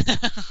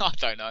 I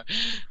don't know.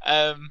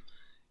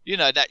 You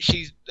know, that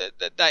she's that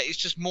it's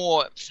just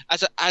more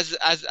as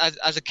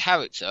a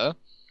character.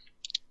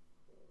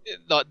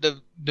 Like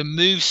the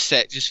move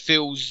set just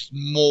feels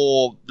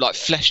more like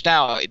fleshed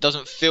out. It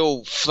doesn't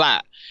feel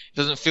flat. It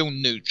doesn't feel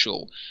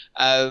neutral.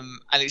 And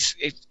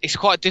it's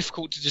quite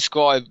difficult to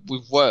describe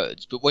with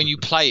words. But when you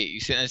play it, you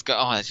sit there and go,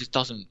 oh, it just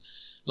doesn't.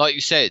 Like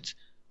you said,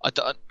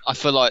 I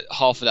feel like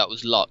half of that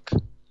was luck.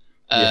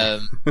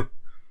 And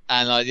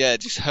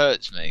it just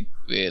hurts me,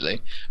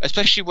 really.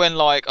 Especially when,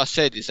 like I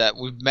said, is that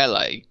with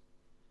Melee,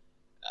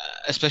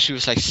 especially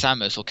with, say,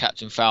 Samus or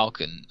Captain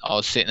Falcon, I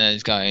was sitting there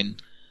and going,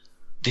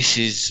 this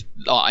is,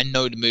 like, I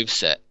know the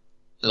moveset.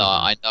 Like,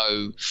 I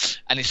know,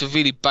 and it's a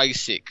really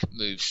basic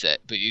moveset,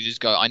 but you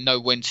just go, I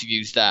know when to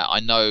use that. I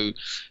know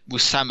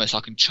with Samus, I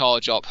can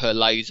charge up her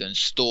laser and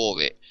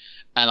store it,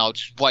 and I'll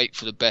just wait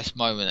for the best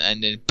moment,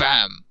 and then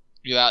bam,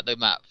 you're out the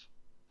map.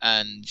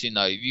 And, you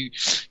know,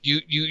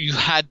 you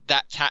had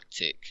that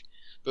tactic,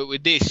 but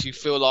with this, you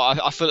feel like,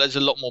 I feel like there's a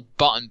lot more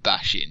button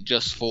bashing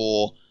just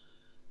for,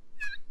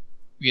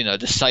 you know,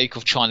 the sake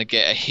of trying to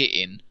get a hit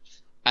in.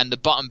 And the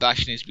button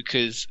bashing is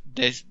because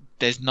there's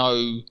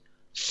no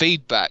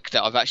feedback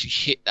that I've actually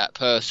hit that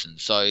person,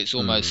 so it's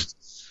almost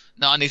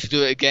no, I need to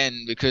do it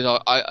again because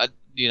I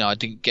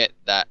didn't get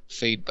that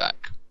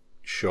feedback.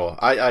 Sure,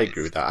 I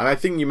agree with that, and I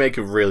think you make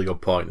a really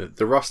good point that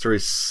the roster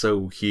is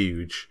so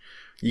huge.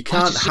 You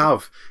can't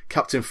have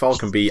Captain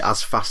Falcon be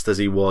as fast as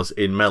he was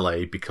in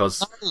Melee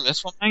because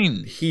that's what I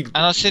mean.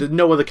 There's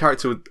no other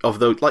character of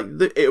those, like,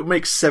 it would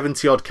make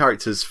 70 odd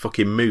characters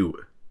fucking moot.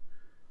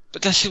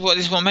 But this is what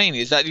I mean,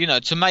 is that, you know,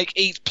 to make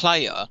each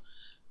player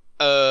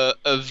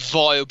a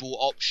viable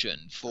option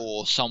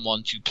for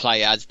someone to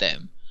play as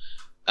them,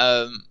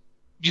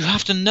 you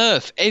have to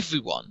nerf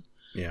everyone.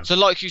 Yeah. So,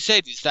 like you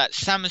said, it's that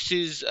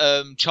Samus's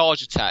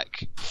charge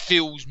attack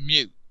feels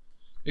mute.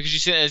 Because you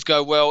sit there and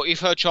go, well, if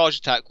her charge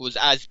attack was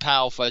as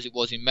powerful as it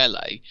was in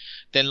Melee,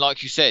 then,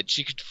 like you said,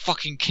 she could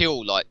fucking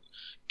kill, like,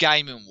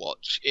 Game &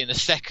 Watch in a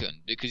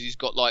second because he's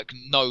got, like,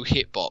 no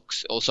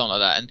hitbox or something like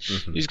that. And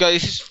he's going,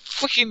 this is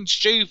fucking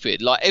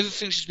stupid. Like,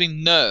 everything's just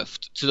been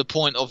nerfed to the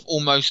point of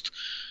almost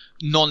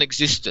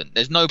non-existent.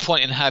 There's no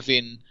point in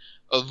having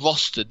a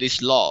roster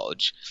this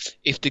large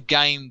if the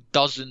game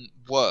doesn't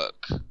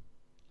work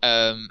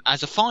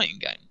as a fighting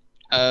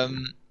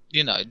game.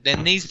 You know, there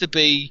needs to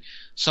be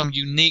some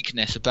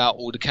uniqueness about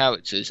all the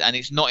characters, and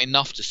it's not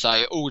enough to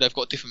say, oh, they've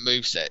got different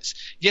movesets.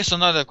 Yes, I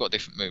know they've got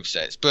different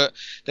movesets, but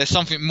there's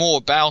something more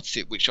about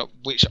it which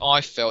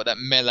I felt that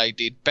Melee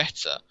did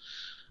better,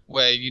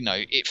 where, you know,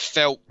 it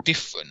felt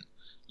different.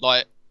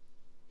 Like,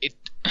 it...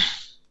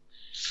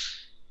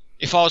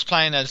 If I was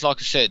playing as, like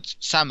I said,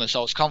 Samus, I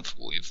was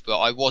comfortable with, but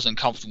I wasn't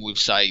comfortable with,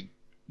 say,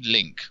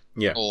 Link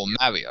or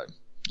Mario.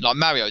 Like,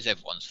 Mario's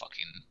everyone's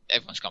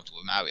comfortable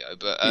with Mario,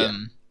 but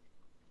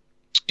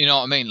you know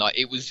what I mean? Like,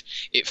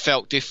 it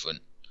felt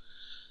different.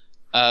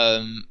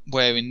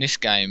 Where in this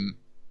game,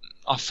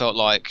 I felt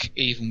like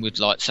even with,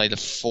 like, say, the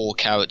 4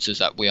 characters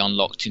that we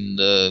unlocked in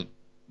the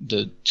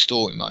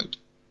story mode,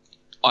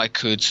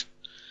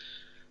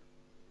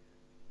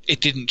 it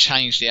didn't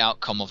change the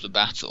outcome of the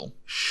battle.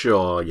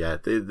 Sure, yeah,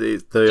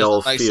 they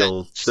all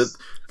feel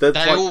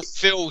they all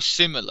feel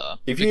similar.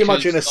 If you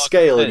imagine a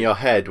scale in your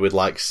head with,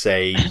 like,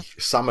 say,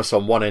 Samus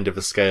on one end of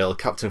the scale,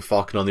 Captain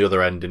Falcon on the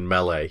other end in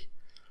Melee.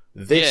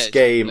 This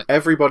game,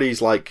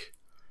 everybody's, like,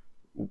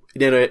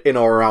 in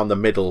or around the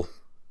middle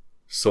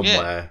somewhere.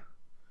 Yeah.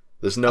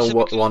 There's no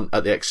one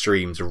at the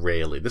extremes,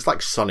 really. There's,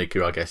 like, Sonic,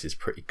 who I guess is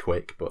pretty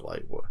quick, but,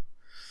 like,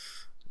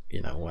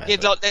 you know, whatever.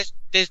 Yeah, like,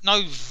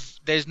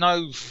 there's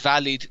no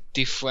valid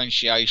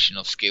differentiation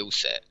of skill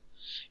set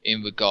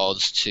in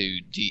regards to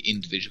the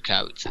individual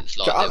characters.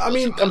 Like, I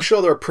mean, I'm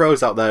sure there are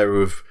pros out there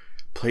who've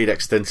played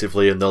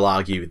extensively and they'll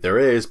argue there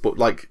is, but,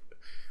 like,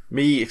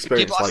 me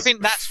experience, I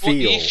think that's what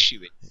the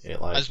issue is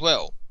as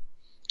well.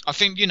 I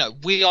think, you know,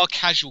 we are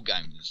casual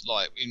gamers,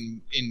 like,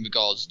 in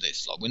regards to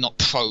this. Like, we're not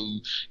pro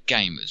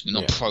gamers, we're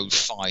not pro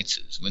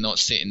fighters, we're not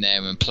sitting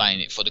there and playing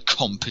it for the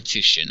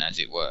competition, as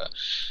it were.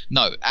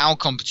 No, our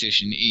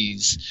competition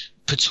is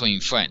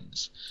between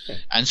friends.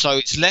 And so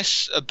it's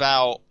less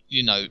about,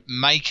 you know,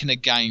 making a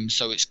game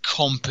so it's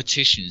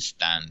competition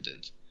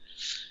standard.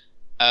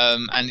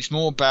 And it's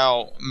more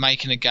about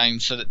making a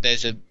game so that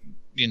there's a,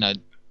 you know,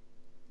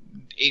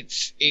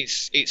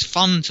 it's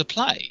fun to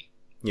play.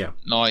 Yeah.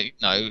 Like,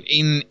 you know,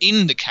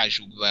 in the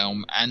casual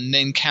realm, and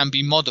then can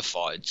be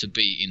modified to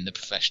be in the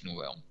professional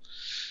realm.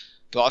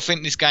 But I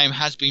think this game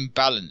has been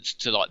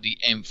balanced to, like, the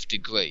nth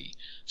degree,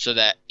 so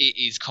that it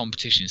is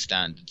competition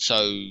standard.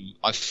 So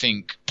I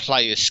think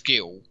player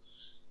skill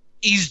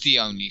is the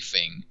only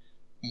thing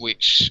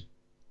which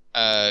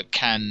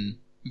can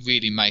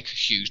really make a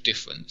huge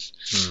difference.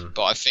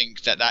 But I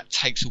think that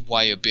takes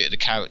away a bit of the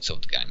character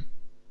of the game.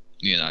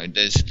 You know,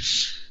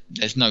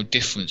 there's no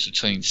difference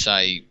between,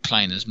 say,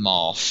 playing as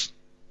Marth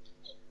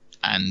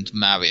and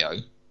Mario.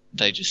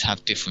 They just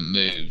have different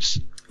moves.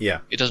 Yeah.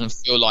 It doesn't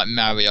feel like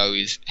Mario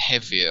is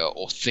heavier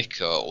or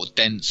thicker or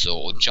denser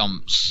or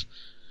jumps,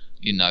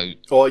 you know.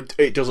 Or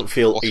it doesn't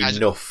feel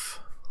enough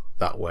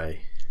that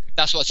way.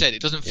 That's what I said.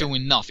 It doesn't feel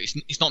enough.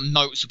 It's not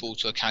noticeable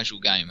to a casual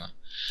gamer.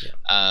 Yeah.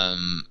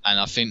 And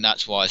I think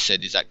that's why I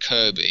said is that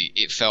Kirby,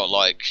 it felt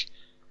like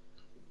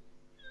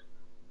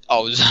I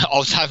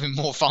was having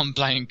more fun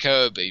playing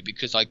Kirby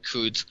because I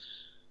could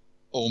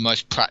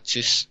almost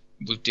practice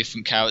with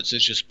different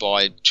characters just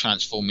by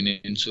transforming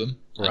into them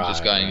and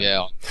just going,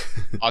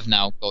 I've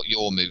now got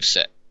your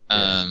moveset.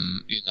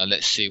 You know,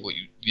 let's see what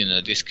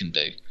this can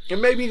do.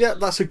 And maybe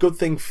that's a good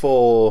thing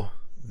for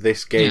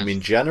this game in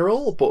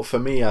general, but for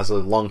me as a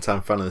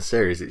long-time fan of the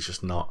series, it's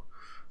just not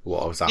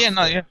what I was after.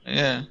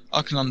 Yeah,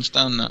 I can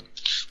understand that.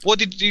 What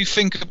did you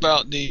think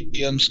about the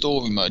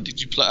story mode?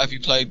 Have you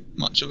played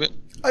much of it?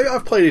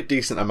 I've played a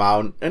decent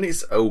amount, and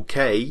it's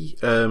okay.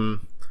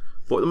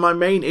 But my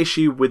main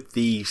issue with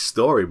the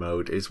story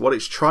mode is what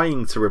it's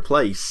trying to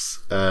replace.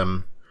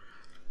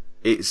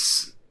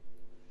 It's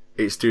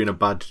doing a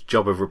bad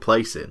job of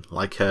replacing.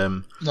 Like,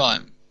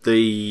 right.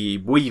 The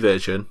Wii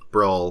version,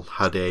 Brawl,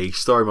 had a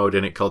story mode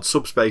in it called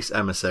Subspace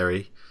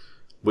Emissary,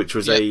 which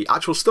was a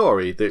actual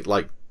story that,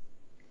 like,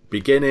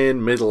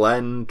 beginning, middle,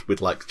 end,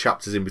 with, like,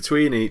 chapters in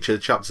between, and each of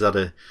the chapters had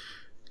a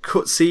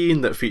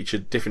cutscene that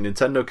featured different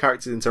Nintendo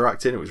characters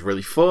interacting. It was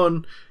really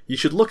fun. You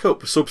should look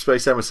up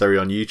Subspace Emissary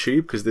on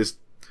YouTube, because there's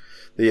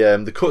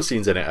the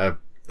cutscenes in it are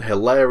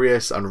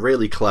hilarious and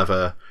really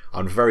clever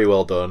and very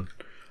well done.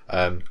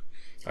 And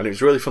it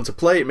was really fun to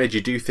play. It made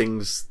you do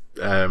things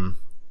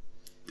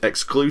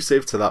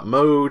exclusive to that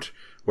mode,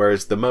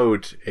 whereas the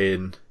mode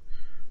in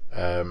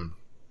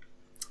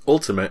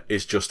Ultimate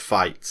is just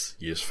fights.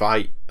 You just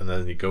fight, and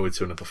then you go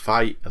into another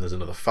fight, and there's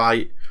another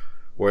fight.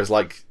 Whereas,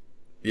 like,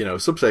 you know,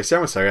 Subspace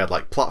Emissary had,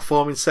 like,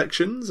 platforming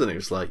sections, and it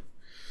was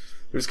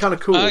kind of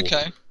cool.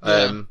 Okay.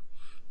 Yeah.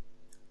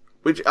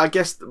 Which I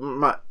guess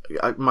my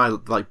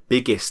like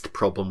biggest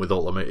problem with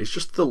Ultimate is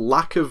just the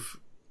lack of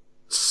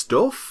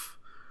stuff.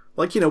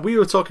 Like, you know, we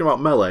were talking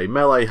about Melee.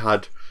 Melee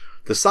had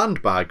the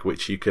sandbag,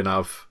 which you can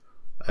have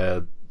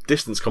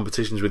distance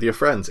competitions with your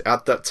friends. It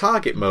had that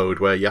target mode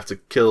where you have to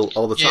kill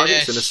all the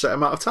targets in a set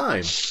amount of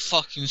time.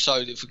 Fucking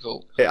so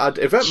difficult. It had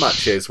event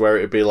matches where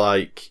it'd be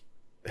like,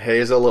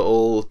 here's a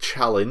little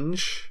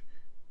challenge,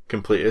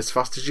 complete it as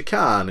fast as you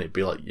can. It'd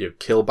be like, you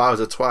kill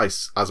Bowser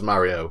twice as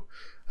Mario.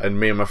 And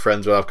me and my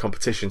friends would have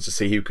competitions to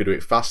see who could do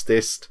it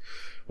fastest.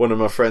 One of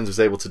my friends was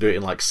able to do it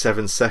in like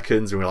 7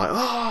 seconds, and we were like,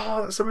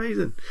 oh, that's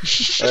amazing.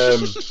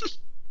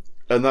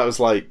 And that was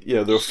like, you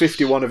know, there were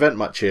 51 event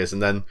matches,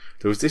 and then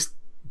there was this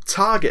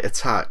target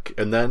attack,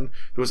 and then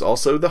there was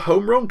also the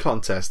home run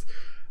contest,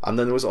 and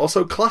then there was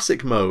also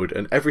classic mode,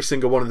 and every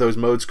single one of those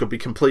modes could be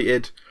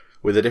completed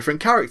with a different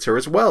character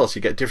as well, so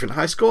you get different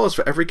high scores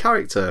for every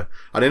character.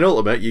 And in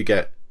Ultimate, you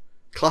get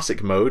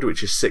classic mode,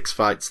 which is 6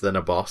 fights, then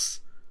a boss,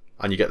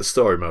 and you get the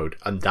story mode,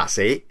 and that's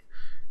it.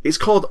 It's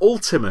called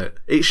Ultimate.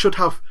 It should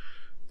have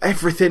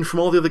everything from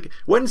all the other...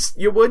 When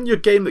your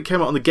game that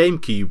came out on the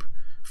GameCube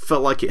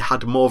felt like it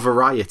had more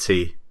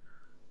variety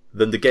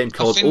than the game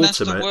called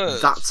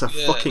Ultimate, that's a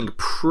fucking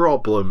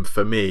problem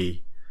for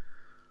me.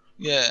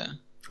 Yeah.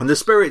 And the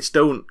spirits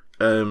don't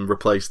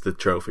replace the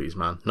trophies,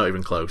 man. Not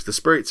even close. The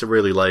spirits are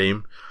really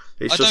lame.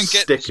 It's just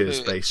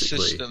stickers,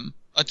 basically. System.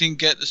 I didn't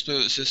get the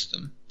spirit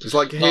system. It's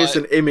like, here's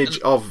an image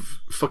of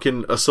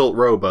fucking Assault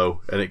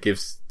Robo, and it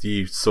gives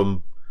you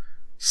some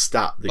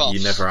stat that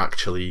you never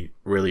actually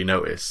really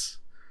notice.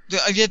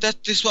 Yeah,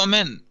 that's what I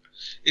meant.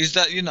 Is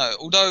that, you know,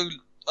 although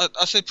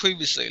I said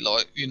previously,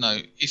 like, you know,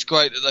 it's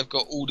great that they've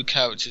got all the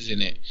characters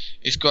in it.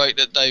 It's great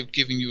that they've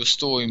given you a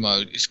story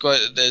mode. It's great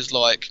that there's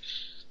like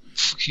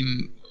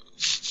fucking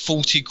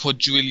 40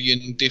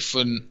 quadrillion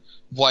different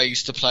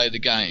ways to play the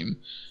game.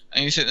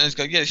 And you sit there and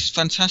go, yeah, this is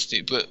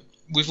fantastic, but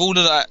with all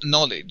of that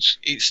knowledge,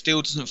 it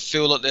still doesn't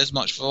feel like there's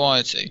much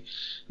variety.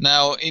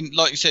 Now,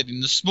 like you said,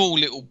 in the small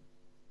little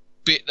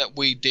bit that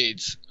we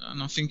did,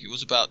 and I think it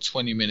was about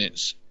 20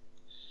 minutes,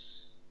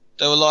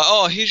 they were like,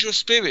 oh, here's your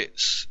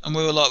spirits. And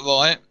we were like,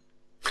 right.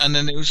 And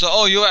then it was like,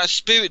 oh, you're at a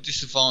spirit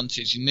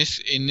disadvantage in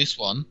this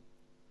one.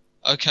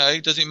 Okay,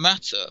 does it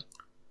matter?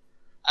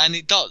 And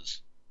it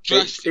does.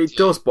 It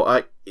does,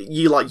 but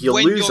you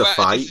lose a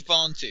fight,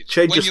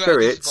 change your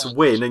spirits,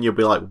 win, and you'll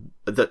be like,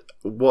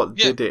 what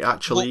did it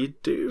actually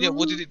do? Yeah,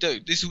 what did it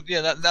do?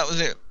 That was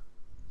it.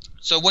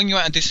 So when you're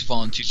at a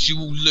disadvantage, you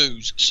will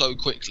lose so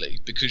quickly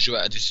because you're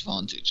at a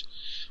disadvantage.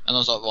 And I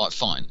was like, right,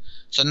 fine.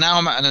 So now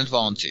I'm at an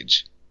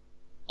advantage.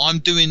 I'm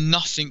doing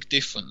nothing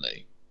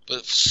differently,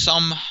 but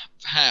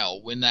somehow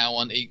we're now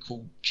on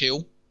equal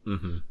kill.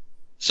 Mm-hmm.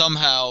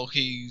 Somehow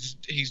he's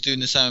doing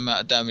the same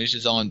amount of damage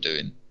as I'm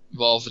doing,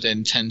 rather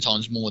than 10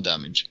 times more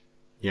damage.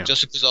 Yeah.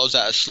 Just because I was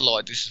at a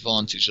slight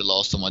disadvantage the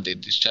last time I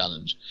did this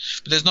challenge.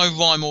 But there's no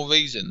rhyme or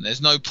reason.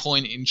 There's no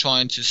point in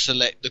trying to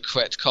select the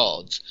correct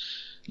cards.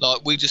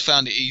 Like, we just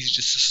found it easy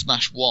just to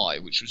smash Y,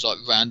 which was like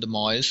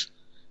randomize,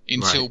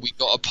 until we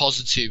got a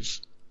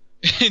positive...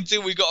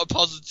 until we got a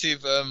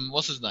positive,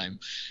 what's his name?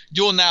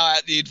 You're now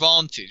at the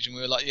advantage, and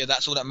we were like, yeah,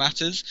 that's all that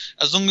matters.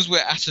 As long as we're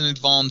at an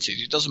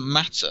advantage, it doesn't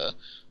matter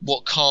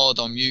what card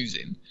I'm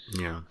using.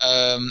 Yeah.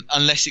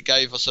 Unless it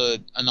gave us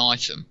an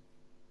item.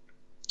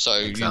 So,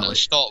 exactly. You know,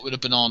 start with a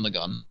banana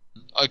gun.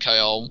 Okay,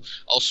 I'll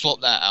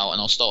swap that out and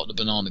I'll start with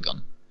the banana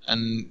gun.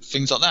 And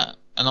things like that.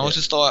 And I was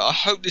just like, I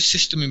hope this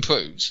system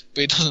improves,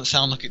 but it doesn't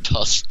sound like it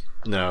does.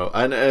 No,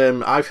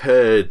 and I've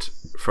heard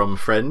from a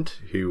friend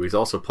who is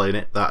also playing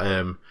it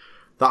that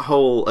that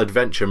whole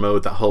adventure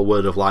mode, that whole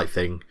Word of Light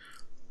thing,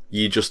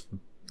 you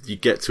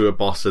get to a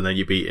boss and then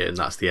you beat it and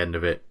that's the end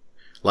of it.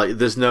 Like,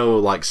 there's no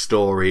like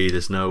story,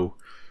 there's no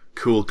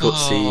cool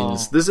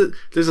cutscenes.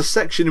 There's a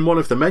section in one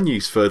of the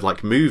menus for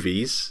like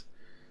movies,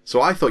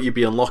 so I thought you'd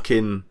be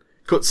unlocking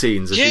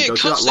cutscenes as you go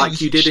through that, like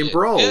you did in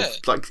Brawl,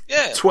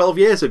 12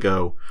 years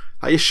ago.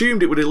 I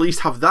assumed it would at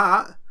least have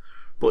that,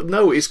 but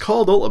no, it's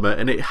called Ultimate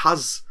and it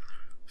has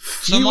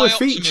fewer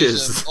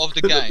features of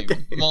the game.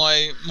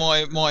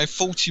 my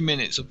 40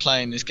 minutes of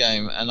playing this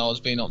game, and I was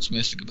being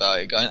optimistic about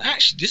it, going,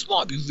 actually, this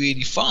might be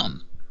really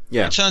fun.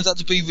 Yeah. It turns out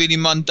to be really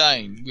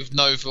mundane with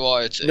no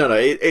variety. No,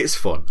 it's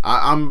fun.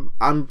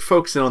 I'm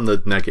focusing on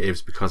the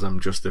negatives because I'm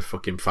just a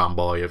fucking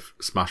fanboy of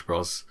Smash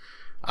Bros.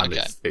 And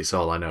it's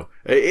all I know.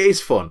 It is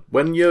fun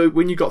when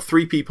you got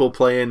 3 people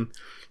playing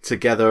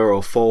together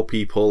or 4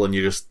 people and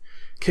you're just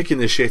kicking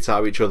the shit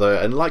out of each other.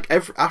 And like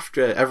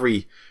after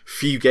every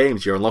few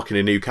games, you're unlocking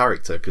a new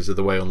character because of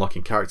the way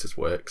unlocking characters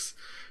works.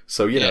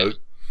 So you know,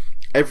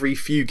 every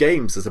few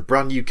games there's a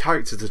brand new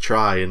character to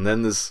try, and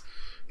then there's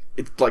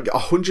like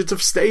hundreds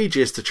of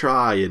stages to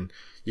try, and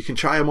you can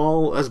try them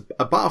all as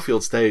a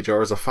battlefield stage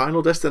or as a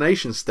final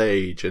destination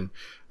stage, and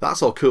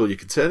that's all cool. You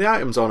can turn the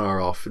items on or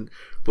off,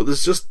 but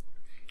there's just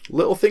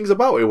little things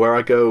about it where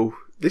I go,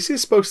 this is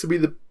supposed to be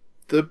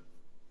the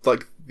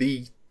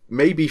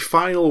maybe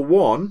final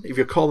one. If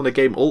you're calling a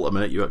game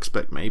Ultimate, you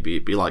expect maybe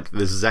it'd be like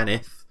the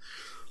Zenith,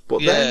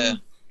 but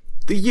then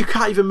You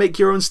can't even make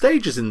your own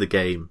stages in the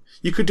game.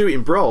 You could do it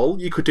in Brawl,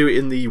 you could do it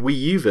in the Wii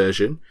U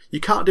version. You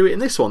can't do it in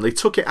this one. They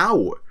took it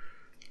out.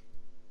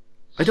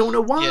 I don't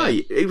know why.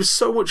 Yeah. It was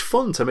so much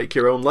fun to make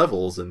your own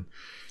levels and.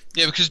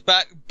 Yeah, because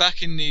back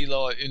in the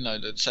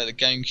let's say the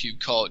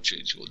GameCube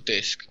cartridge or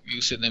disc, you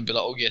sit there and be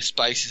like, oh yeah,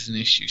 space is an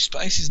issue.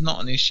 Space is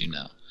not an issue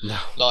now. No.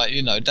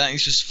 That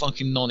is just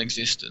fucking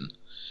non-existent.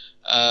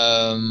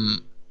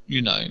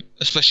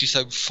 Especially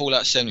so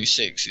Fallout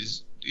 76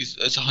 is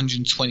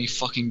 120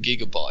 fucking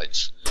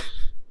gigabytes.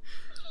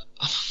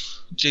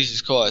 Jesus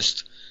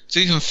Christ. To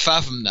even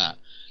fathom that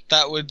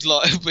would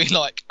be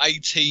like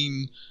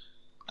 18.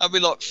 That'd be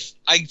like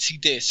 80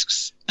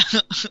 discs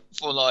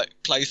for like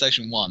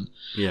PlayStation 1.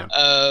 Yeah.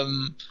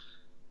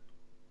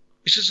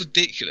 It's just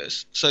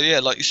ridiculous. So yeah,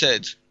 like you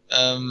said,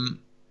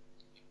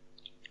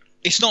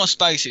 it's not a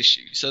space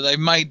issue. So they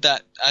made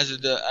that as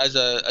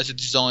a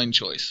design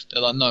choice.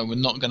 They're like, no, we're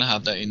not going to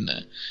have that in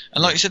there.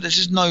 And like you said, there's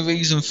just no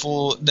reason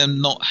for them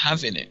not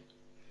having it.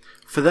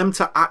 For them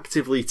to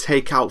actively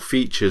take out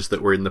features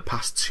that were in the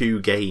past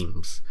 2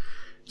 games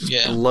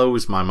just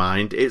blows my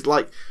mind. It's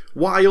like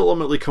what I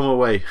ultimately come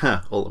away.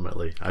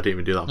 Ultimately, I didn't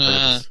even do that on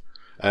purpose.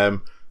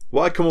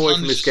 What I come away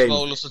from this game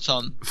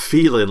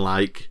feeling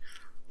like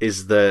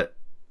is that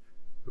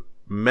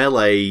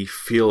Melee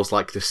feels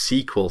like the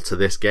sequel to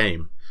this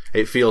game.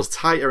 It feels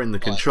tighter in the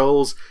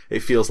controls. It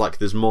feels like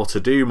there's more to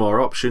do,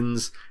 more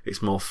options.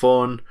 It's more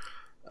fun.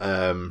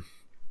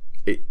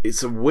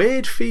 It's a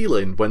weird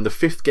feeling when the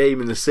 5th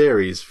game in the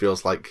series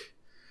feels like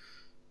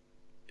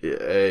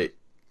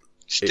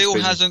still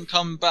hasn't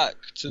come back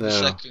to the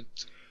second.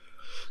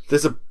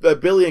 There's a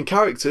billion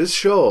characters,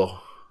 sure,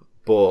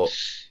 but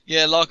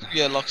like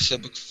I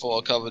said before,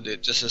 I covered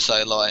it just to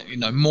say,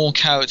 more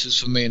characters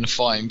for me in a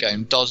fighting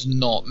game does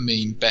not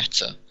mean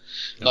better.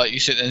 Yeah. Like you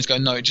sit there and go,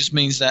 no, it just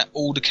means that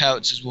all the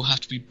characters will have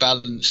to be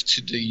balanced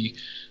to the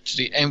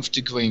nth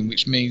degree,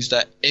 which means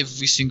that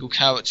every single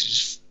character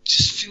just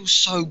feels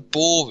so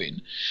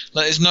boring.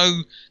 Like there's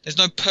no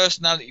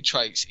personality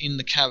traits in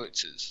the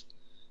characters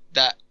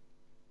that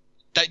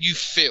you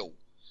feel.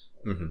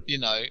 Mm-hmm.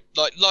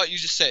 Like you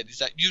just said, is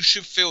that you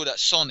should feel that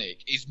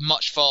Sonic is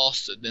much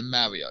faster than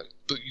Mario,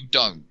 but you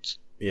don't.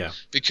 Yeah.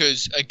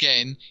 Because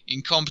again,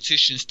 in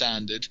competition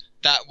standard,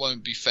 that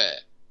won't be fair.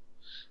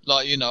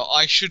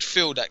 I should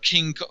feel that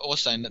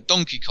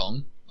Donkey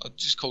Kong. I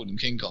just called him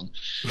King Kong.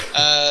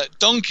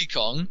 Donkey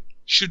Kong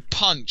should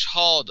punch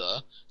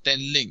harder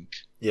than Link.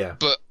 Yeah.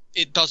 But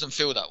it doesn't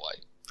feel that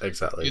way.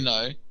 Exactly.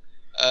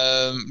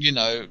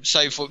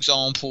 Say for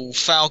example,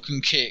 Falcon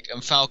Kick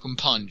and Falcon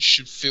Punch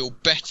should feel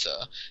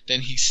better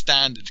than his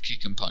standard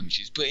kick and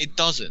punches, but it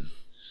doesn't.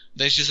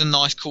 There's just a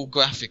nice cool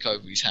graphic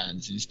over his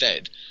hands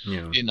instead.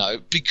 Yeah.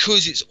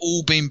 Because it's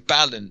all been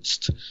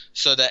balanced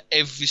so that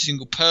every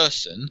single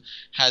person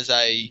has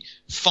a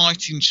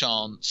fighting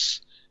chance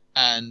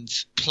and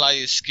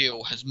player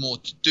skill has more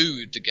to do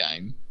with the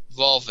game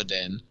rather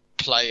than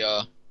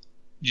player,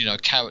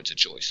 character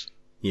choice.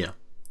 Yeah.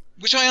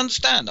 Which I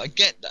understand, I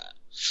get that.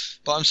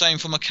 But I'm saying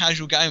from a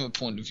casual gamer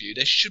point of view,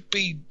 there should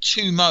be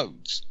 2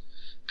 modes.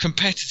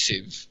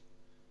 Competitive,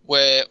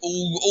 where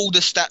all the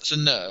stats are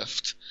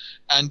nerfed,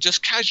 and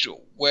just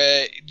casual,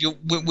 where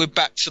we're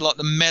back to like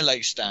the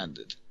Melee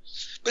standard.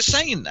 But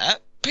saying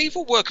that,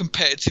 people were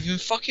competitive in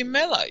fucking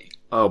Melee.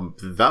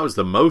 That was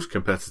the most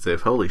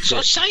competitive, holy shit. So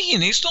I'm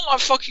saying, it's not like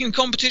fucking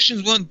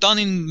competitions weren't done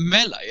in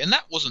Melee, and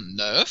that wasn't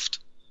nerfed.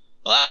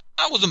 That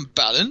wasn't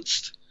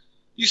balanced.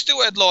 You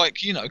still had,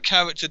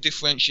 character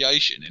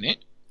differentiation in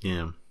it.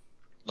 Yeah.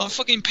 Like,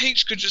 fucking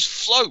Peach could just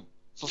float,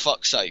 for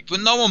fuck's sake, but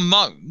no one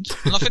moaned.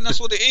 And I think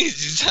that's what it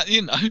is that,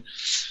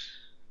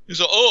 it's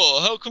like, oh,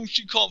 how come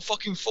she can't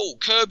fucking fall?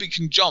 Kirby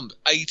can jump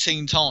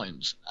 18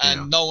 times,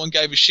 and no one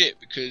gave a shit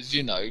because,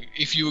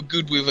 if you were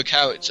good with a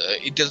character,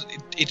 it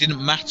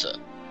didn't matter.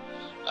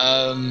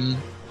 I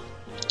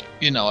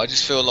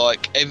just feel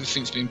like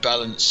everything's been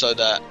balanced so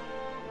that,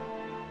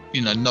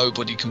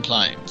 nobody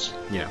complains.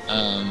 Yeah.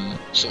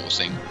 Sort of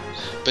thing.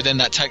 But then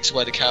that takes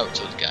away the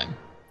character of the game.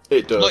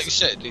 It does. Like you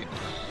said,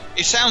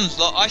 it sounds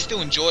like I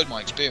still enjoyed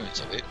my experience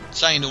of it.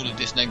 Saying all of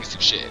this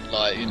negative shit,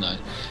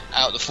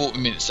 out of the 40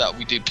 minutes that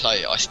we did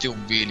play it, I still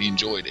really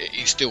enjoyed it.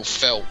 It still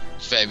felt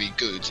very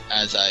good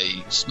as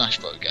a Smash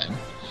Bros. Game.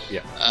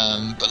 Yeah.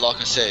 But like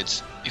I said,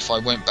 if I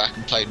went back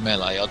and played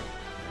Melee, I'd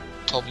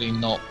probably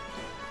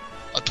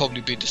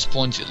be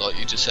disappointed, like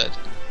you just said.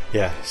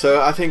 Yeah,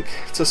 so I think,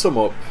 to sum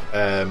up,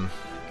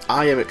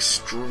 I am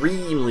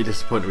extremely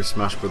disappointed with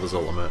Smash Bros.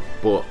 Ultimate,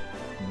 but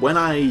when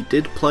I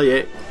did play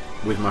it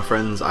with my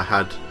friends, I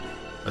had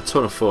a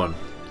ton of fun.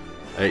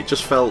 It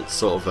just felt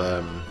sort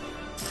of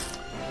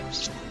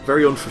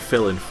very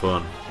unfulfilling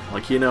fun.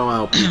 Like,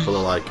 how people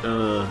are like,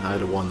 I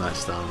had a one night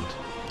stand.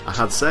 I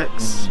had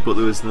sex, but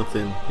there was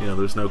nothing, there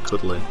was no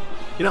cuddling.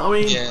 You know what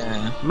I mean?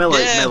 Yeah.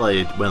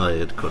 Melee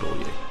would cuddle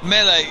you.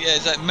 Melee, yeah,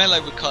 it's like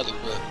Melee would cuddle,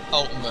 but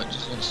Ultimate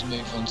just wants to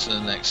move on to the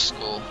next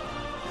score.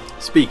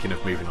 Speaking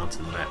of moving on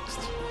to the next.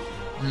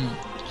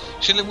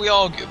 Shouldn't we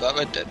argue about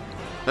Red Dead?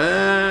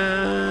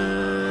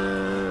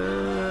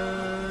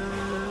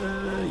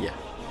 Yeah.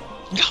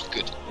 Oh, good.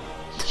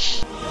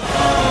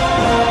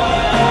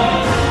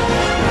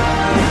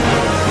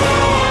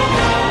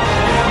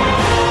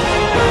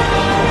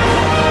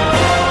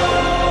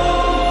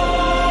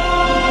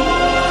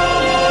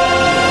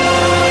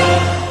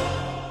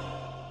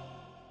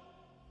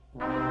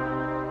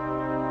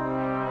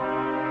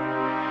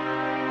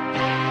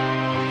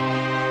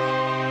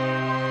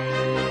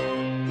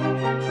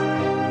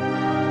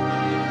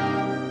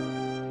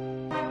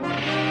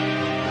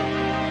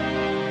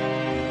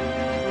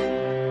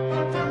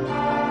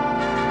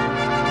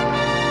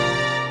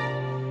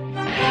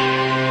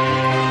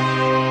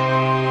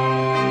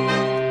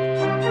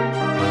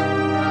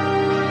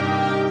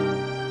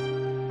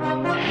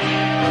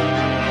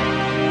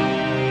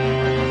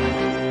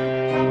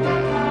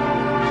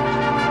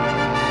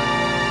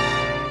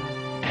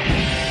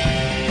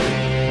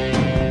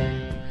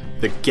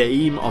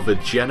 game of a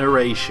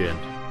generation.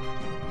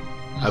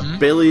 A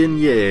billion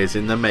years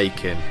in the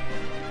making.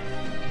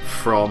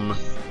 From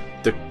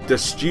the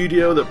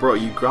studio that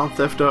brought you Grand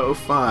Theft Auto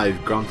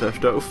 5, Grand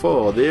Theft Auto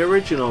 4, the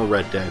original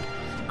Red Dead,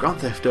 Grand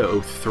Theft Auto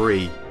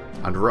 3,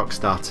 and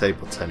Rockstar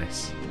Table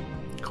Tennis,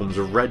 comes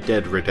Red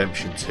Dead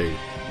Redemption 2.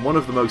 One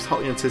of the most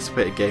hotly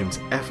anticipated games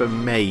ever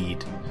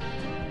made.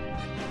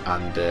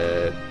 And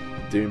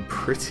doing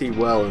pretty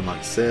well in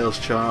like sales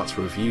charts,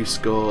 review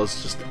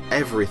scores, just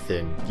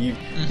everything.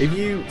 If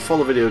you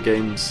follow video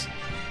games,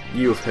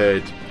 you have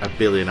heard a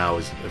billion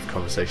hours of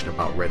conversation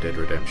about Red Dead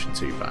Redemption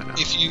 2 by now.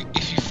 If you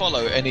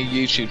follow any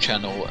YouTube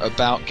channel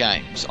about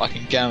games, I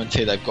can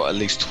guarantee they've got at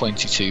least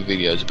 22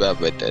 videos about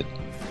Red Dead.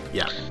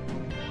 Yeah.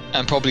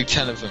 And probably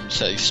 10 of them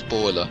say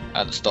spoiler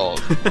at the start.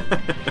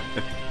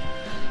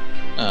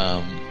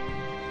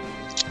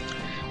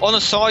 On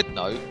a side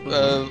note,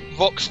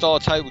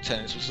 Rockstar Table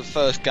Tennis was the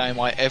first game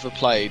I ever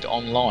played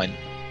online.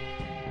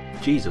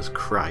 Jesus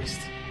Christ.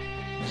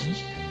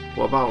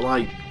 What about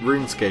like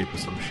RuneScape or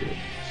some shit?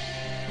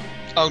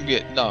 Oh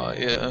yeah, no,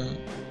 yeah.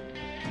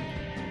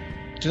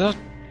 Did I?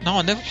 No,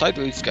 I never played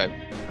RuneScape.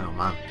 Oh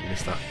man, you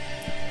missed that.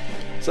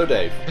 So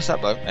Dave, What's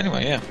that, Bo?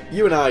 Anyway, yeah.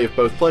 You and I have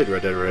both played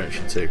Red Dead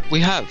Redemption 2. We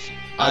have,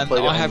 and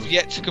I have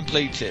yet to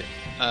complete it.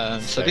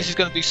 So this is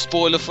going to be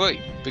spoiler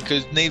free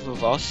because neither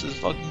of us has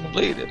fucking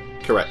completed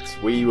it. Correct.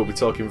 We will be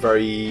talking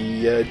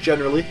very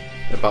generally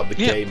about the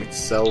game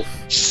itself.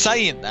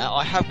 Saying that,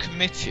 I have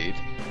committed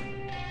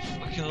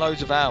fucking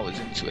loads of hours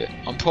into it.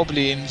 I'm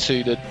probably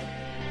into the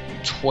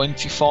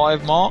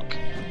 25 mark.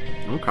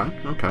 Okay.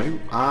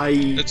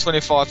 The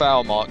 25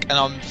 hour mark, and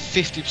I'm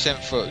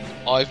 50% through.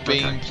 I've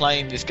been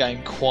playing this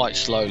game quite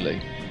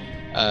slowly.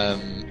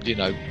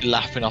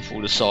 Lapping up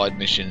all the side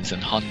missions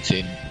and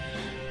hunting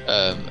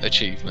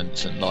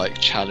achievements and like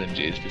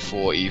challenges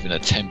before even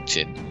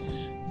attempting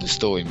the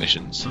story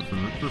missions.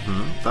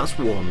 That's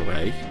one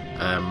way.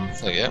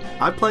 So yeah,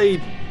 I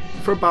played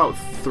for about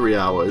 3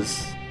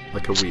 hours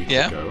like a week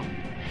ago.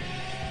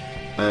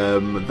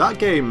 That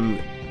game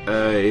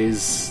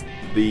is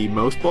the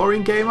most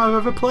boring game I've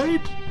ever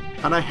played,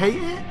 and I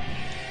hate it.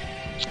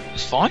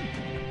 It's fine.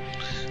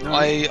 No.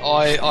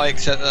 I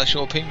accept that's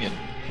your opinion.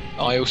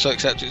 I also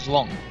accept it's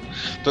wrong,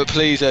 but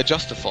please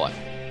justify.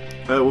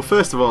 Well,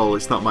 first of all,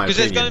 it's not my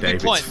opinion,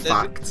 Dave. It's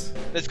fact.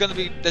 There's going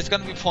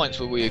to be points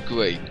where we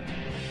agree.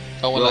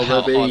 I want to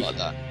highlight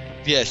that.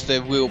 Yes,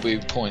 there will be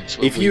points.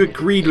 Where if you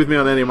agreed with me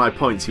on any of my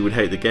points, you would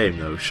hate the game,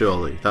 though.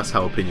 Surely, that's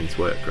how opinions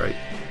work, right?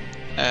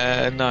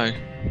 No.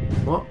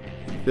 What?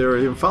 They're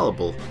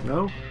infallible?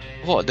 No.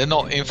 What? They're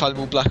not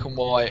infallible black and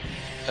white.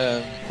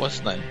 What's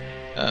the name?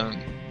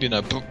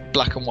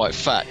 Black and white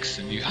facts,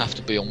 and you have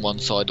to be on one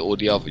side or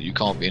the other. You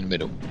can't be in the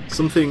middle.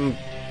 Something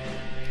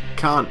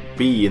can't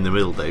be in the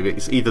middle, Dave.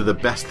 It's either the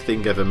best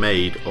thing ever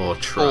made or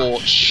trash. Or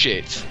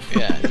shit.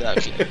 Yeah,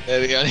 exactly.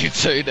 They're the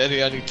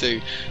only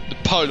two. The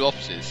polar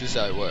opposites. This is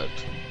how it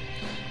works.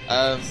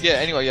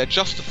 Anyway,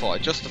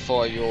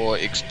 justify your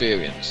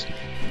experience.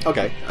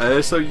 Okay.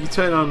 So you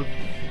turn on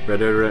Red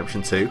Dead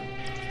Redemption 2.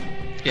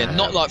 Yeah,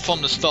 not like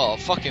from the start.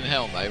 Fucking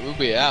hell, mate. We'll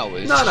be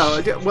hours.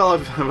 No. Well,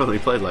 I've only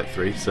played like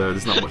 3, so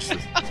there's not much.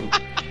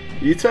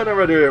 You turn on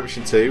Red Dead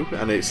Redemption 2,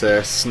 and it's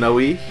a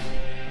snowy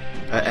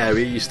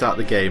area you start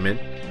the game in,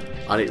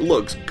 and it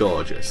looks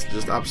gorgeous,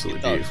 just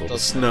absolutely beautiful. The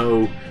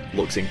snow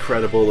looks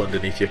incredible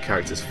underneath your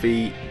character's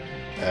feet.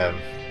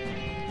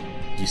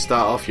 You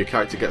start off, your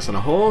character gets on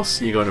a horse,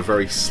 you go on a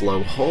very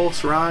slow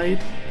horse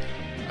ride.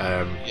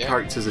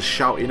 Characters are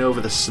shouting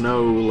over the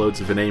snow loads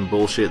of inane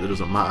bullshit that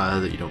doesn't matter,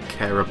 that you don't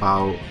care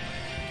about.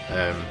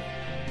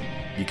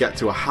 You get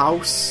to a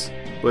house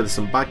where there's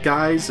some bad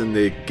guys and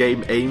the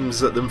game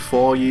aims at them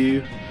for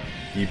you.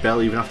 You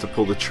barely even have to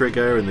pull the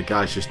trigger and the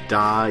guys just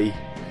die.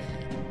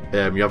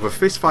 You have a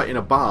fist fight in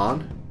a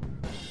barn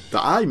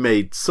that I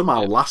made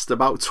somehow last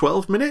about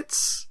 12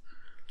 minutes.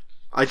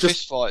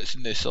 Fist fights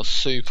in this are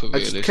super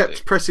realistic. I just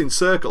kept pressing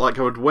circle, like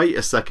I would wait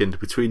a second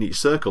between each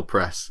circle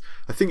press.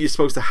 I think you're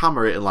supposed to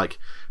hammer it and like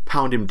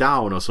pound him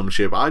down or some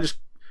shit, but I just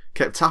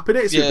kept tapping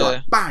it. So you'd be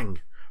like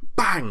bang,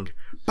 bang,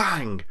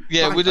 bang.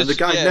 Yeah, bang, and the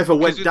guy never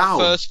went down.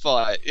 With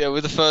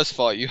the first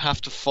fight, you have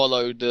to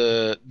follow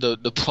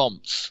the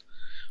prompts,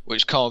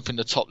 which come up in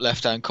the top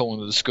left-hand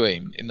corner of the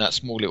screen in that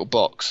small little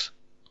box.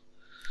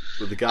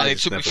 But the guy and it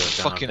took me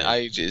fucking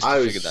ages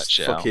to figure that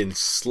shit out. Fucking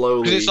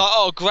slowly. Because it's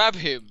like, grab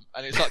him,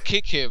 and it's like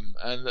kick him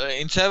and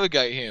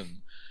interrogate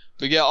him.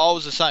 But yeah, I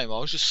was the same. I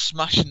was just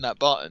smashing that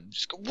button.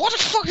 Just go, what the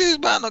fuck is this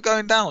man not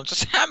going down?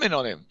 Just hammering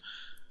on him.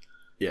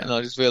 Yeah. And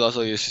I just realised,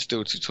 this is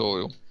still a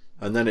tutorial.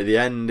 And then at the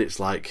end, it's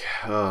like,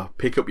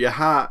 pick up your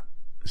hat.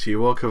 So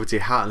you walk over to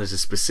your hat, and there's a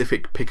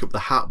specific pick up the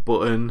hat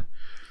button.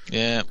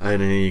 Yeah.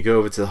 And then you go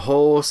over to the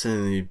horse,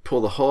 and you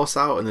pull the horse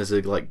out, and there's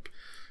a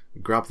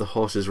grab the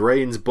horse's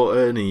reins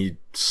button, and you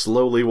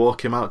slowly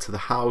walk him out to the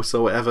house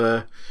or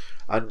whatever.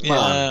 And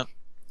man,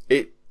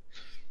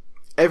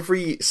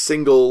 every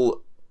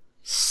single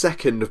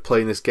second of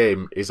playing this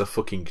game is a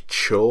fucking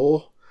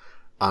chore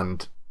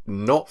and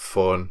not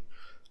fun.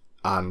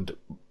 And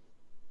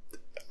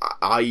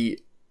I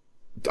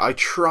I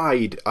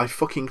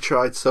fucking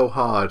tried so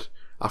hard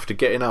after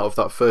getting out of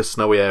that first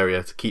snowy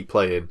area to keep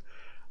playing,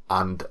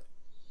 and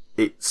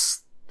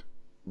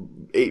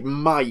it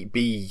might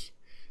be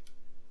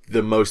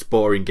the most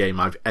boring game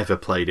I've ever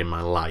played in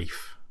my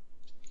life.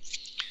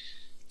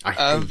 I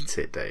hate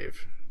it,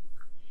 Dave.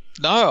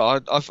 No,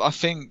 I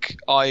think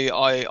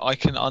I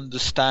can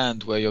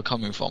understand where you're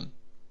coming from.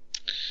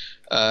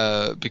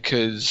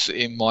 Because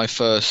in the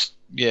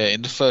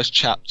first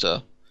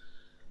chapter,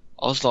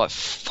 I was like,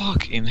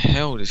 fucking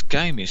hell, this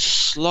game is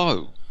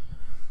slow.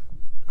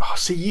 Oh,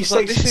 see, you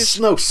say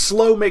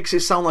slow makes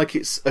it sound like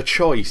it's a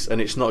choice and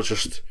it's not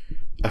just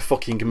a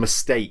fucking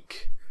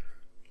mistake.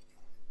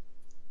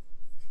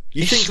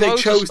 You think they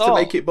chose to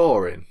make it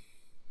boring?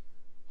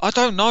 I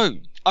don't know.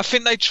 I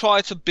think they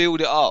tried to build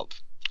it up.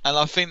 And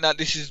I think that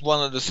this is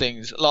one of the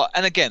things,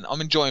 and again,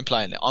 I'm enjoying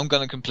playing it. I'm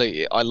going to complete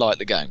it. I like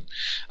the game.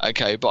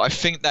 Okay, but I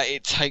think that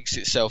it takes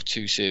itself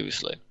too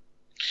seriously.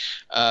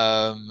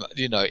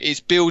 It's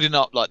building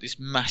up like this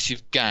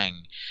massive gang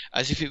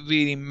as if it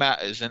really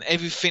matters, and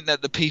everything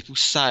that the people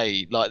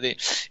say,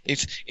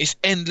 it's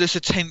endless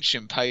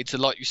attention paid to,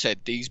 like you said,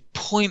 these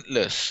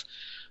pointless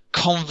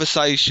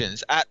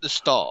conversations at the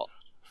start.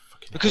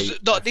 Because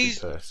these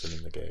person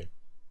in the game.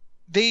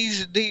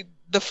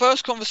 The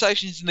first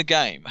conversations in the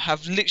game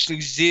have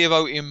literally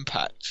zero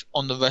impact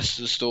on the rest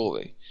of the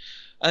story.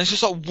 And it's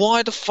just like,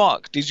 why the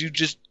fuck did you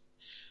just...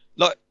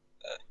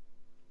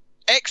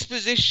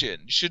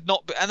 exposition should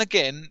not be... And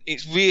again,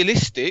 it's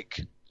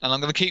realistic, and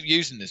I'm going to keep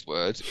using this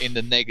word in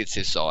the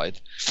negative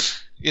side.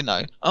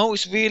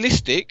 It's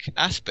realistic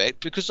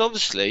aspect, because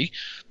obviously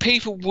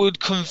people would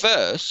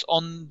converse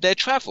on their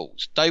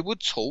travels. They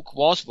would talk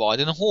whilst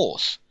riding a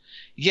horse.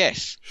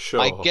 Yes, sure.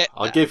 I get that.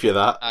 I'll give you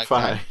that. Okay.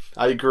 Fine.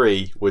 I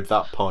agree with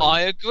that point.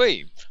 I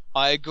agree.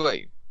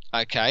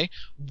 Okay.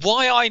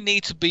 Why I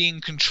need to be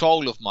in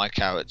control of my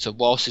character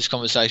whilst this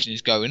conversation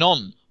is going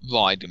on,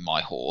 riding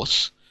my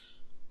horse,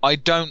 I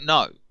don't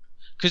know.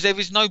 Because there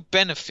is no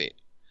benefit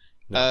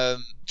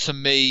to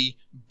me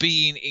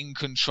being in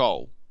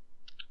control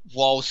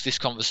whilst this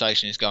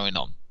conversation is going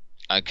on.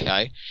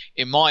 Okay?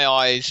 In my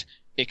eyes,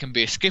 it can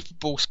be a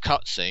skippable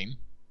cutscene,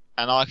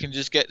 and I can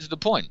just get to the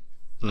point.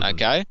 Mm-hmm.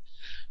 Okay?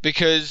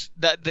 Because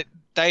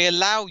they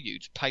allow you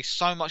to pay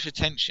so much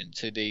attention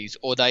to these,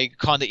 or they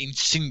kind of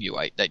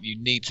insinuate that you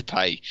need to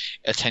pay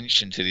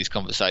attention to these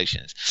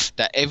conversations,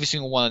 that every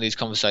single one of these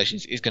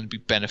conversations is going to be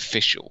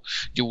beneficial.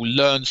 You will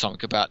learn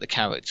something about the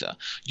character.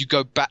 You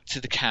go back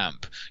to the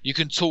camp, you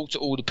can talk to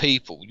all the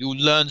people, you'll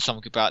learn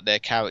something about their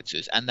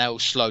characters, and they will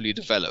slowly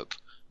develop.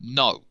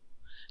 No,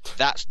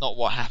 that's not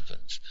what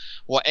happens.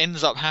 What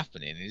ends up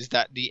happening is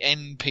that the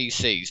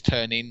NPCs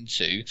turn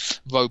into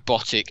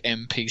robotic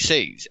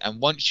NPCs,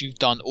 and once you've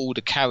done all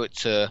the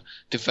character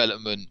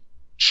development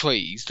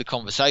trees, the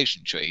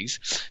conversation trees,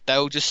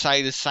 they'll just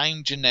say the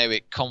same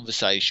generic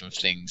conversation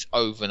things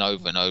over and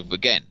over and over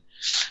again.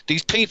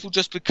 These people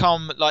just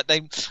become like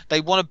they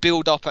want to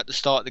build up at the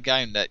start of the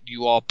game that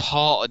you are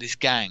part of this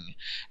gang,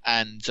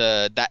 and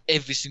that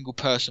every single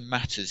person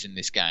matters in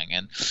this gang,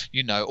 and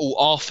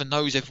Arthur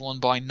knows everyone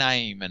by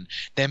name, and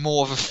they're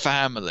more of a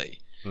family.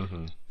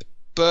 Mm-hmm.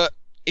 But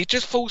it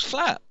just falls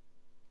flat.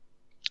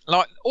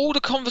 Like all the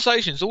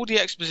conversations, all the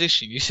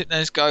exposition, you sit there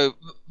and go,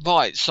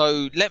 right,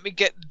 so let me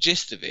get the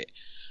gist of it.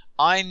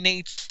 I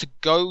need to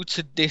go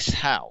to this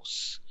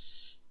house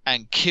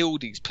and kill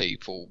these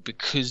people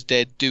because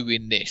they're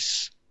doing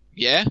this.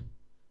 Yeah?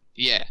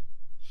 Yeah.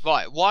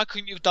 Right, why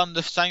couldn't you have done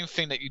the same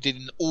thing that you did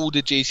in all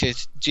the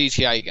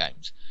GTA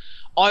games?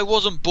 I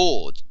wasn't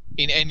bored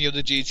in any of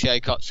the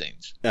GTA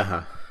cutscenes.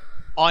 Uh-huh.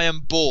 I am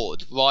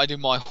bored riding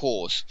my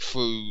horse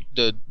through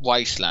the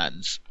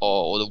wastelands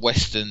or the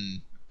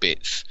western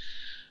bits,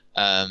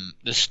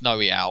 the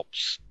snowy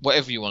Alps,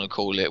 whatever you want to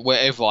call it,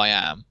 wherever I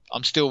am.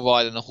 I'm still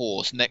riding a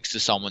horse next to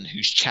someone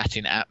who's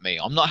chatting at me.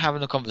 I'm not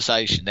having a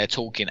conversation. They're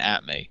talking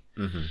at me.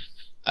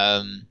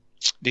 Mm-hmm.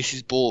 This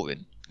is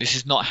boring. This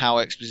is not how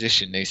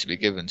exposition needs to be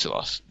given to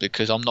us,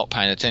 because I'm not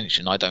paying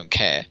attention. I don't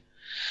care.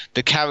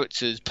 The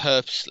characters,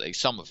 purposely,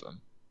 some of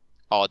them,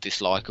 are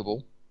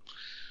dislikable.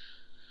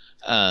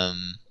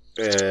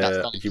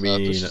 You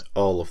mean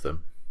all of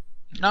them?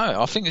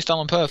 No, I think it's done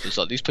on purpose.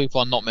 Like, these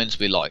people are not meant to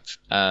be liked.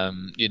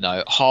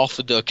 Half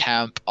of the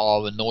camp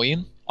are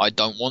annoying. I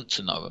don't want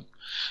to know them.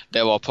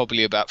 There are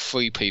probably about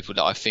 3 people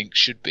that I think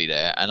should be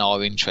there and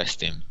are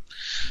interesting.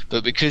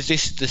 But because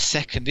this is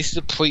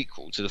a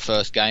prequel to the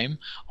first game,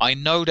 I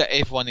know that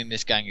everyone in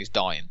this gang is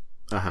dying.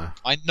 Uh-huh.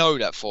 I know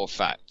that for a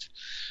fact.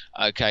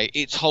 Okay,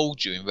 it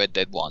told you in Red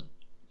Dead 1.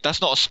 That's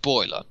not a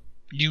spoiler.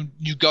 You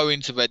go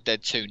into Red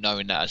Dead 2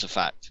 knowing that as a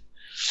fact.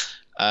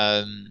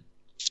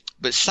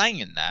 But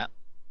saying that,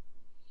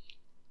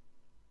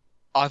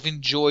 I've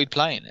enjoyed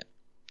playing it.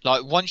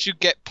 Like, once you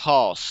get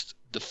past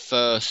the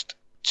first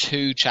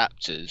 2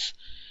 chapters,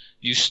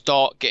 you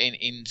start getting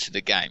into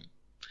the game.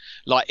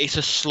 Like, it's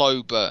a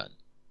slow burn.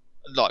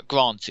 Like,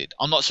 granted,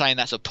 I'm not saying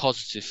that's a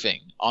positive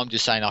thing. I'm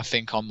just saying I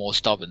think I'm more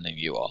stubborn than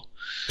you are.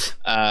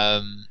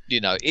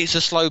 It's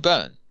a slow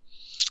burn.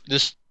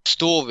 The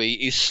story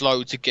is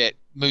slow to get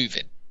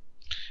moving.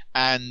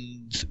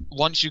 And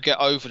once you get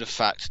over the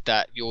fact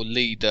that your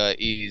leader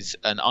is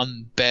an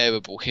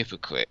unbearable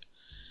hypocrite,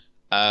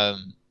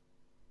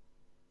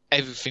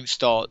 everything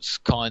starts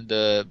kind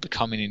of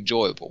becoming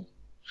enjoyable.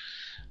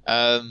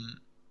 The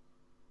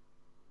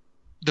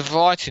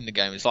variety in the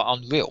game is like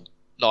unreal.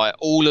 Like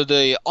all of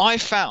the I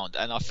found,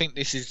 and I think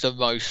this is the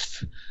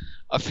most.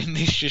 I think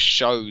this just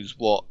shows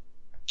what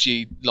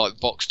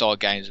Rockstar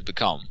games have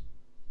become.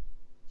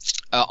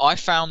 I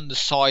found the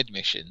side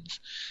missions,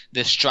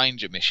 the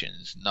stranger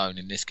missions, known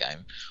in this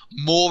game,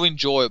 more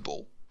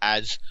enjoyable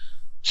as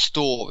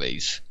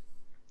stories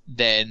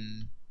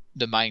than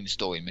the main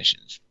story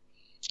missions.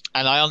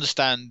 And I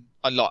understand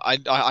a lot.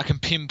 I can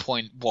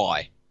pinpoint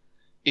why.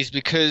 Is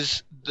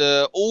because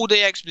all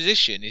the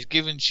exposition is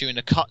given to you in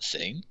a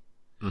cutscene.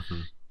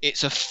 Mm-hmm.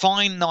 It's a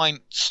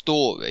finite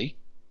story.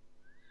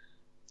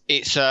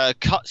 It's a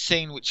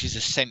cutscene which is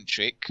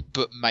eccentric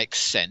but makes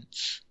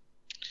sense.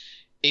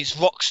 It's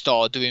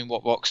Rockstar doing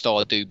what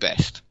Rockstar do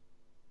best.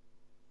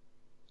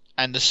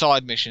 And the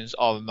side missions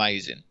are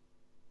amazing.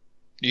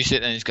 You sit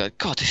there and just go,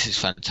 God, this is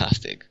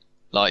fantastic.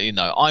 Like, you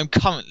know, I'm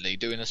currently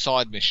doing a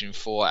side mission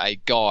for a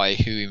guy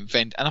who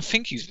and I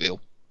think he's real.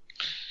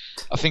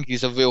 I think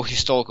he's a real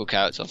historical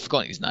character. I've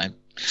forgotten his name.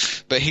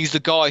 But he's the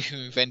guy who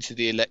invented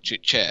the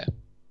electric chair.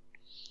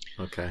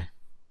 Okay.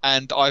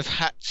 And I've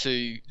had to,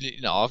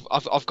 you know,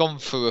 I've gone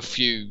through a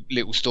few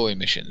little story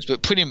missions,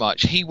 but pretty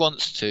much he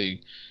wants to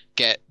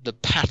get the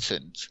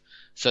patent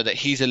so that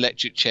his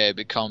electric chair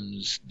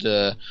becomes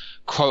the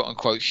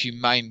quote-unquote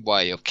humane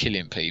way of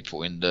killing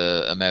people in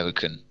the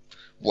American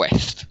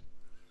West.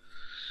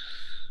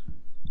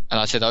 And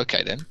I said,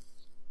 okay then.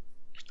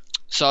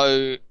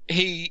 So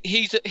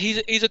he's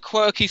a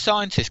quirky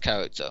scientist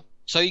character.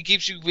 So he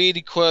gives you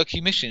really quirky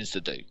missions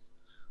to do.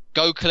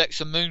 Go collect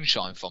some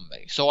moonshine from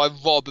me. So I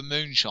rob a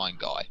moonshine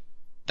guy.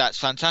 That's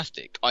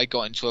fantastic. I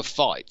got into a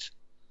fight.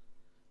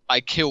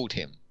 I killed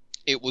him.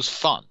 It was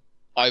fun.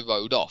 I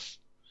rode off.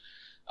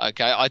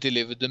 Okay, I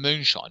delivered the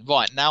moonshine.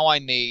 Right, now I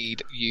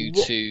need you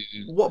to...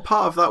 What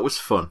part of that was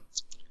fun?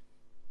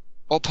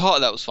 What part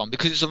of that was fun?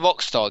 Because it's a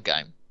Rockstar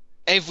game.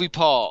 Every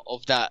part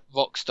of that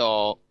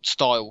Rockstar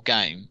style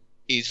game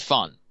is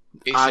fun.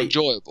 It's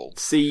enjoyable.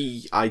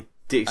 See, I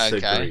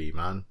disagree,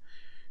 man.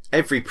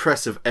 Every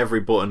press of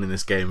every button in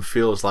this game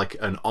feels like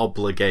an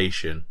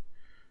obligation.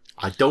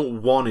 I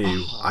don't want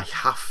to. I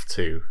have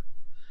to.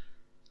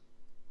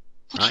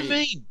 What do you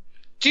mean?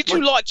 Did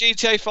you like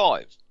GTA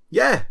 5?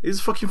 Yeah, it's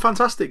a fucking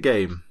fantastic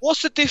game.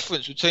 What's the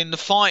difference between the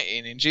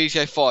fighting in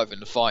GTA 5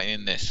 and the fighting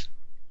in this?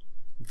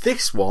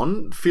 This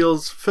one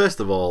feels, first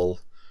of all,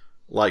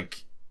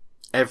 like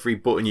every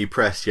button you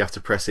press, you have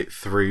to press it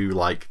through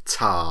like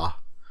tar.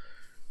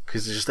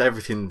 Because just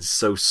everything's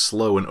so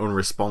slow and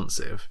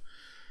unresponsive.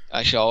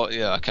 Actually,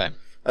 yeah, okay.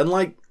 And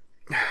like,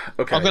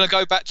 okay. I'm going to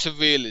go back to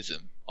realism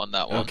on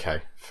that one.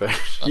 Okay, fair.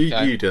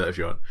 You do that if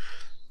you want.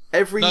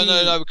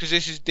 No, because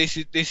this is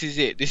it. This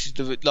is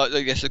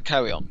the yes.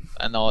 Carry on,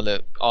 and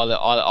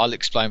I'll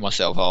explain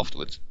myself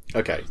afterwards.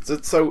 Okay,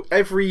 so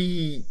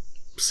every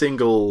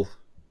single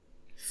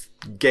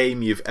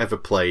game you've ever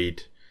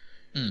played,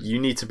 you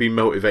need to be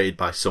motivated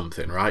by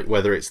something, right?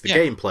 Whether it's the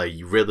gameplay,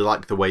 you really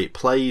like the way it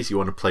plays, you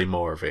want to play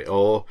more of it,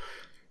 or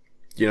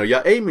you know,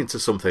 you're aiming to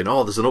something.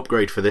 Oh, there's an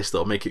upgrade for this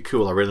that'll make it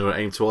cool. I really want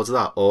to aim towards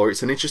that. Or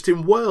it's an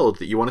interesting world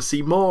that you want to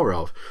see more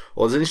of.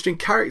 Or there's an interesting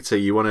character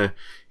you want to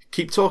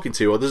keep talking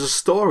to. Or there's a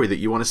story that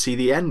you want to see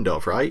the end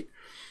of, right?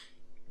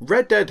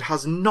 Red Dead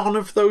has none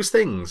of those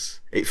things.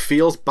 It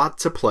feels bad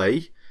to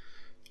play.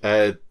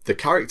 The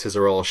characters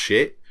are all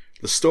shit.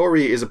 The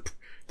story is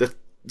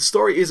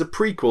a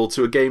prequel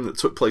to a game that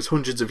took place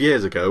hundreds of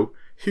years ago.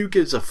 Who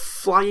gives a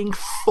flying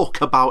fuck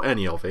about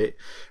any of it,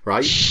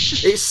 right?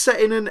 It's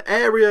set in an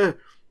area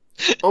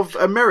of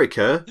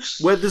America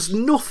where there's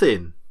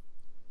nothing.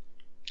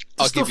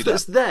 The stuff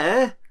that's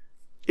there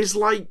is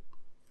like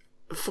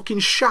fucking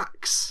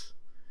shacks.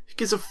 Who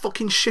gives a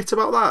fucking shit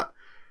about that?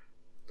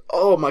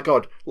 Oh my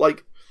god.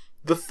 Like,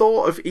 the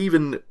thought of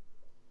even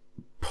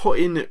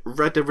putting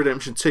Red Dead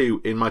Redemption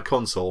 2 in my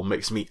console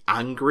makes me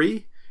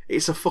angry.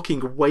 It's a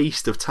fucking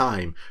waste of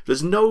time.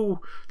 There's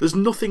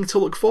nothing to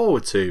look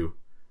forward to.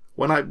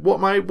 What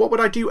would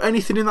I do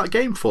anything in that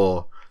game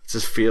for? To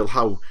feel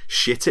how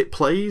shit it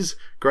plays?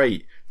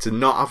 Great. To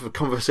not have a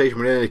conversation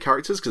with any of the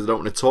characters because I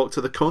don't want to talk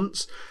to the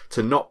cunts?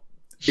 To not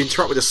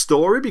interact with the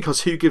story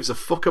because who gives a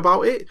fuck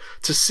about it?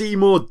 To see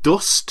more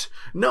dust?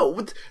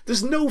 No,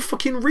 there's no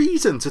fucking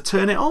reason to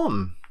turn it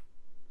on.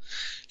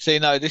 See,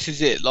 no, this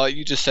is it. Like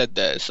you just said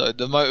there. So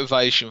the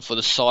motivation for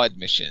the side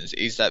missions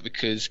is that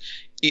because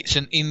it's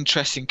an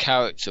interesting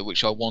character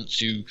which I want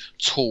to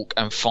talk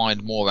and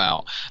find more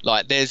out.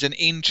 Like, there's an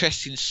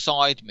interesting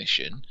side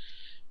mission.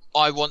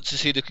 I want to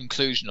see the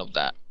conclusion of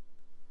that.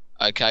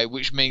 Okay,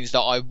 which means that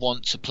I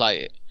want to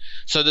play it.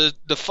 So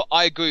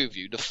I agree with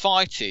you. The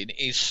fighting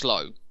is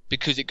slow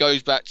because it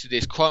goes back to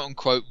this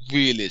quote-unquote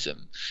realism.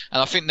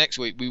 And I think next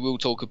week we will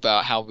talk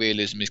about how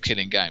realism is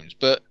killing games.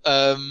 But,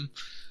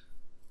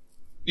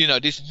 you know,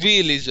 this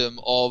realism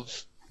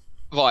of,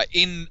 right,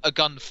 in a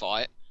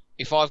gunfight,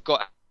 if I've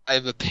got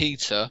a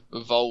repeater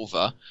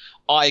revolver,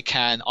 I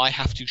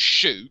have to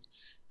shoot,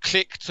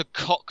 click to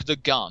cock the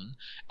gun,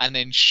 and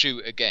then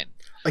shoot again.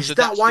 Is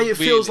that why it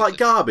feels like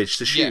garbage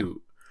to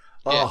shoot?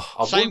 Yeah.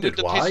 I've Same wondered with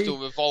the why. pistol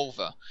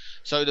revolver.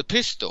 So the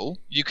pistol,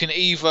 you can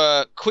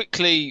either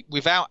quickly,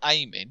 without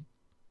aiming,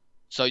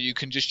 so you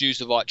can just use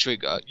the right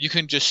trigger, you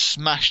can just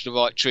smash the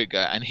right trigger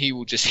and he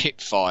will just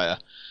hit fire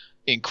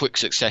in quick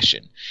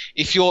succession.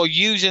 If you're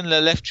using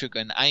the left trigger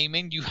and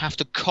aiming, you have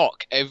to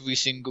cock every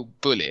single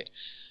bullet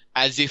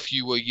as if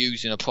you were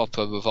using a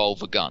proper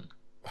revolver gun.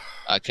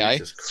 Okay?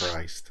 Jesus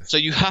Christ. So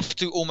you have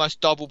to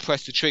almost double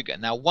press the trigger.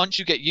 Now, once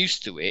you get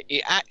used to it,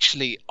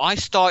 I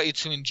started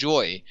to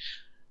enjoy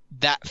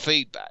that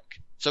feedback.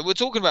 So we're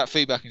talking about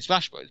feedback in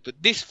Smash Bros, but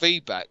this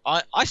feedback,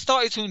 I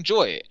started to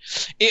enjoy it.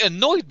 It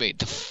annoyed me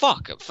to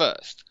fuck at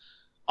first.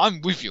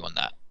 I'm with you on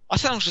that. I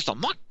was just like,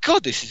 my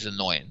God, this is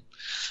annoying.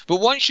 But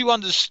once you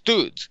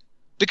understood,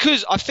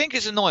 because I think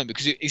it's annoying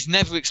because it's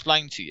never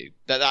explained to you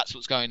that that's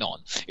what's going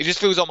on. It just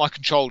feels like my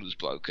controller's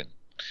broken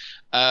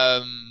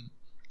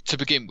to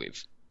begin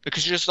with.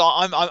 Because you're just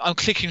like, I'm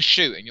clicking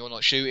shoot and you're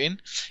not shooting.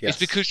 Yes. It's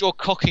because you're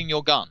cocking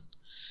your gun.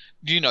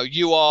 You know,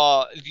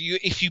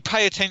 if you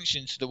pay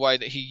attention to the way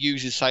that he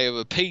uses, say, a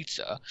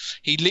repeater,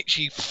 he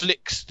literally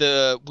flicks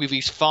with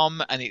his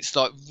thumb, and it's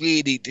like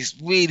this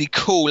really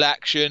cool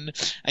action,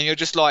 and you're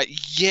just like,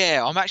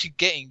 yeah, I'm actually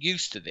getting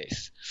used to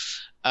this.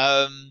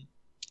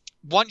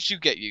 Once you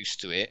get used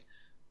to it,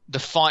 the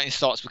fighting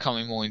starts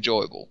becoming more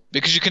enjoyable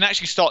because you can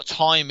actually start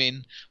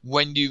timing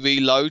when you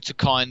reload to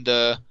kind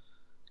of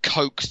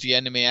coax the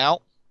enemy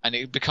out, and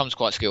it becomes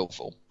quite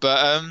skillful.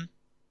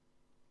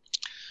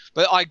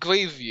 But I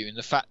agree with you in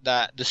the fact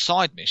that the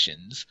side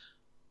missions,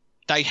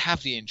 they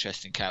have the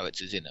interesting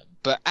characters in them.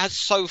 But as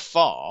so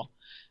far,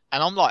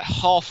 and I'm like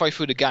halfway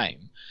through the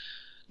game,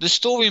 the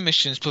story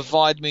missions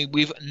provide me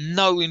with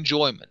no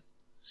enjoyment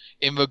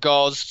in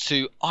regards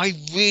to I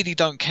really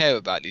don't care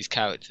about these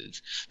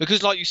characters.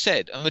 Because like you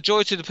said, a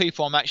majority of the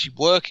people I'm actually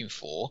working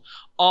for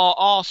are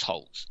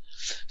arseholes.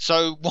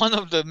 So one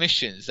of the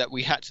missions that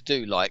we had to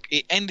do, like,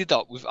 it ended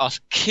up with us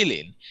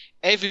killing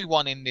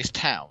everyone in this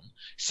town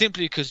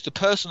simply because the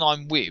person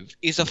I'm with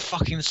is a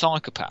fucking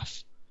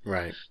psychopath.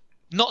 Right.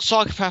 Not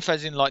psychopath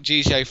as in like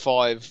GTA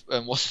 5,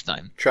 what's his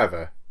name?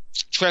 Trevor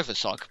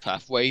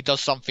psychopath, where he does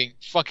something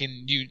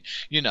fucking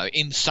you know,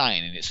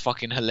 insane, and it's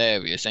fucking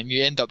hilarious, and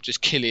you end up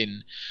just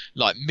killing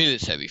like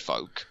military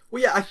folk.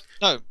 Well, yeah,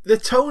 the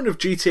tone of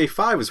GTA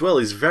 5 as well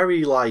is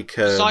very like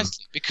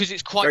precisely because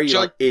it's quite very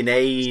like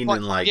inane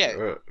and like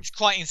it's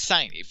quite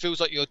insane. It feels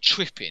like you're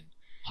tripping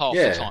half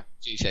the time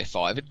in GTA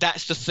 5.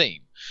 That's the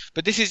theme.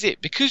 But this is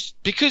it, because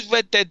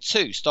Red Dead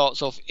 2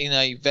 starts off in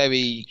a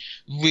very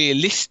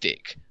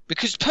realistic,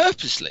 because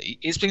purposely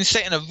it's been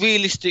set in a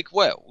realistic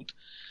world.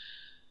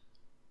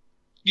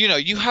 You know,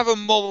 you have a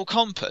moral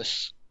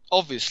compass,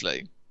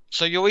 obviously.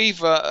 So you're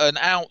either an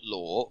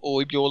outlaw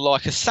or you're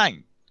like a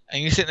saint.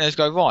 And you sit there and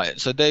go, right,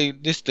 so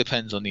this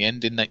depends on the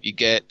ending that you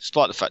get,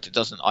 despite the fact it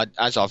doesn't,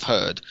 as I've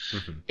heard,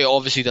 it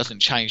obviously doesn't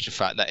change the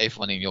fact that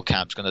everyone in your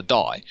camp's going to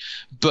die.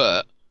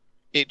 But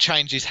it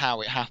changes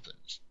how it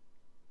happens.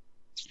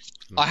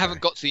 Okay. I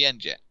haven't got to the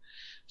end yet,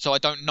 so I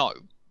don't know.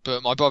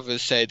 But my brother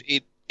has said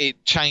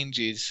it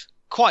changes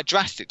quite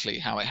drastically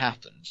how it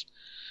happens.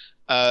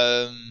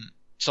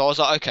 So I was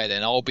like, okay,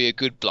 then I'll be a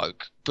good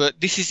bloke. But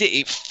this is it.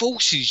 It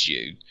forces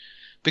you,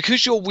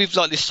 because you're with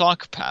like this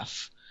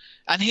psychopath,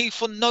 and he,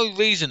 for no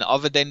reason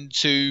other than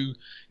to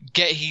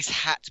get his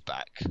hat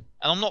back. And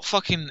I'm not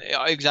fucking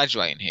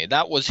exaggerating here.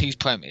 That was his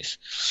premise.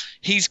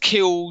 He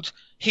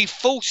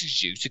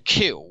forces you to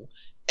kill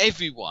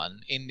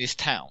everyone in this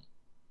town.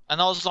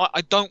 And I was like,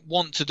 I don't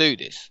want to do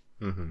this.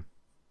 Mm-hmm.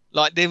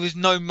 Like, there is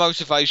no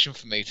motivation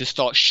for me to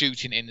start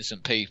shooting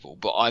innocent people,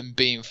 but I'm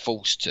being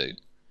forced to.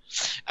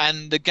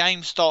 And the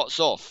game starts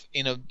off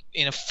in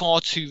a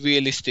far too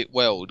realistic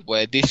world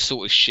where this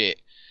sort of shit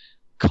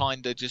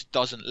kind of just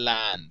doesn't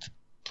land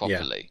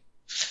properly.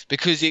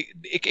 Because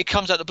it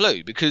comes out the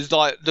blue. Because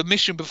like the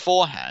mission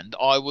beforehand,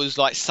 I was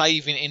like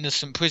saving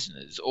innocent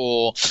prisoners,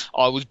 or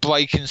I was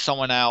breaking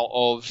someone out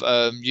of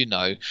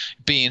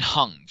being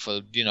hung for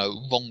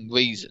wrong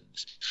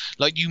reasons.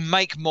 Like, you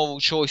make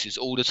moral choices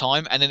all the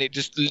time, and then it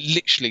just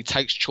literally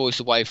takes choice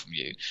away from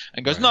you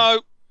and goes,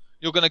 no,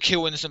 you're going to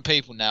kill innocent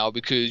people now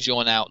because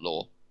you're an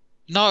outlaw.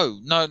 No,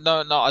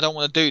 I don't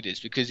want to do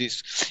this because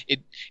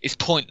it's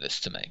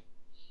pointless to me.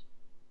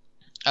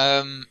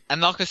 And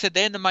like I said,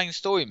 they're the main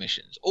story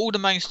missions. All the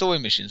main story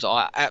missions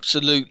are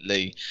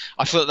absolutely,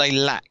 I feel like they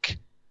lack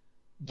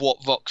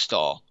what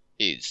Rockstar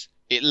is.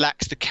 It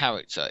lacks the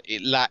character.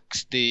 It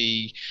lacks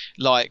the,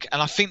 like, and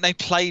I think they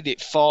played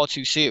it far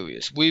too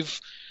serious.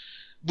 With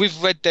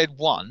Red Dead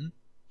 1,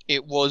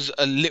 it was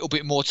a little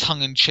bit more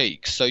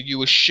tongue-in-cheek. So you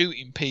were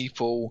shooting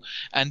people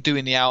and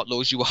doing the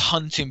outlaws. You were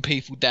hunting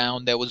people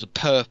down. There was a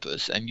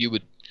purpose, and you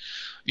would,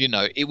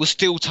 it was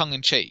still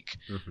tongue-in-cheek.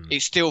 Mm-hmm.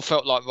 It still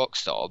felt like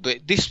Rockstar.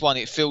 But this one,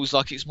 it feels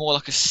like it's more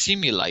like a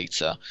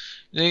simulator.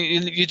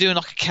 You're doing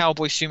like a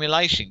cowboy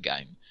simulation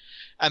game.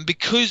 And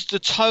because the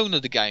tone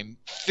of the game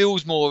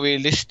feels more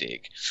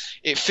realistic,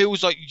 it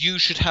feels like you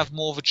should have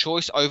more of a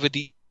choice over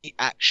the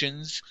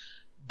actions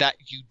that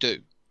you do.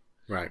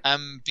 Right.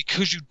 And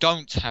because you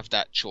don't have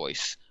that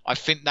choice, I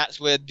think that's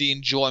where the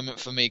enjoyment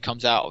for me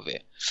comes out of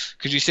it.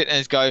 Because you sit there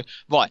and go,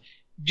 right,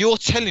 you're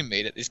telling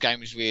me that this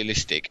game is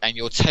realistic, and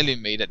you're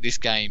telling me that this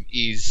game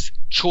is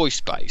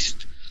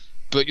choice-based,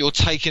 but you're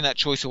taking that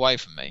choice away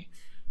from me.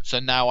 So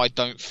now I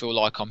don't feel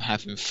like I'm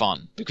having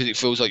fun, because it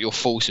feels like you're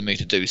forcing me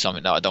to do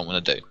something that I don't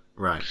want to do.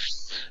 Right.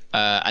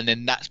 And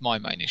then that's my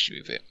main issue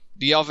with it.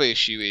 The other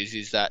issue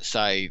is that,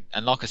 say,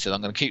 and like I said,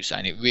 I'm going to keep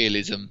saying it,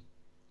 realism.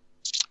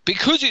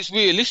 Because it's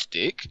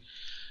realistic,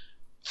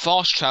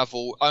 fast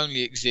travel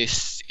only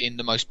exists in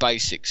the most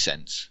basic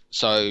sense.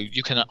 So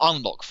you can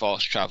unlock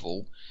fast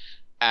travel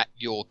at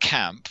your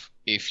camp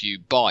if you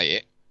buy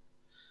it,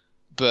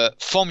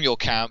 but from your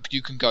camp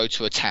you can go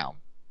to a town.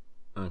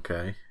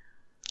 Okay.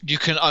 You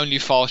can only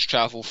fast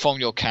travel from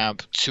your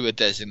camp to a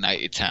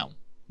designated town.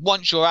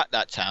 Once you're at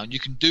that town, you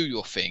can do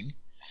your thing.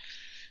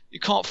 You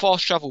can't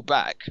fast travel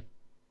back.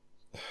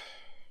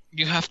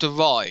 You have to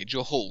ride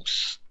your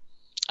horse.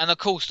 And of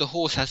course the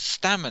horse has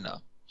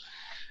stamina.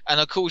 And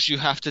of course you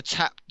have to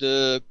tap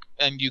the,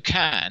 and you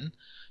can,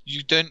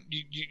 you don't,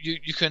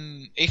 you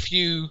can, if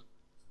you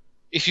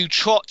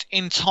trot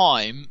in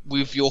time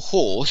with your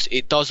horse,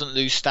 it doesn't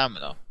lose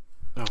stamina.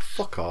 Oh,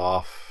 fuck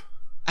off.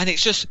 And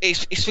it's just,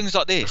 it's things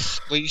like this,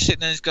 where you sit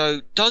there and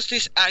go, does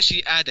this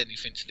actually add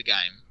anything to the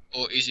game?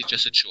 Or is it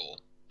just a chore?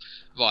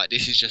 Right,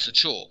 this is just a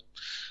chore.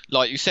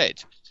 Like you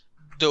said,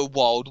 the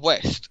Wild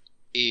West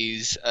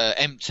is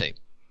empty.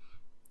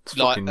 It's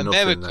like fucking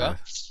America,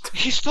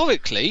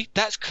 historically,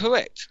 that's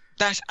correct.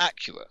 That's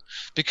accurate.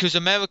 Because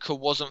America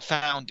wasn't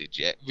founded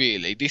yet,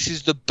 really. This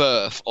is the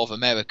birth of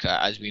America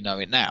as we know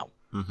it now.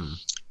 Mm-hmm.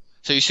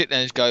 So you sit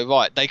there and go,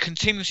 right, they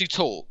continuously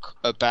talk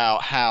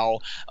about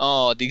how,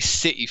 these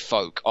city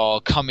folk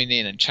are coming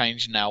in and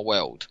changing our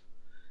world.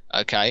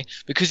 Okay?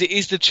 Because it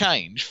is the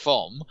change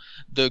from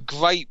the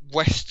great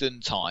Western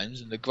times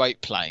and the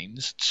Great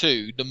Plains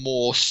to the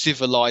more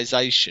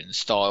civilization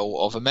style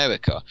of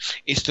America.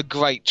 It's the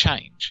great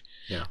change.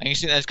 Yeah. And you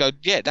sit there and go,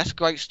 yeah, that's a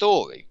great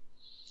story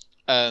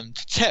to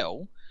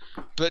tell.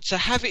 But to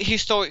have it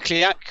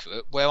historically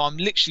accurate, where I'm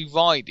literally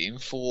riding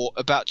for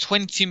about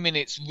 20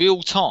 minutes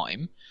real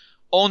time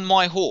on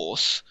my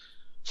horse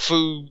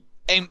through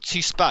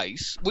empty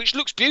space, which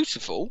looks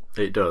beautiful.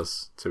 It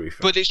does, to be fair.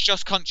 But it's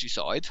just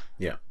countryside.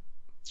 Yeah.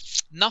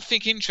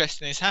 Nothing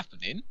interesting is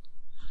happening.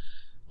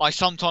 I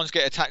sometimes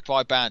get attacked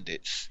by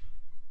bandits.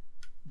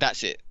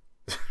 That's it.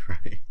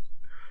 Right.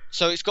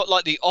 So it's got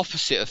like the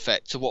opposite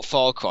effect to what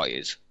Far Cry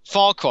is.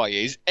 Far Cry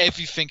is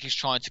everything is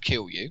trying to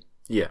kill you.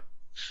 Yeah.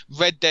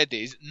 Red Dead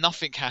is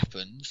nothing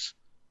happens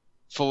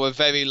for a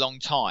very long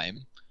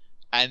time,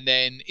 and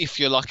then if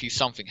you're lucky,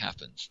 something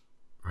happens.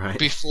 Right.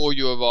 Before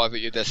you arrive at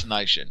your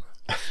destination.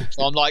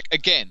 So I'm like,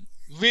 again,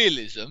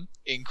 realism,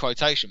 in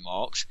quotation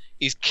marks,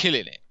 is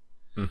killing it.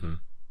 Mm-hmm.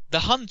 The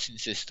hunting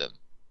system,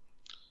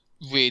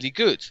 really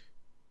good.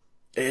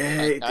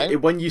 Okay.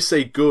 When you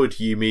say good,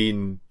 you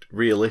mean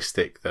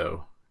realistic,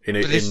 though, in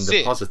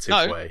the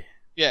positive way.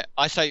 Yeah,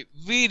 I say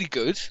really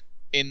good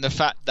in the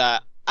fact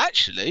that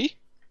actually,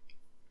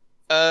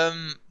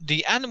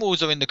 the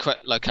animals are in the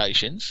correct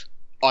locations.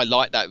 I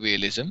like that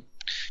realism.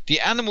 The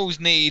animals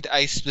need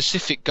a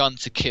specific gun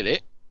to kill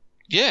it.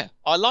 Yeah,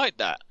 I like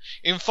that.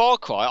 In Far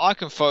Cry, I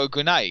can throw a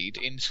grenade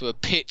into a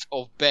pit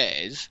of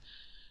bears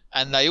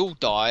and they all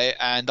die,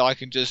 and I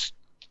can just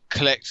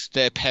collect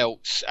their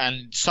pelts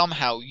and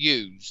somehow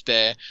use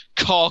their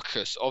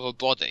carcass of a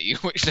body,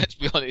 which, let's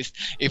be honest,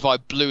 if I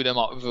blew them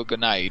up with a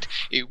grenade,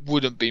 it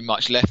wouldn't be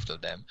much left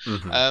of them.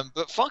 Mm-hmm.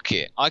 But fuck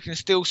it, I can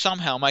still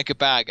somehow make a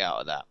bag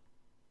out of that.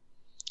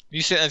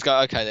 You sit there and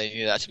go, okay, then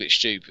yeah, that's a bit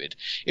stupid.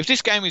 If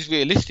this game is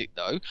realistic,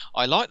 though,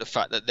 I like the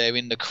fact that they're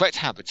in the correct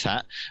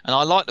habitat, and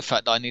I like the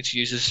fact that I need to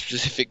use a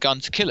specific gun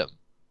to kill them.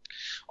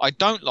 I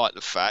don't like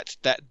the fact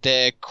that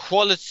their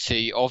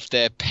quality of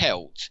their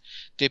pelt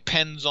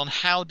depends on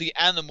how the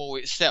animal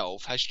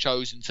itself has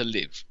chosen to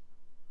live.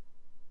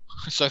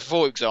 So,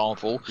 for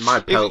example...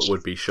 My pelt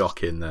would be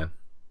shocking, then.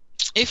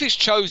 If it's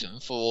chosen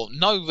for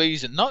no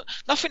reason,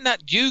 nothing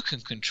that you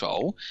can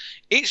control,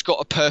 it's got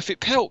a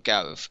perfect pelt,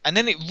 Gareth, and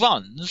then it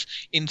runs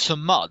into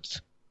mud.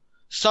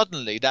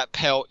 Suddenly, that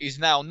pelt is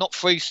now not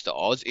 3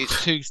 stars,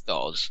 it's 2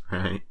 stars.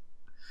 Right.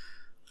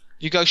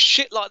 You go,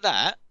 shit like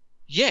that?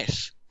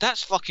 Yes,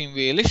 that's fucking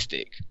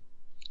realistic.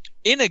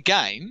 In a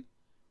game,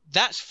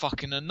 that's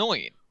fucking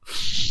annoying.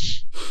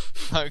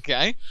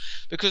 Okay?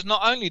 Because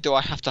not only do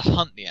I have to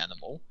hunt the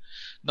animal,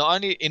 not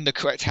only in the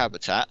correct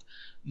habitat,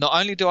 not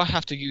only do I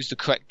have to use the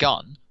correct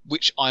gun,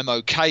 which I'm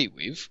okay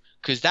with,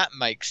 because that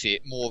makes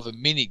it more of a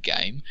mini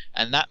game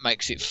and that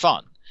makes it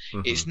fun.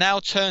 Mm-hmm. It's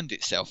now turned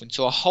itself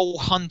into a whole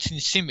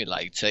hunting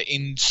simulator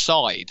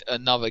inside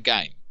another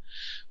game,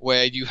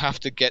 where you have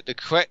to get the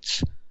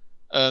correct,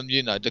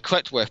 the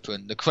correct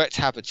weapon, the correct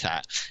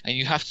habitat, and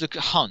you have to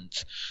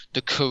hunt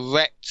the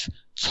correct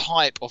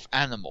type of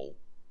animal.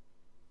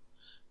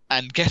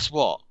 And guess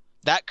what?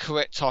 that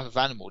correct type of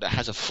animal that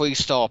has a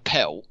 3-star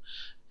pelt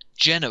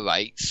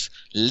generates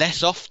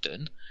less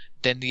often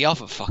than the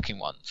other fucking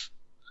ones.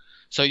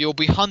 So you'll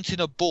be hunting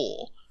a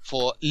boar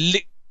for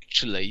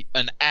literally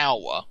an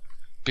hour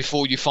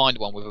before you find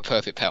one with a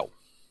perfect pelt.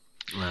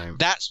 Right.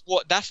 That's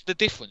the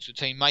difference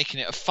between making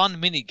it a fun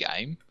mini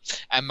game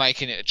and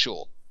making it a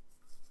chore.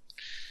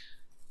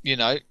 You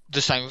know,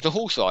 the same with the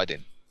horse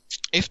riding.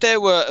 If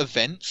there were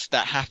events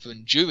that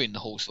happened during the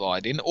horse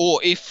riding, or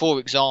if, for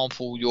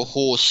example, your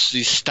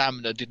horse's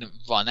stamina didn't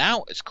run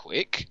out as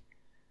quick,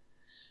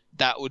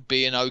 that would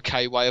be an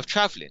okay way of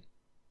travelling.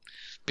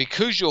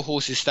 Because your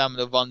horse's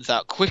stamina runs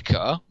out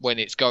quicker when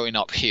it's going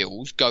up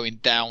hills, going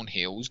down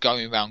hills,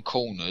 going around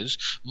corners,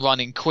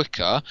 running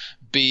quicker,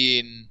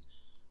 being,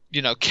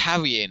 you know,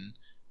 carrying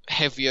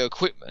heavier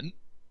equipment,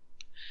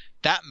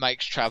 that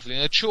makes travelling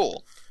a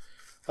chore.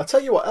 I'll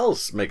tell you what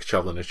else makes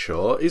travelling a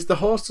chore, is the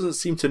horse doesn't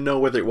seem to know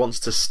whether it wants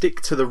to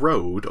stick to the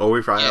road or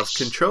if I have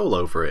control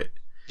over it.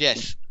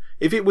 Yes.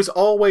 If it was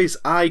always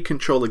I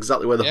control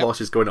exactly where the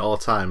horse is going at all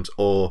times,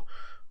 or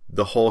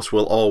the horse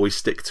will always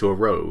stick to a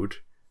road,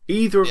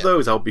 either of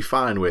those I'll be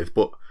fine with,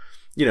 but,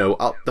 you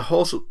know,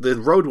 the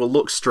road will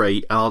look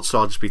straight, and so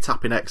I'll just be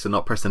tapping X and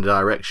not pressing the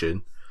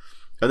direction,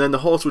 and then the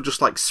horse will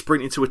just, like,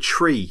 sprint into a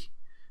tree.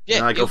 Yeah,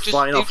 and I go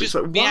flying off. It's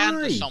like,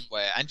 why?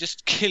 Somewhere and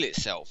just kill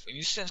itself. And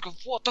you just go,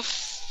 what the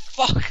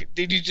fuck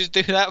did you just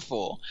do that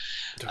for?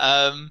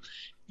 Yeah,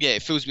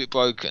 it feels a bit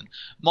broken.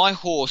 My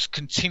horse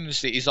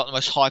continuously is like the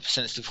most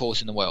hypersensitive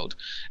horse in the world.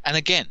 And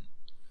again,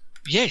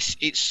 yes,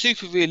 it's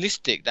super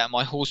realistic that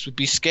my horse would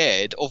be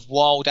scared of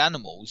wild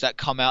animals that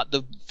come out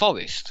the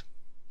forest.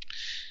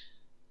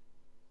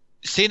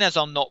 Seeing as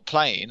I'm not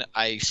playing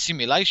a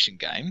simulation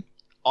game,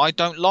 I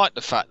don't like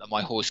the fact that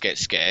my horse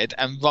gets scared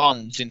and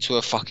runs into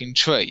a fucking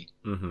tree.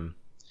 Mm-hmm.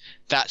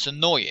 That's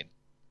annoying,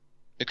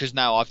 because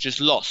now I've just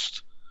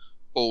lost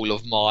all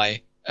of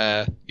my,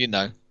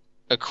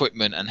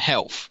 equipment and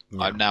health.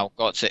 Yeah. I've now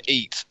got to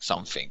eat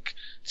something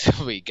to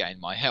regain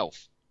my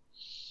health.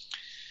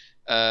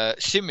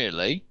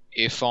 Similarly,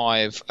 if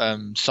I've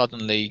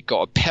suddenly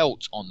got a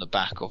pelt on the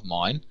back of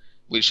mine,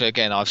 which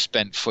again I've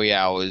spent 3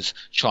 hours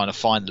trying to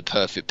find the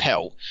perfect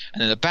pelt,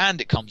 and then a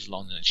bandit comes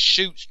along and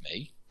shoots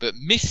me, but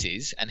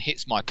misses and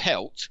hits my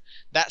pelt,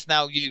 that's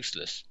now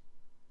useless.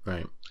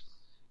 Right.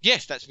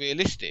 Yes, that's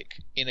realistic.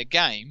 In a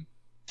game,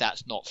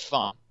 that's not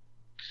fun.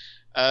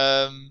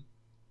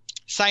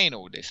 Saying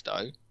all this,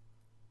 though,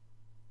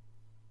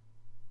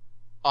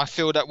 I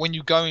feel that when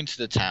you go into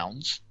the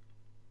towns,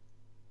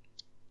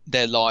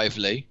 they're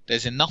lively.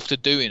 There's enough to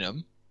do in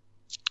them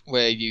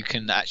where you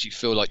can actually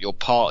feel like you're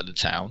part of the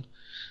town.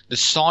 The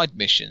side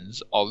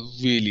missions are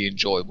really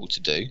enjoyable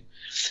to do.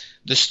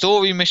 The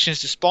story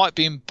missions, despite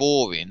being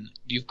boring,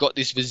 you've got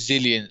this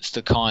resilience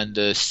to kind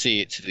of see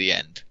it to the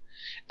end.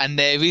 And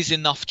there is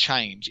enough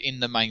change in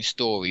the main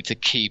story to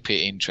keep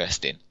it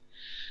interesting.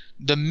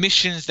 The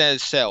missions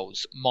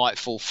themselves might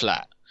fall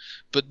flat,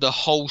 but the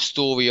whole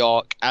story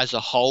arc as a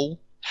whole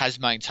has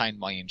maintained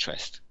my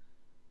interest,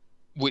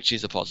 which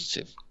is a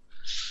positive.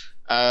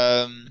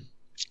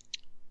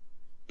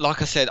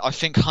 Like I said, I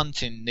think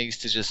hunting needs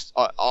to just...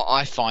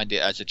 I find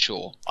it as a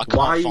chore. I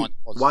can't find...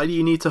 Why do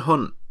you need to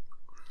hunt?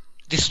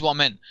 This is what I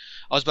meant.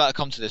 I was about to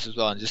come to this as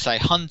well and just say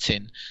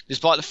hunting,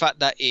 despite the fact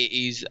that it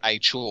is a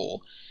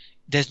chore,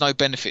 there's no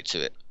benefit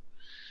to it.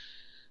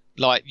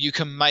 Like, you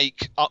can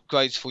make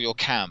upgrades for your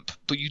camp,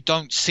 but you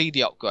don't see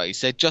the upgrades.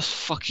 They're just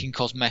fucking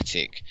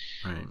cosmetic.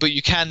 Right. But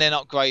you can then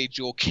upgrade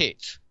your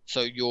kit.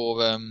 So you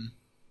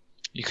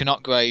can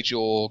upgrade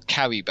your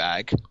carry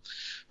bag.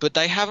 But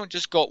they haven't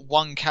just got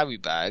one carry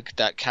bag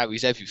that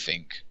carries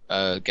everything,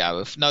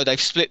 Gareth. No,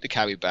 they've split the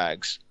carry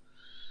bags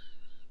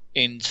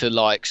into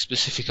like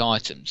specific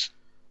items.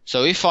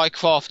 So if I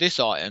craft this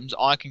items,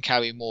 I can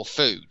carry more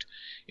food.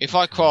 If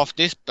I craft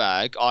this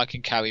bag, I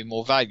can carry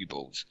more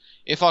valuables.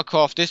 If I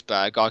craft this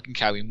bag, I can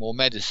carry more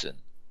medicine.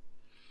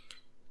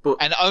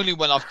 And only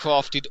when I've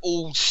crafted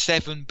all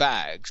 7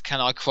 bags can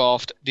I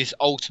craft this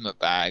ultimate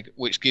bag,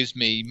 which gives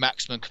me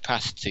maximum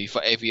capacity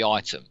for every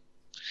item.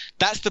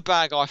 That's the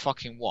bag I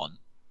fucking want.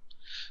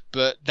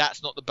 But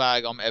that's not the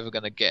bag I'm ever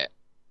going to get.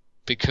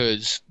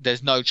 Because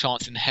there's no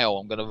chance in hell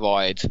I'm going to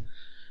ride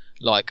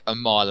like a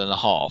mile and a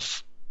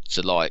half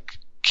to like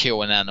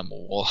kill an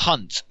animal or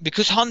hunt,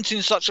 because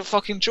hunting's such a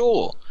fucking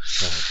chore.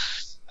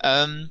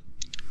 Right.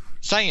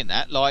 Saying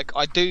that, like,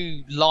 I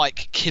do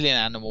like killing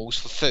animals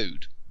for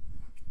food,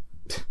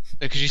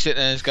 because you sit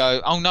there and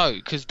go, oh no,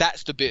 because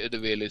that's the bit of the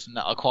realism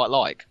that I quite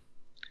like.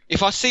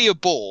 If I see a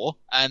boar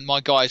and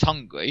my guy's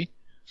hungry,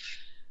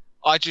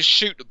 I just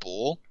shoot the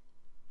boar,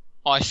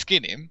 I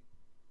skin him,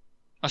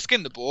 I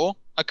skin the boar,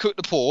 I cook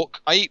the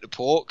pork, I eat the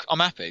pork, I'm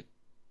happy.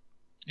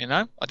 You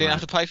know, I didn't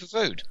have to pay for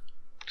food.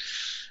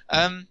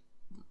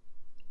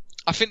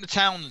 I think the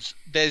towns,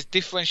 there's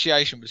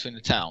differentiation between the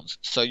towns.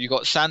 So you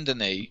got Saint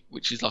Denis,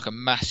 which is like a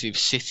massive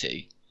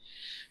city.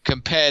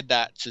 Compared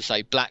that to,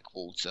 say,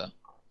 Blackwater,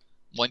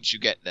 once you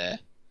get there,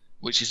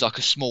 which is like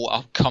a small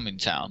upcoming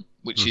town,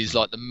 which is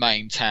like the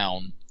main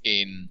town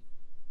in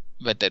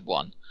Red Dead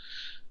 1.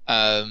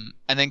 And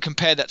then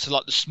compare that to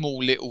like the small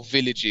little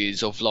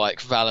villages of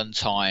like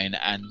Valentine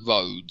and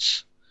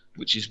Rhodes,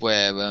 which is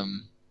where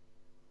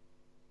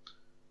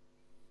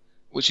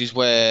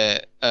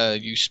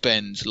you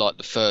spend like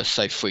the first,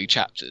 say, 3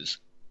 chapters.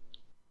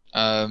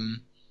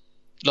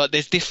 Like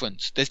there's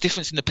difference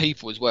in the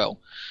people as well,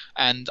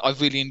 and I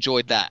really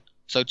enjoyed that.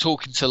 So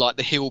talking to like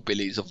the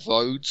hillbillies of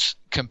Rhodes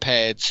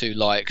compared to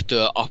like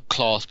the up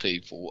class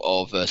people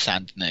of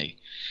Saint Denis,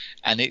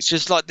 and it's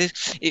just like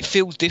this. It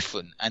feels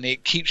different, and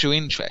it keeps your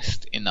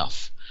interest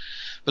enough.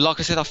 But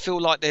like I said, I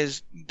feel like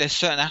there's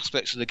certain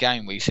aspects of the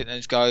game where you sit there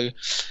and go,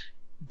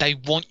 they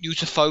want you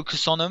to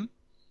focus on them,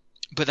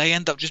 but they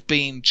end up just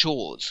being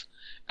chores,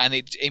 and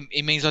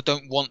it means I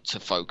don't want to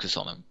focus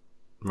on them.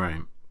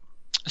 Right.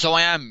 So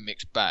I am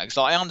mixed bags.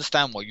 Like, I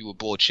understand why you were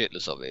bored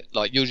shitless of it.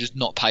 Like, you're just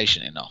not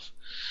patient enough.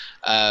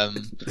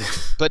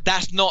 But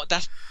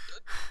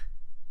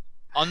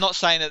I'm not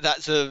saying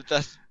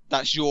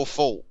that's your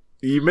fault.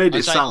 You made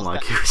it sound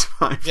like it was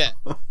my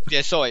fault.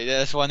 Yeah. Sorry,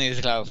 that's what I needed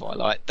to clarify.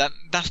 Like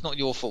that's not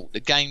your fault. The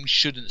game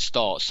shouldn't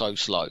start so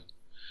slow,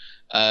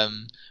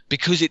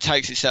 because it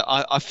takes itself.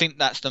 I think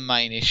that's the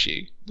main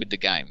issue with the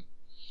game,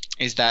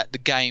 is that the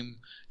game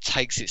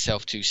takes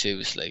itself too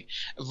seriously.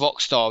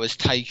 Rockstar has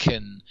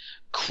taken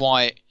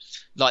quite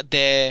like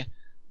their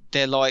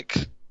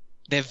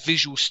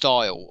visual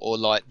style, or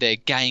like their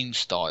game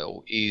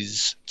style,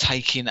 is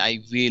taking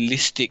a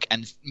realistic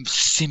and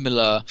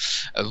similar,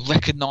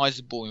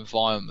 recognizable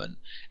environment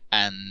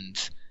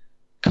and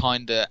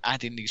kind of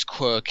adding these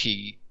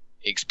quirky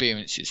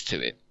experiences to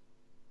it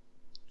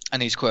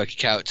and these quirky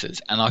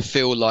characters. And I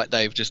feel like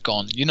they've just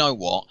gone, you know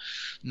what?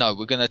 No,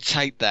 we're going to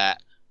take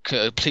that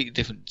completely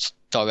different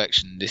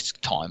direction this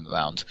time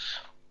around.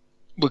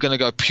 We're going to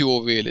go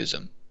pure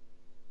realism.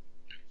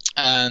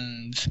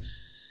 And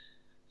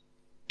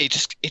it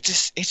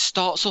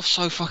starts off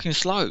so fucking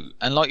slow,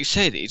 and like you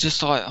said, it's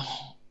just like,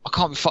 oh, I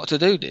can't be fucked to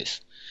do this.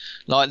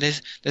 Like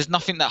there's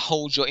nothing that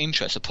holds your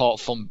interest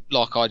apart from,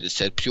 like I just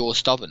said, pure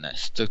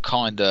stubbornness to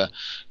kind of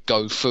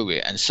go through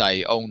it and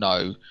say, oh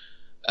no,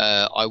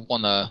 I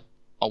wanna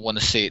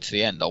see it to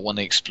the end. I want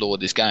to explore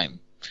this game.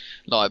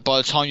 Like by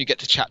the time you get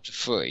to chapter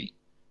 3,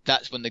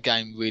 that's when the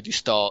game really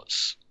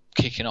starts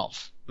kicking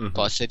off. Mm-hmm.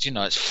 But I said,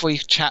 it's 3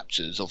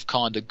 chapters of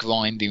kind of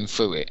grinding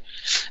through it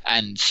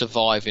and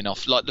surviving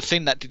off. Like the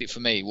thing that did it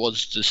for me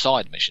was the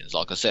side missions.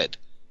 Like I said,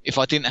 if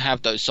I didn't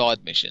have those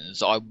side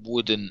missions, I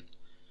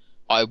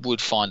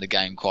would find the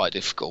game quite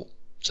difficult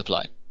to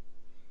play.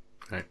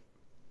 Right.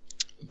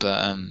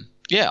 But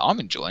yeah, I'm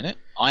enjoying it.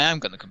 I am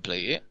going to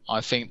complete it.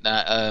 I think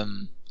that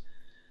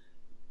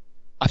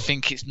I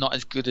think it's not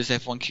as good as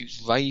everyone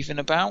keeps raving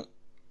about.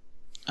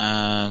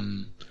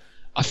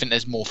 I think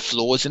there's more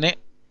flaws in it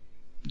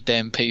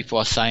than people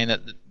are saying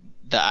that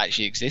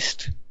actually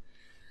exist.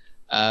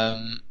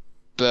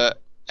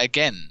 But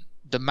again,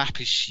 the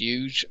map is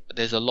huge.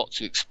 There's a lot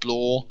to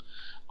explore.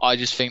 I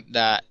just think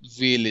that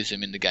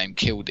realism in the game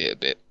killed it a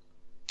bit,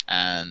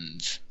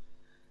 and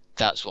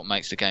that's what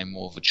makes the game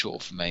more of a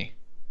chore for me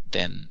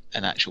than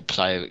an actual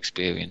player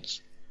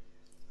experience.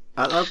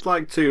 I'd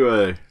like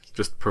to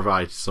just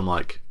provide some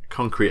like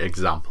concrete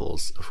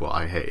examples of what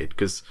I hated,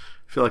 because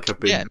I feel like I've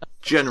been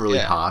generally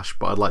harsh,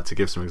 but I'd like to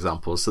give some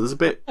examples. So there's a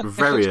bit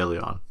very early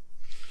on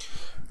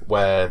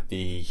where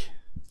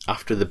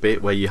after the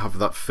bit where you have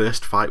that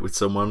first fight with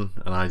someone,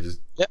 and I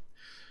just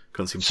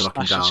couldn't seem to knock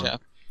him down.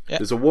 Yep.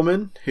 There's a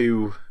woman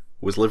who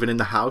was living in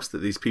the house that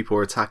these people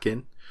were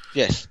attacking.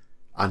 Yes.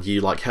 And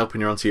you like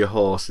helping her onto your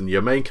horse, and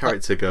your main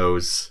character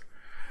goes,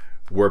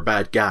 "We're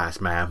bad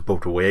guys, man,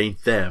 but we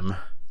ain't them."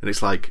 And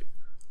it's like,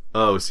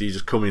 oh, so you're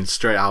just coming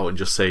straight out and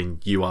just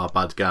saying you are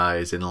bad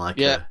guys in like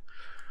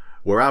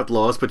we're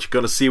outlaws, but you're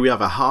gonna see we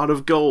have a heart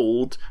of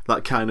gold,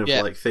 that kind of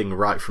like thing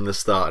right from the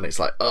start. And it's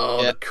like,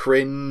 oh, the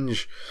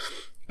cringe.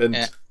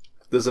 And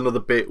there's another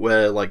bit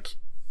where like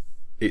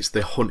it's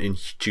the hunting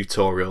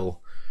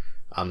tutorial,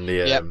 and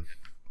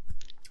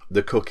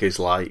the cook is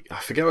like,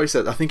 I forget what he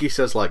said. I think he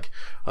says like,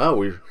 oh,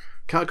 we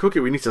can't cook it,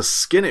 we need to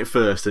skin it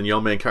first. And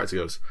your main character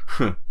goes,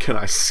 can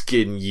I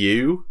skin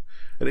you?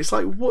 And it's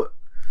like, what?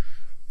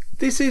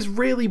 This is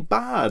really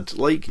bad.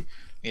 Like,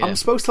 I'm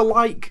supposed to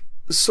like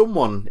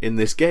someone in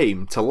this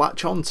game to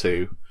latch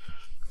onto,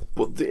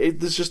 but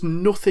there's just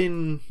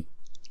nothing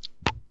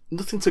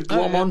to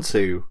glom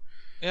onto.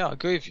 Yeah, I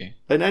agree with you.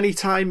 And any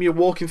time you're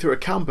walking through a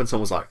camp and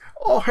someone's like,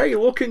 oh, hey,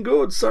 looking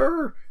good,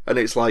 sir. And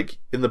it's like,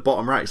 in the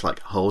bottom right, it's like,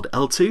 hold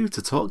L2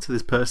 to talk to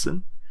this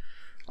person.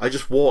 I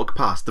just walk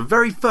past. The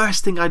very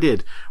first thing I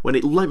did when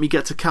it let me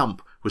get to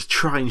camp was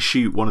try and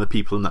shoot one of the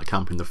people in that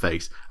camp in the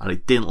face. And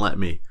it didn't let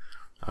me.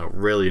 It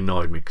really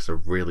annoyed me because I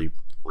really,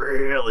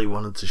 really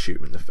wanted to shoot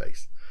him in the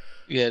face.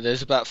 Yeah,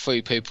 there's about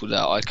 3 people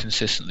that I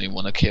consistently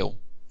want to kill.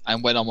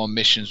 And when I'm on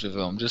missions with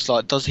them, I'm just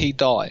like, does he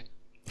die?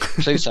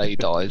 Please say he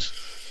dies.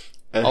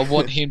 I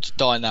want him to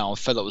die now. I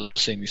felt like I was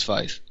seeing his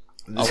face.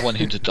 I want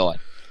him to die.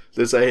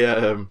 There's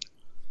a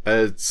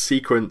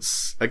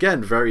sequence,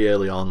 again, very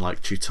early on,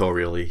 like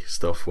tutorial-y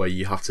stuff, where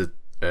you have to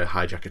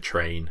hijack a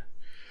train.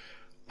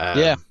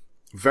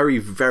 Very,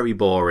 very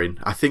boring.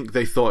 I think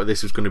they thought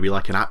this was going to be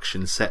like an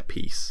action set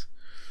piece.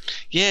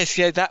 Yes,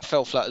 yeah, that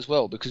fell flat as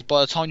well, because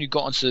by the time you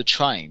got onto the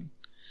train,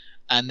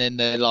 and then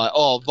they're like,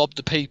 "Oh, rob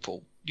the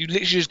people," you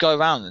literally just go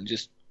around and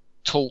just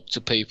talk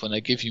to people, and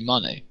they give you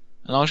money.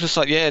 And I was just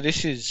like, "Yeah,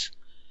 this is."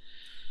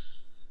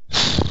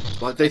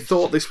 Like, they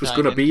thought this was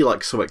going to be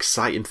like some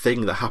exciting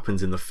thing that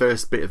happens in the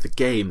first bit of the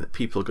game that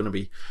people are going to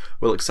be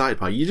well excited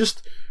by. You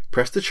just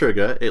press the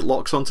trigger, it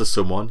locks onto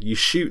someone, you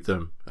shoot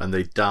them, and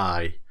they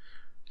die.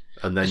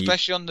 And then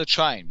especially on the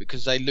train,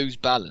 because they lose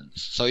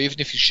balance. So even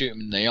if you shoot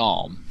them in the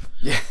arm,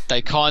 yeah,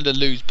 they kind of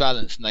lose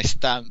balance and they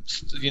stamp,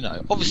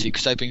 obviously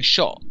because they've been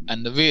shot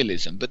and the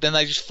realism, but then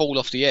they just fall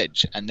off the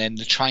edge and then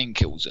the train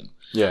kills them.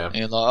 Yeah. And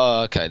you're like,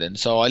 oh, okay then.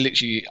 So I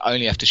literally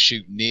only have to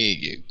shoot near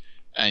you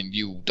and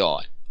you will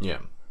die. Yeah.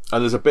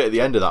 And there's a bit at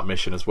the end of that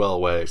mission as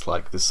well where it's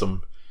like there's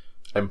some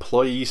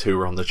employees who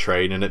are on the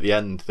train, and at the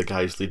end the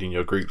guys leading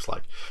your group's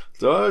like,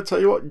 so I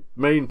tell you what,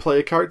 main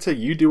player character,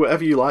 you do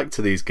whatever you like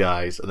to these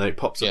guys, and then it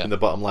pops up in the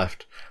bottom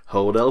left,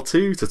 hold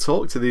L2 to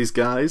talk to these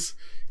guys.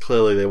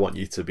 Clearly they want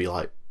you to be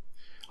like,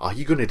 are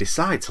you going to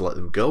decide to let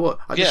them go?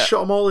 I just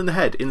shot them all in the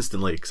head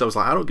instantly, because I was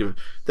like,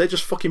 they're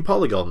just fucking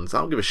polygons,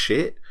 I don't give a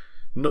shit.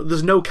 No,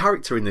 there's no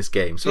character in this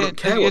game, so I don't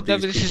care what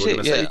these people are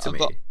going to say to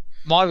me.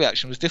 My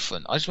reaction was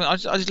different. I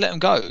just let them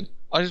go.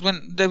 I just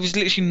went, there was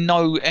literally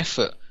no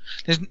effort.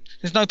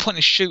 There's no point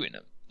in shooting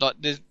them. Like,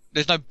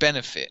 there's no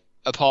benefit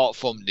apart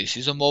from this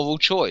is a moral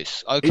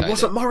choice. Okay, it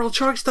wasn't moral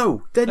choice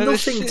though. They're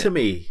nothing to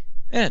me.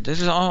 Yeah,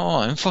 there's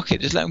fuck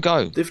it, just let them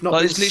go. They've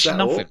not been set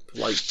nothing. up.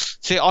 Like,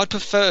 see, I'd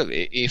prefer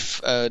it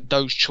if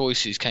those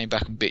choices came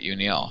back and bit you in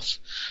the arse.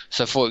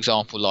 So, for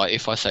example, like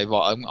if I say,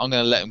 right, I'm going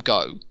to let them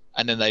go,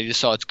 and then they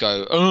decide to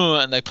go,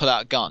 and they pull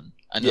out a gun,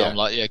 and then I'm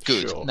like, yeah,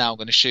 good. Sure. Now I'm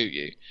going to shoot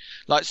you.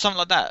 Like something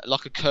like that,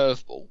 like a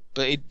curveball,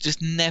 but it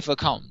just never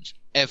comes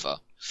ever.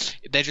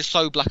 They're just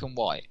so black and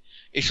white.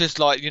 It's just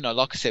like,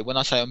 like I said, when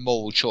I say a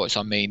moral choice,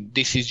 I mean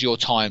this is your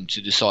time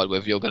to decide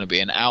whether you're going to be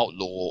an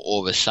outlaw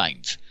or a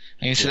saint.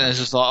 And you sit there and it's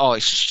just like, oh,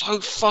 it's so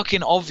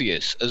fucking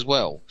obvious as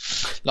well.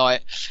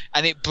 Like,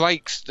 and it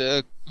breaks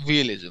the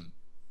realism.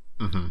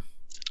 Mm-hmm.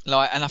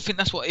 Like, and I think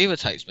that's what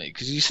irritates me,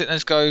 because you sit there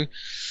and go,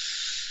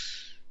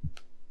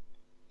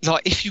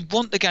 like, if you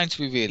want the game to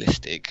be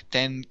realistic,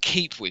 then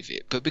keep with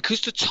it. But because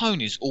the tone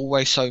is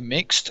always so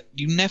mixed,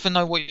 you never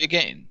know what you're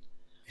getting.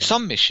 Yeah.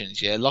 Some missions,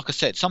 like I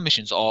said, some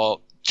missions are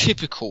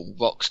typical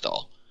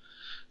Rockstar.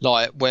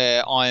 Like,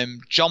 where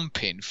I'm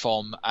jumping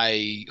from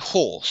a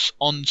horse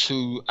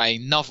onto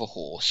another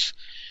horse,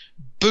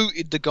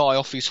 booted the guy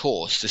off his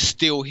horse to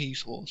steal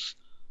his horse.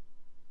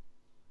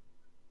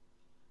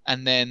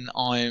 And then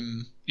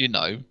I'm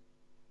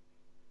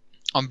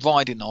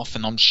riding off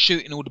and I'm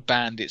shooting all the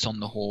bandits on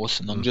the horse,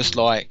 and I'm just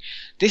like,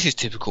 this is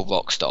typical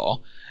Rockstar.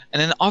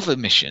 And then other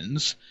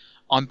missions,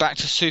 I'm back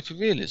to super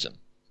realism,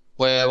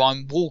 where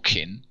I'm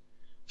walking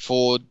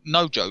for,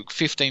 no joke,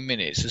 15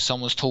 minutes as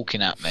someone's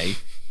talking at me,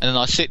 and then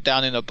I sit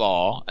down in a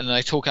bar and then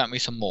they talk at me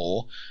some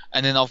more,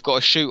 and then I've got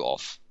a shoot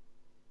off.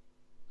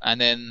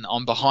 And then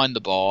I'm behind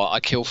the bar,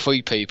 I kill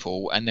 3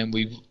 people, and then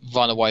we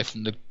run away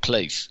from the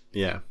police.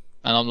 Yeah.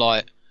 And I'm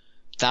like,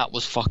 that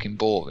was fucking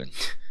boring.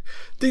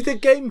 The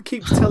game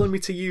keeps telling me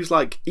to use,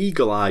 like,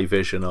 eagle eye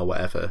vision or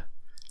whatever.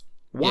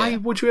 Why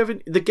would you ever...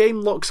 The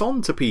game locks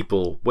on to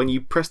people when you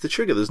press the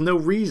trigger. There's no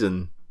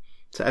reason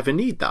to ever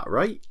need that,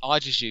 right? I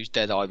just use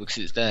dead eye because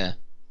it's there.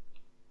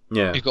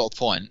 Yeah. You've got a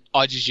point.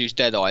 I just use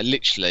dead eye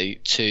literally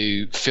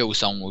to fill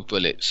someone with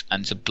bullets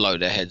and to blow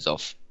their heads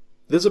off.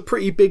 There's a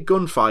pretty big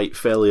gunfight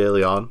fairly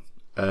early on.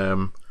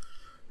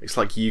 It's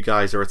like you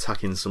guys are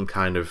attacking some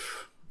kind of...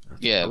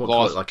 Yeah, I won't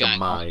call it like gang, a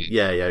mine.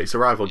 Yeah, it's a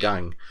rival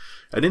gang.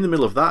 And in the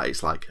middle of that,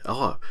 it's like,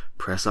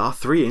 press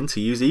R3 in to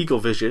use eagle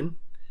vision.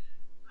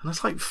 And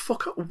it's like,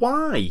 fuck up,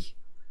 why?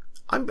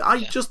 I'm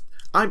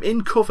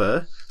in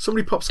cover,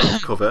 somebody pops out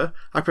of cover,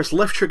 I press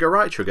left trigger,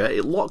 right trigger,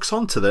 it locks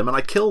onto them, and I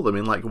kill them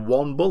in like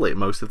one bullet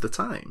most of the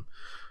time.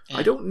 Yeah.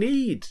 I don't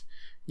need...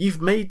 You've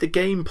made the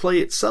game play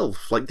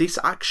itself. Like, this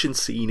action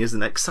scene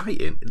isn't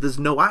exciting. There's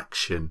no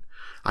action.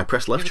 I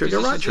press left trigger,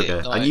 right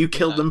trigger, and you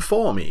kill them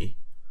for me.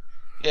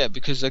 Yeah,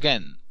 because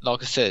again,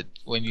 like I said,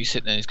 when you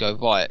sit there and go,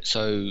 right,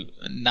 so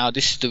now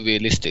this is the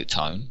realistic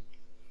tone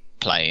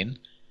playing,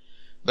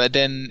 but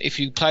then if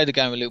you play the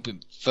game a little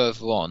bit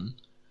further on,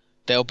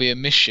 there'll be a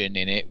mission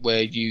in it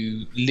where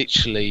you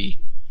literally,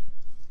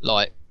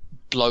 like,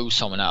 blow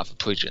someone out of a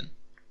prison.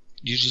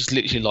 You just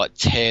literally, like,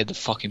 tear the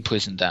fucking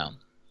prison down,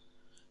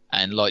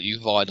 and, like, you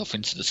ride off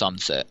into the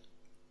sunset,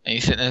 and you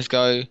sit there and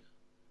go,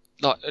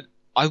 like,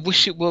 I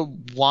wish it were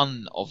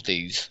one of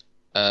these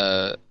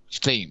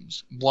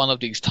themes, one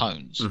of these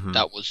tones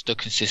that was the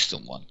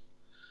consistent one,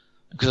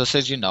 because I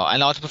said, and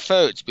I'd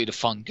prefer it to be the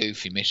fun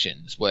goofy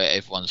missions where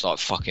everyone's like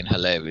fucking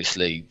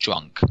hilariously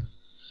drunk,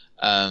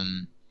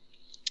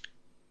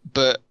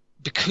 but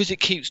because it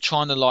keeps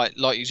trying to like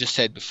you just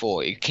said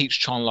before, it keeps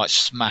trying to like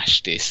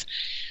smash this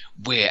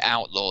we're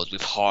outlaws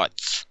with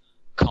hearts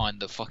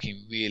kind of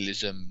fucking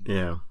realism,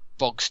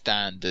 bog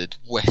standard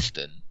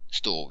western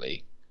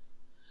story,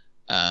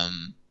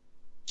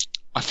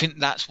 I think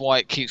that's why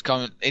it keeps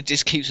going. It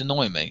just keeps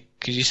annoying me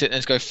because you sit there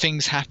and go,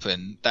 things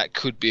happen that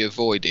could be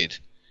avoided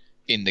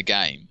in the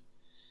game,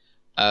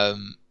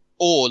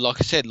 or like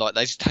I said, like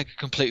they just take a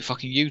complete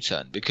fucking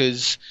U-turn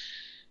because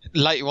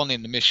later on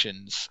in the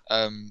missions,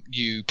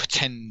 you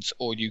pretend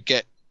or you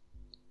get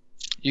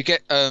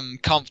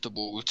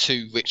comfortable with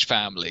two rich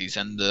families,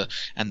 and the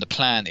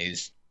plan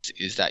is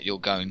that you're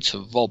going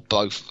to rob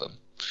both of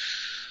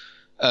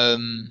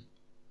them.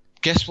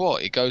 Guess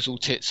what? It goes all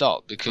tits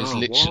up because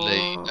because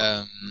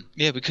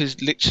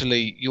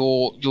literally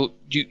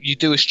you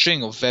do a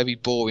string of very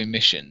boring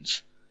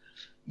missions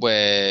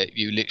where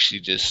you literally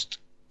just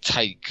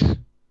take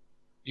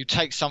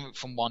something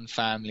from one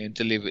family and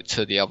deliver it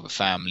to the other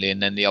family,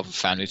 and then the other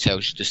family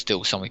tells you to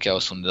steal something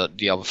else from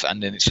the other,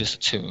 and then it's just a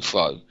to and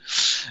fro,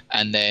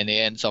 and then it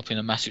ends up in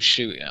a massive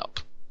shooting up.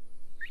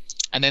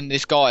 And then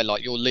this guy,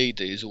 like your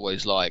leader, is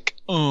always like,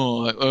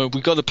 "Oh, we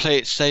got to play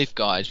it safe,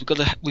 guys. We got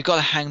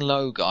to hang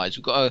low, guys.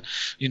 We got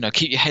to,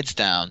 keep your heads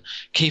down,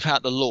 keep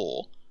out the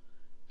law."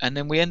 And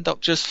then we end up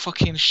just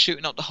fucking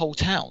shooting up the whole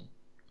town.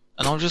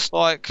 And I'm just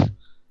like,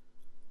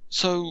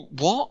 so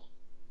what?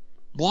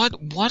 Why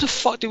the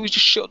fuck did we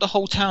just shoot up the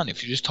whole town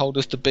if you just told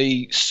us to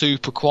be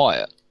super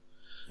quiet?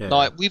 Yeah.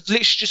 Like, we've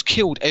literally just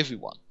killed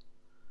everyone.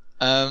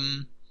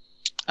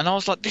 And I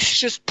was like, this is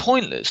just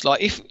pointless.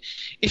 Like, if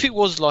it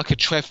was like a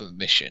Trevor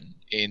mission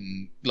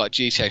in like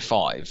GTA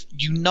 5,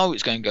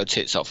 it's going to go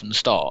tits up from the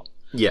start.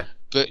 Yeah.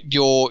 But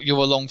you're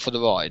along for the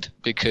ride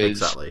because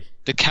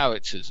the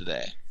characters are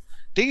there.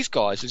 These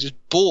guys are just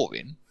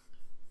boring.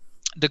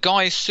 The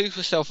guy is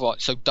super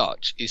self-righteous. So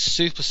Dutch is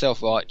super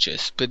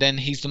self-righteous, but then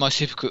he's the most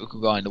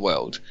hypocritical guy in the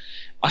world.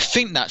 I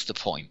think that's the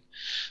point.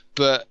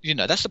 But,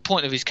 that's the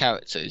point of his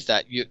character, is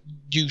that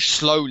you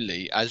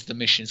slowly, as the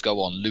missions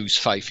go on, lose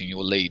faith in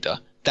your leader.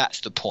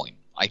 That's the point.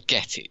 I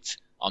get it.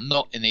 I'm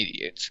not an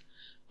idiot.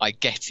 I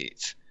get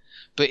it.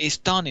 But it's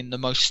done in the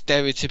most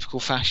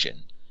stereotypical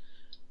fashion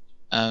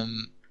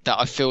that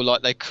I feel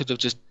like they could have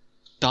just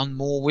done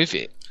more with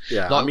it.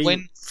 Yeah, like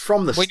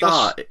from the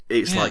start,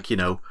 it's like,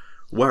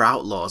 we're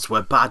outlaws,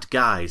 we're bad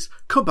guys.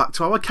 Come back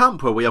to our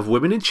camp where we have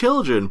women and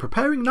children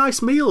preparing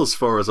nice meals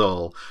for us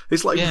all.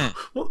 It's like,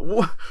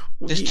 what?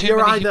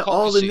 You're either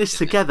all in this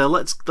together.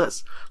 Let's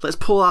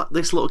pull out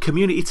this little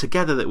community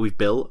together that we've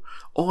built,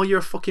 or you're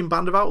a fucking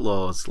band of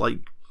outlaws. Like,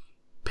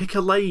 pick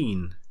a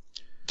lane.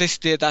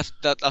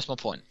 That's my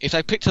point. If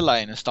they picked a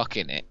lane and stuck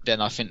in it, then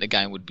I think the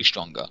game would be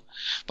stronger.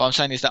 But I'm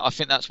saying is that I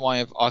think that's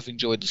why I've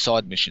enjoyed the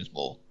side missions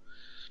more.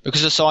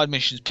 Because the side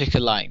missions pick a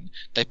lane,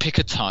 they pick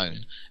a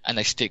tone, and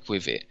they stick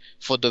with it.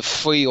 For the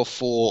 3 or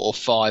 4 or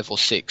 5 or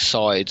 6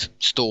 side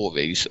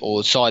stories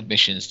or side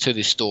missions to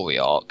this story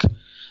arc,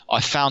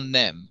 I found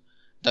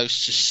those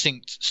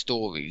succinct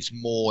stories,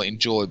 more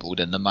enjoyable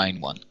than the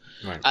main one.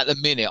 Right. At the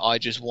minute, I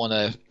just want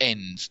to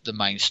end the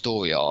main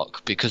story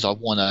arc because I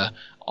want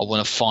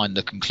to find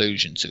the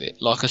conclusion to it.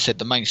 Like I said,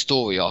 the main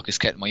story arc has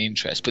kept my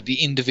interest, but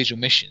the individual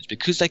missions,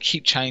 because they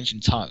keep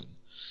changing tone,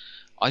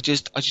 I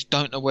just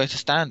don't know where to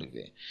stand with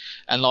it.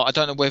 And like, I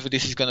don't know whether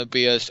this is going to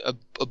be a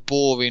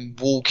boring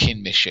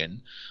walk-in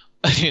mission,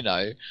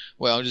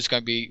 where I'm just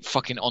going to be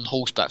fucking on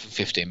horseback for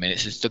 15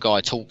 minutes as the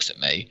guy talks at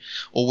me,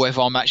 or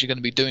whether I'm actually going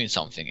to be doing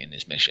something in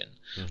this mission.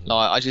 Mm-hmm.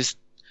 Like,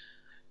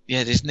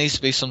 there needs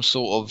to be some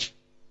sort of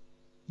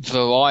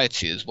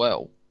variety as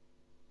well.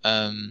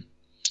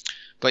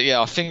 But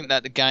yeah, I think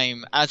that the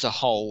game as a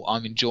whole,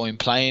 I'm enjoying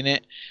playing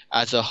it.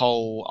 As a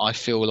whole, I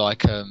feel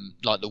like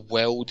the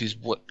world is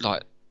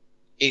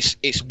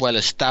it's well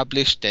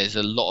established. There's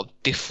a lot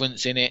of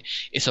difference in it.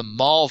 It's a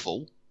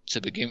marvel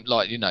to begin,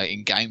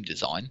 in game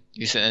design.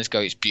 You sit there and go,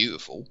 it's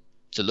beautiful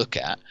to look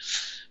at.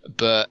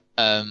 But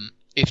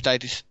if they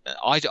just,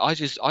 I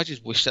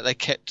just wish that they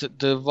kept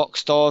the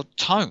Rockstar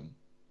tone.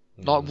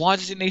 Like, why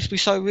does it need to be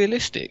so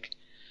realistic?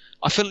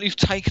 I feel like you've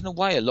taken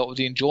away a lot of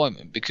the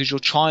enjoyment because you're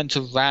trying to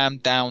ram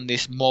down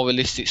this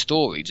moralistic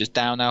story just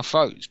down our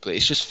throats, but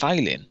it's just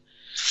failing.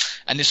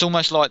 And it's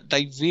almost like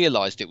they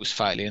realised it was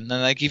failing, and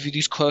then they give you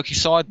these quirky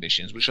side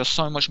missions, which are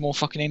so much more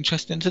fucking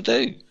interesting to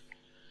do.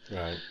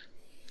 Right.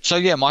 So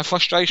yeah, my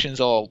frustrations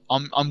are,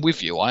 I'm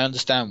with you. I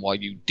understand why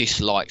you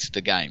disliked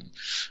the game,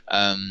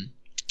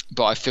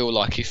 but I feel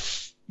like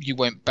if you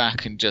went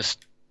back and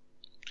just,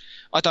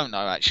 I don't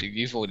know. Actually,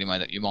 you've already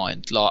made up your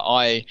mind.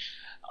 Like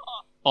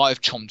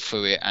I've chomped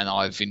through it and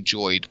I've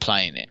enjoyed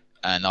playing it.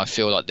 And I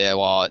feel like there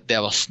are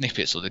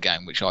snippets of the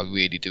game which I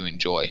really do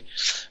enjoy.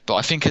 But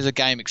I think as a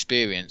game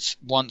experience,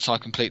 once I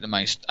complete the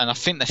main... And I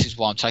think this is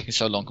why I'm taking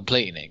so long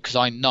completing it, because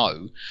I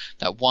know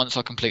that once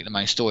I complete the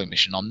main story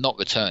mission, I'm not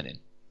returning.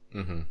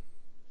 Mm-hmm.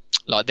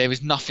 Like, there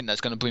is nothing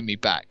that's going to bring me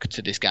back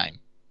to this game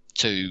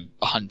to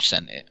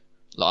 100% it.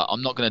 Like,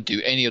 I'm not going to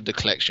do any of the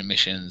collection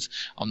missions.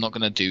 I'm not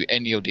going to do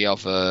any of the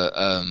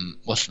other,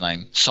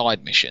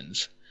 side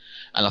missions.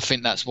 And I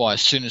think that's why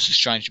as soon as the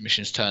strange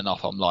missions turn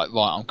up, I'm like,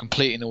 right, I'm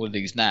completing all of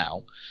these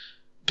now,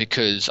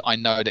 because I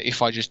know that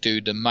if I just do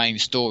the main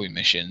story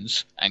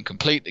missions and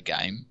complete the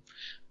game,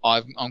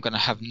 I'm going to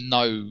have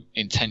no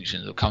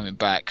intentions of coming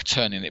back,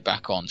 turning it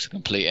back on to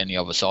complete any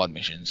other side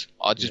missions.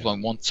 I just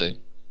won't want to.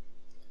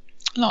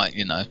 Like,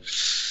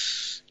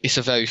 it's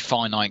a very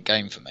finite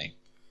game for me.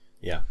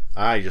 Yeah,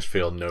 I just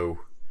feel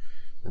no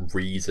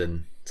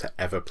reason to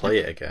ever play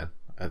it again.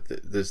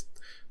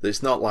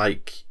 It's not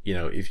like,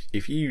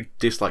 if you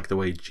dislike the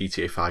way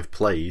GTA 5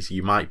 plays,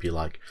 you might be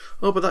like,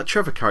 oh, but that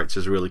Trevor character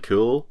is really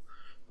cool,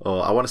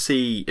 or I want to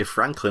see if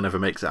Franklin ever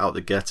makes it out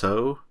the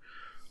ghetto.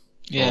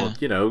 Yeah.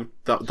 Or,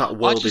 that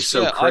world is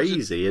so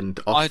crazy and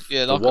off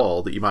the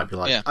wall that you might be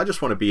like, I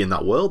just want to be in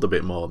that world a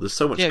bit more. There's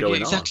so much going on. Yeah,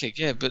 exactly.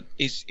 Yeah, but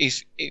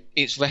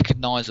it's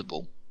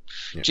recognisable.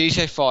 Yeah.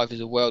 GTA 5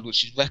 is a world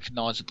which is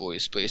recognisable,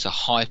 but it's a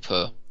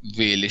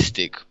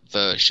hyper-realistic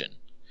version.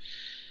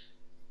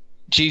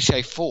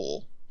 GTA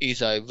 4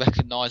 is a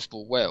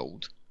recognisable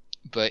world,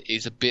 but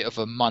is a bit of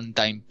a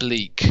mundane,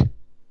 bleak,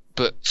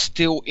 but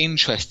still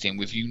interesting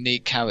with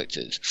unique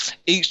characters.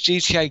 Each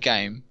GTA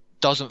game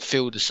doesn't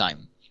feel the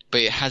same,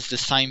 but it has the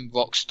same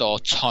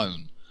Rockstar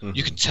tone. Mm-hmm.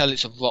 You can tell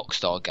it's a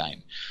Rockstar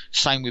game.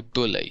 Same with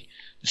Bully.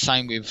 The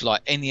same with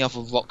like any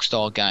other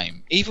Rockstar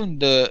game. Even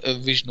the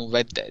original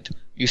Red Dead.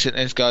 You sit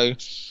there and go,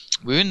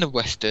 we're in the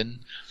Western,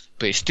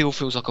 but it still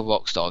feels like a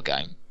Rockstar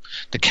game.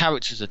 The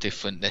characters are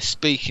different, they're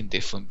speaking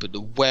different, but the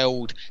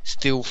world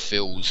still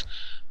feels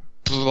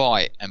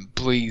bright and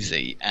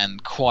breezy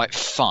and quite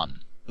fun.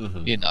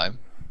 Mm-hmm.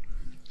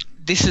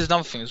 This is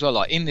another thing as well.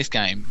 Like in this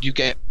game, you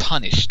get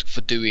punished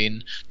for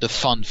doing the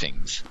fun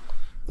things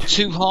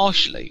too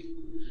harshly.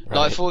 Right.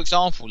 Like for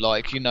example,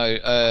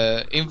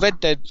 in Red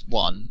Dead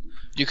 1,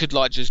 you could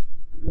just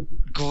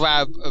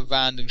grab a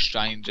random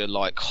stranger,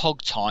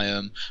 hog tie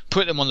them,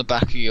 put them on the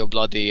back of your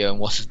bloody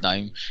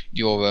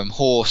your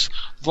horse,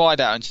 ride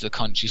out into the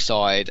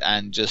countryside,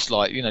 and just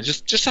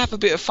have a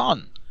bit of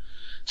fun,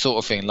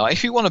 sort of thing. Like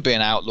if you want to be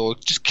an outlaw,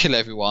 just kill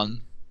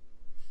everyone.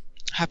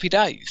 Happy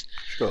days.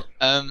 Sure.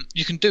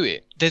 You can do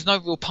it. There's no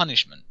real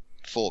punishment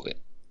for it.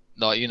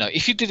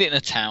 If you did it in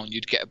a town,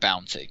 you'd get a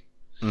bounty.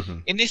 Mm-hmm.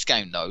 In this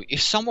game, though,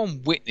 if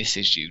someone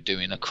witnesses you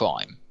doing a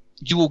crime,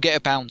 you will get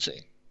a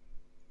bounty.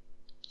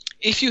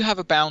 If you have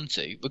a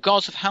bounty,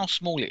 regardless of how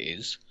small it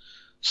is,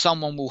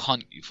 someone will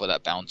hunt you for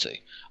that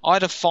bounty. I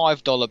had a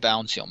 $5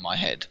 bounty on my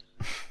head.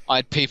 I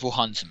had people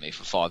hunting me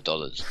for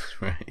 $5.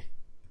 Right.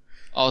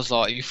 I was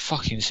like, are you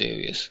fucking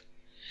serious?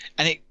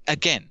 And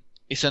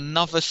it's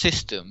another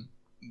system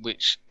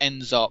which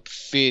ends up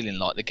feeling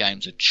like the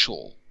game's a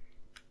chore.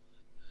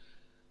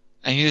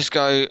 And you just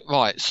go,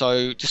 right,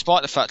 so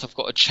despite the fact I've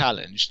got a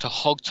challenge to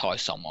hog tie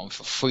someone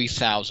for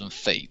 3,000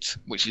 feet,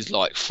 which is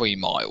 3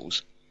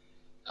 miles,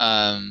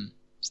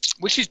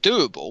 which is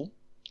doable,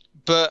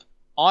 but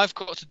I've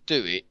got to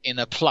do it in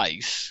a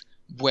place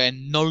where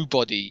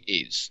nobody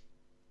is,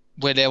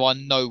 where there are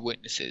no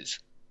witnesses.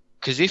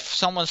 Because if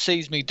someone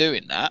sees me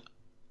doing that,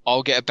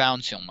 I'll get a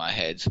bounty on my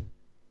head,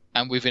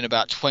 and within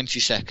about 20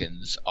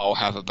 seconds, I'll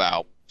have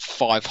about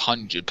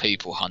 500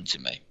 people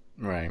hunting me.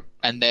 Right.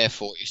 And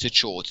therefore, it's a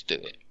chore to do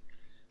it.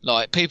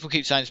 People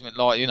keep saying to me,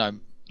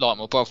 like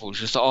my brother was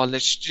just like, oh,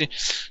 let's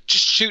just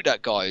shoot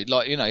that guy.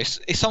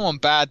 If someone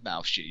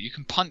badmouths you, you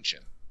can punch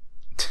him.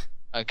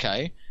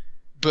 Okay?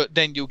 But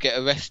then you'll get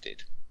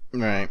arrested.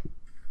 Right.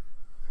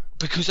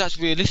 Because that's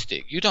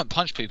realistic. You don't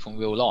punch people in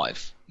real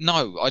life.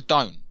 No, I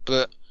don't.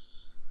 But,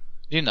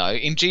 in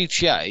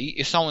GTA,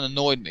 if someone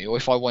annoyed me, or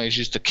if I wanted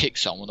just to kick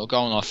someone or go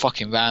on a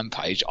fucking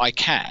rampage, I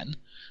can,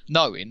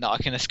 knowing that I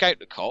can escape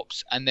the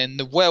cops, and then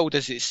the world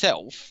as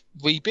itself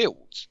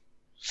rebuilds.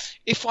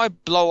 If I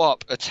blow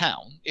up a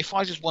town, if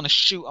I just want to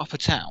shoot up a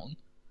town,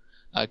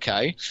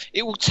 okay,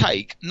 it will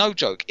take, no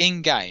joke,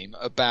 in-game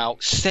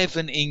about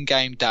 7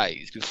 in-game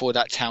days before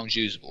that town's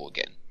usable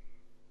again.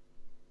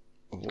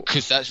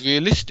 Because that's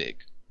realistic.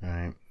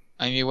 Right.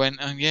 And you went,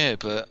 oh yeah,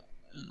 but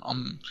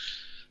I'm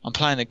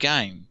playing a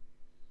game,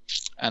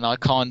 and I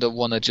kind of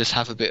want to just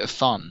have a bit of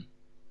fun.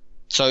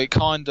 So it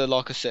kind of,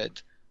 like I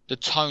said, the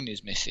tone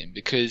is missing,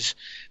 because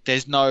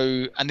there's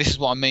no, and this is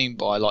what I mean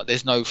by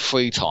there's no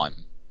free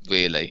time.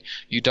 Really,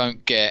 you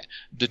don't get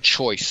the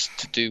choice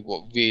to do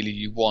what really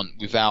you want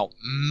without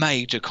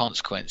major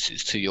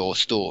consequences to your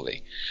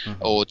story,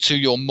 mm-hmm. or to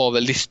your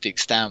moralistic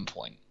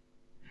standpoint.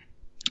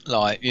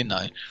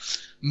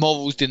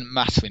 Morals didn't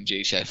matter in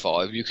GTA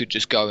 5. You could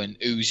just go and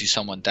Uzi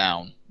someone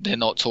down. They're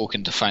not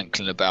talking to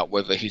Franklin about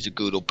whether he's a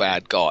good or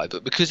bad guy,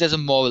 but because there's a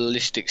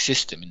moralistic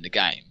system in the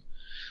game,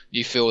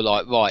 you feel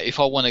like, right, if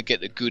I want to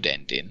get the good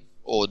ending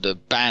or the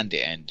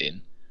bandit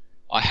ending,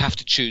 I have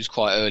to choose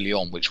quite early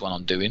on which one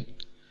I'm doing.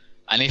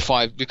 And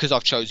because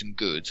I've chosen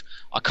good,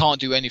 I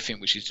can't do anything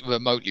which is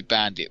remotely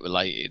bandit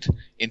related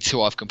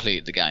until I've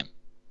completed the game.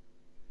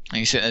 And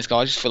you sit there and go,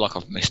 I just feel like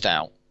I've missed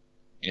out,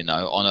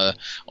 on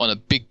a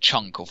big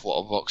chunk of what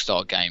a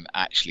Rockstar game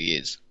actually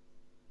is.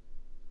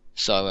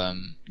 So,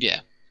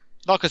 yeah.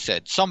 Like I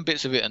said, some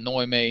bits of it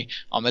annoy me.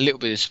 I'm a little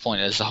bit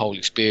disappointed as the whole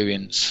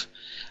experience.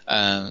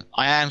 I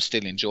am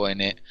still enjoying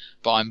it,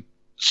 but I'm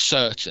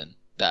certain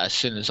that as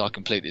soon as I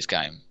complete this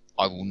game,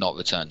 I will not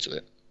return to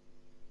it.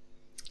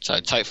 So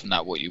take from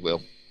that what you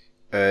will.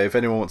 If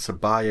anyone wants to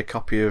buy a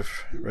copy of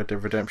Red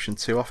Dead Redemption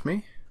 2 off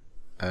me,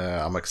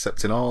 I'm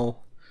accepting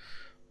all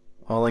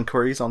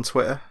inquiries on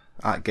Twitter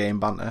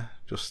 @GameBanter.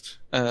 Just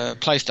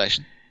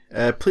PlayStation.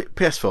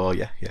 PS4,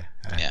 yeah.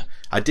 Yeah.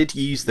 I did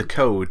use the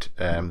code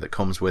that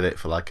comes with it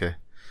for like a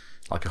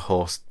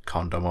horse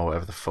condom or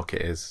whatever the fuck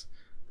it is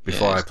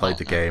before I played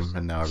the game,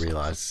 and now I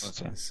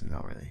realise it's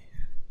not really.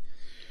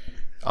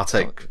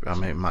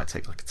 It might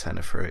take like a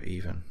tenner for it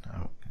even. I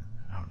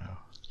don't know.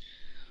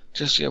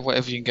 Just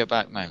whatever you can get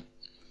back, mate.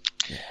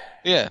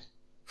 Yeah.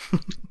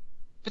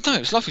 But no, it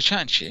was lovely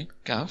chatting to you,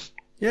 Gav.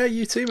 Yeah,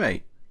 you too,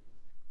 mate.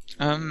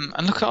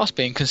 And look at us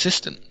being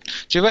consistent.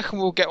 Do you reckon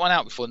we'll get one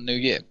out before the new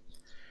year?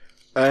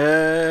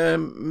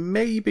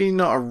 Maybe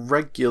not a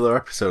regular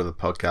episode of the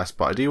podcast,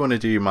 but I do want to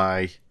do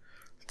my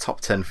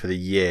top 10 for the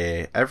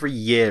year. Every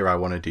year I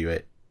want to do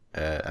it,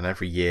 and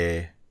every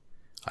year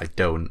I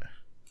don't.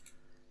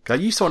 I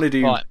used to want to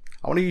do. Right.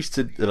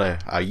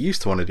 I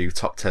used to want to do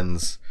top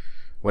 10s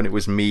when it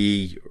was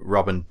me,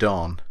 Rob, and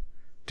Don.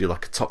 Do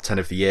like a top 10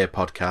 of the year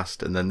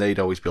podcast, and then they'd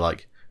always be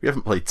like, "We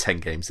haven't played 10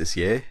 games this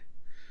year.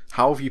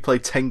 How have you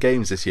played 10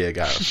 games this year,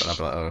 Gareth?" And I'd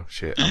be like, "Oh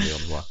shit, I'm the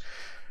only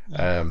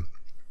one."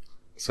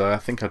 So I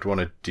think I'd want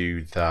to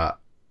do that.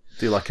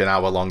 Do like an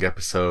hour-long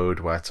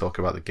episode where I talk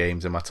about the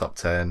games in my top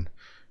 10,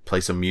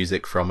 play some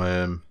music from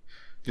them,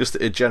 just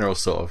a general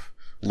sort of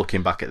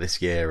looking back at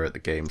this year at the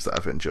games that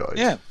I've enjoyed.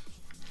 Yeah.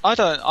 I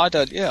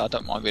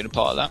don't mind being a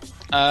part of that.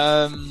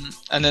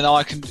 And then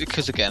I can,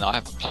 because again, I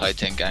haven't played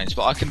 10 games,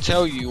 but I can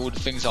tell you all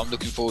the things I'm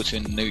looking forward to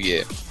in the new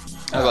year.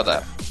 How about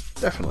that?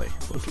 Definitely.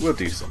 We'll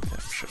do something,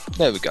 I'm sure.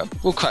 There we go.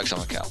 We'll crack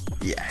something out.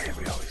 Yeah,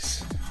 we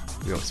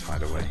always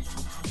find a way.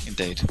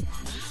 Indeed.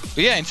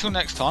 But yeah, until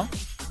next time.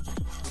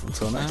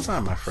 Until next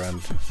time, my friend.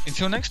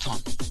 Until next time.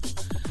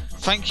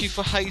 Thank you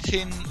for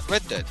hating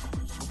Red Dead.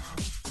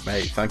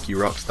 Mate, thank you,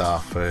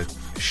 Rockstar, for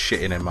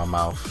shitting in my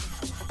mouth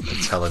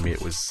and telling me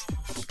it was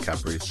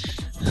Cadbury's.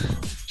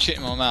 Shitting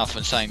in my mouth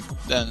and saying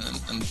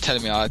and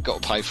telling me I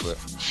got to pay for it.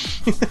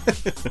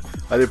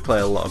 I did pay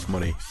a lot of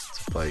money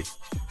to play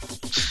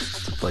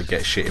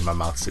Get Shit in My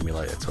Mouth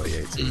Simulator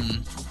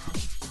 2018.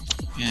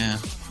 Yeah.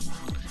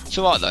 It's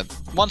alright though.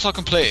 Once I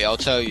complete it, I'll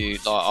tell you.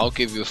 I'll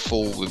give you a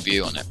full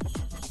review on it.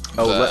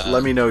 Oh,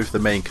 let me know if the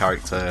main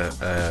character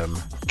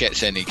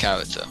gets any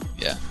character.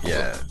 Yeah.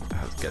 Yeah,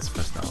 gets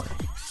personality.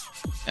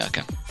 Yeah.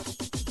 Okay.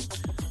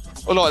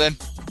 Alright then.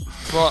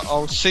 Right,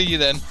 I'll see you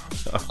then.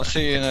 I'll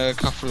see you in a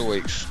couple of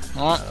weeks.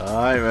 Alright?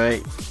 Alright,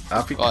 mate.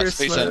 Happy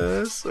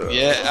Christmas.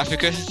 Yeah, happy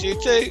Christmas to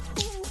you too.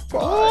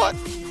 Bye.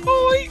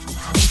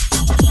 Bye.